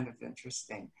really kind of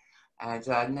interesting. And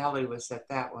Nellie was at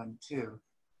that one too.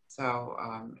 So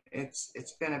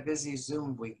it's been a busy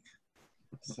Zoom week.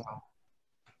 So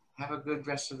have a good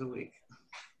rest of the week.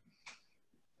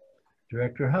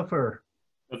 Director Huffer.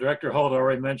 Well, Director Holt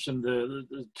already mentioned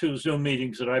the two Zoom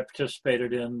meetings that I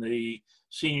participated in, the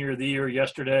Senior of the Year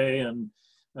yesterday. And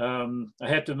I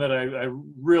have to admit, I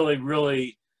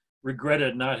really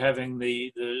regretted not having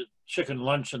the chicken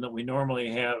luncheon that we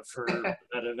normally have for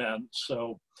that event.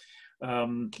 So,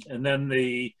 and then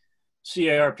the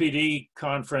CRPD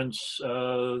conference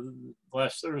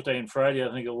last Thursday and Friday,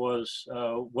 I think it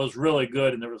was really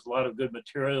good, and there was a lot of good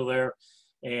material there.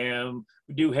 And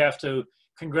we do have to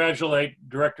congratulate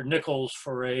Director Nichols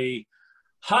for a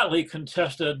hotly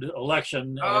contested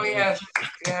election. Oh, yes.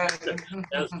 Yeah.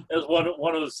 as one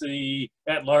of the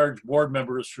at-large board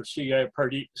members for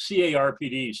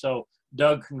CRPD. So,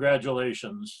 Doug,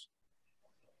 congratulations.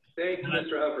 Thank you,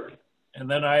 Mr. Huffer. And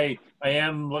then I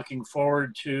am looking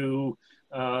forward to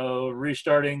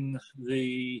restarting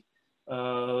the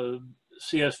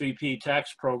CSVP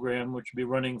tax program, which will be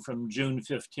running from June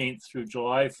 15th through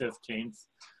July 15th.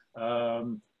 It's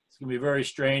going to be very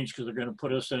strange because they're going to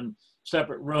put us in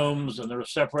separate rooms and they're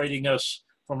separating us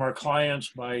from our clients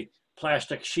by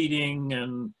plastic sheeting,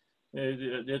 and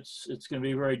it's going to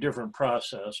be a very different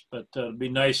process. But it'd be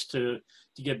nice to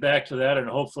get back to that, and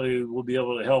hopefully we'll be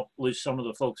able to help at least some of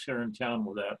the folks here in town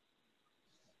with that.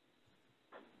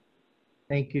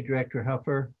 Thank you, Director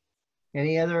Huffer.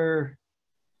 Any other?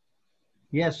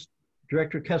 Yes,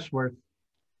 Director Cussworth.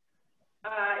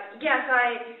 Yes,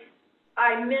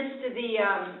 I missed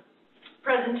the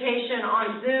presentation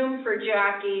on Zoom for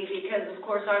Jackie because, of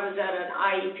course, I was at an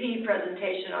IEP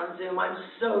presentation on Zoom. I'm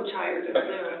so tired of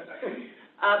Zoom.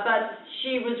 But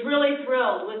she was really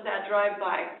thrilled with that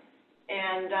drive-by.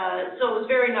 And so it was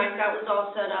very nice. That was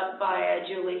all set up by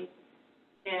Julie.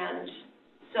 And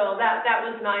so that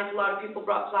was nice. A lot of people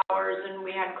brought flowers, and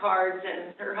we had cards,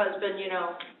 and her husband, you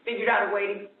know, figured out a way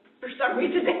to, for some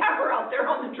reason, to have her out there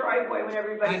on the driveway when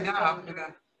everybody was coming.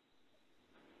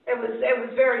 It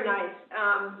was very nice.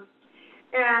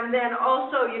 And then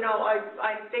also, you know,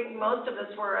 I think most of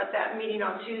us were at that meeting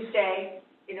on Tuesday,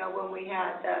 you know, when we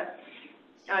had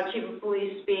Chief of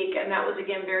Police speak, and that was,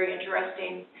 again, very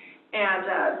interesting.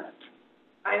 And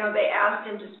I know they asked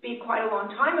him to speak quite a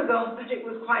long time ago, but it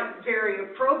was quite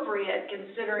very appropriate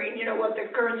considering, you know, what the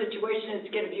current situation is,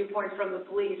 to get a viewpoint from the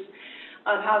police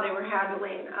of how they were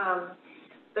handling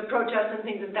the protests and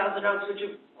things in Thousand Oaks, which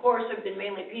of course have been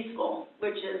mainly peaceful,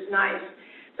 which is nice.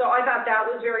 So I thought that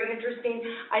was very interesting.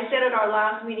 I said at our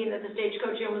last meeting that the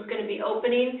Stagecoach Inn was going to be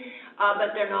opening,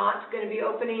 but they're not going to be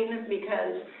opening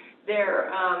because they're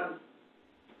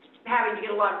having to get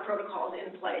a lot of protocols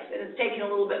in place, and it's taking a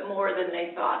little bit more than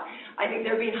they thought. I think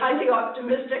they're being highly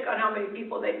optimistic on how many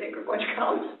people they think are going to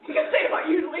come, because they don't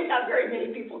usually have very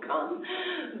many people come.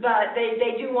 But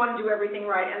they do want to do everything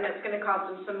right, and that's going to cost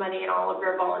them some money, and all of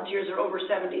their volunteers are over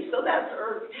 70, so that's,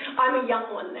 I'm a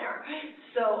young one there.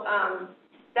 So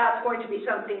that's going to be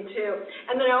something too.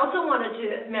 And then I also wanted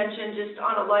to mention, just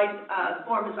on a light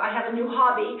form, is I have a new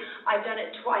hobby. I've done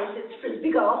it twice. It's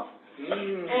Frisbee golf.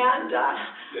 And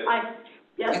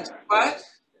yes. What?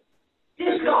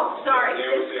 Disc golf, sorry,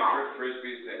 disc golf.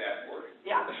 Frisbee's the F word.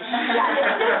 Yeah, it's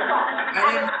disc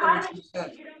golf.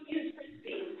 And you don't use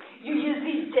frisbees, you use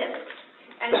these discs.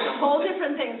 And it's a whole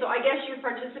different thing. So I guess you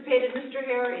participated, Mr.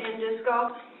 Hare, in disc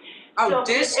golf. Oh, so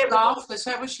disc golf, is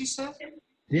that what she said?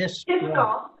 Disc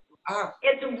golf. Oh.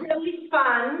 It's really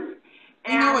fun.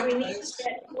 And we need to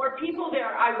get more people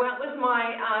there. I went with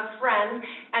my friend,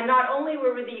 and not only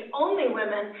were we the only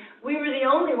women, we were the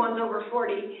only ones over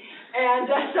 40. And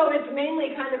so it's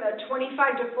mainly kind of a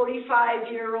 25 to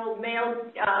 45-year-old male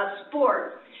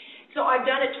sport. So I've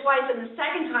done it twice, and the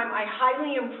second time I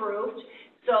highly improved.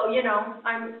 So, you know,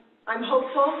 I'm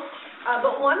hopeful.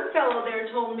 But one fellow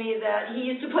there told me that he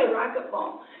used to play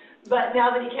racquetball. But now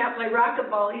that he can't play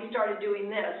racquetball, he started doing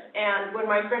this. And when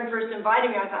my friend first invited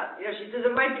me, I thought, you know, she says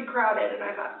it might be crowded. And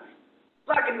I thought, it's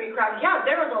not going to be crowded. Yeah,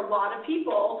 there was a lot of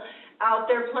people out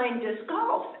there playing disc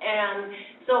golf. And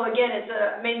so again, it's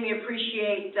made me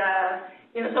appreciate,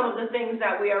 you know, some of the things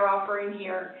that we are offering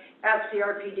here at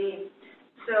CRPD.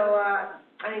 So I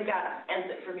think that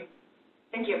ends it for me.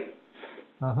 Thank you.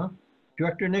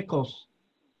 Director Nichols.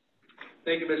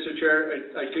 Thank you, Mr. Chair.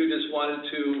 I too just wanted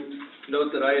to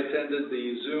note that I attended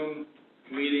the Zoom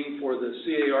meeting for the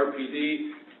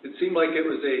CRPD. It seemed like it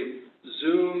was a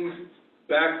Zoom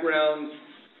background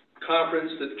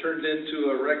conference that turned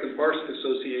into a Rec and Parks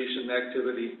Association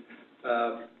activity.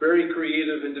 Very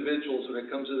creative individuals when it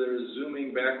comes to their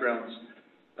Zooming backgrounds.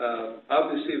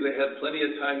 Obviously, they had plenty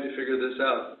of time to figure this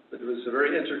out, but it was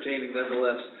very entertaining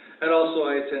nonetheless. And also,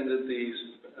 I attended the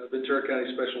Ventura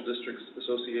County Special Districts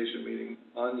Association meeting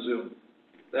on Zoom.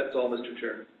 That's all, Mr.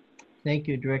 Chair. Thank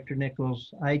you, Director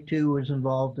Nichols. I too was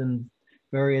involved in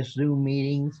various Zoom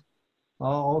meetings. I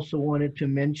also wanted to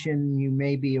mention, you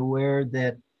may be aware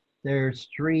that there's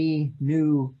 3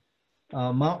 new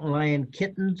mountain lion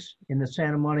kittens in the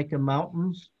Santa Monica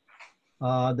Mountains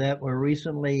that were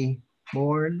recently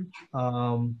born,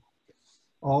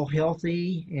 all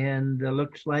healthy, and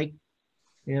looks like,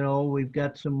 you know, we've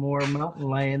got some more mountain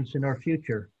lions in our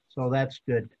future, so that's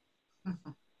good.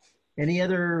 Any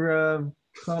other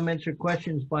comments or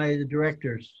questions by the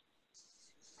directors?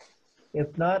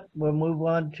 If not, we'll move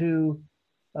on to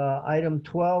item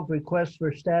 12, requests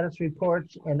for status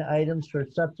reports and items for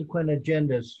subsequent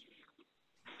agendas.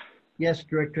 Yes,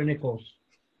 Director Nichols.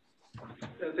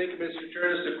 Thank you, Mr.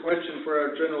 Chair. Just a question for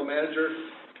our general manager.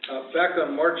 Back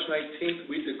on March 19th,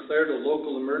 we declared a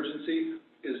local emergency.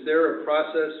 Is there a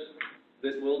process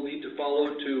that we'll need to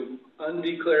follow to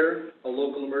undeclare a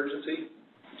local emergency?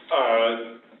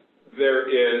 There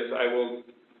is. I will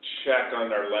check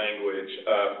on our language.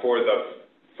 For the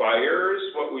fires,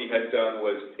 what we had done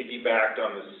was piggybacked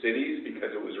on the cities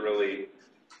because it was really,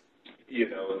 you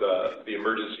know, the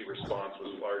emergency response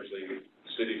was largely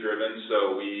city-driven.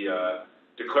 So we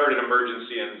declared an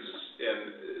emergency and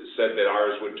said that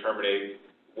ours would terminate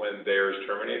when theirs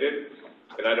terminated.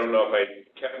 And I don't know if I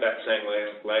kept that same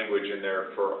language in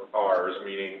there for ours,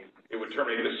 meaning it would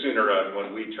terminate sooner on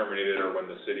when we terminated or when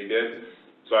the city did.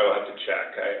 So I will have to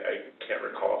check. I can't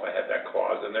recall if I had that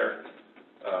clause in there.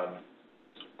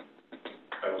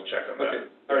 I will check on that. Okay,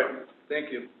 all right,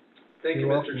 thank you. Thank you,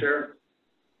 Mr. Chair.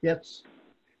 Yes.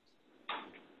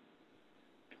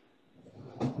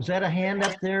 Was that a hand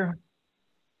up there,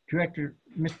 Director,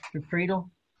 Mr.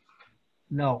 Friedel?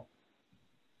 No.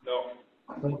 No.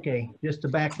 Okay, just the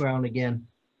background again.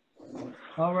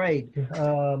 All right.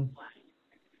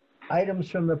 Items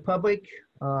from the public.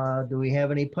 Do we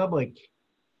have any public?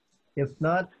 If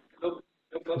not, Nope,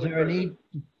 no public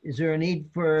is there a need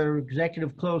for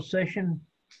executive closed session?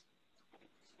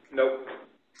 Nope.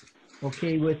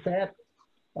 Okay, with that,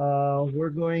 we're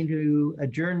going to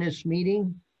adjourn this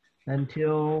meeting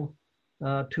until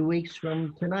 2 weeks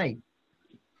from tonight.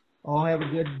 All have a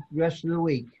good rest of the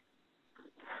week.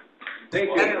 Thank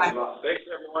you. Thanks,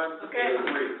 everyone. Okay.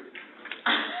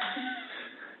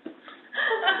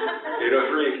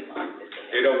 803.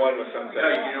 801 was something.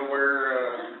 Yeah, you know where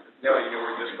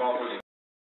this golf was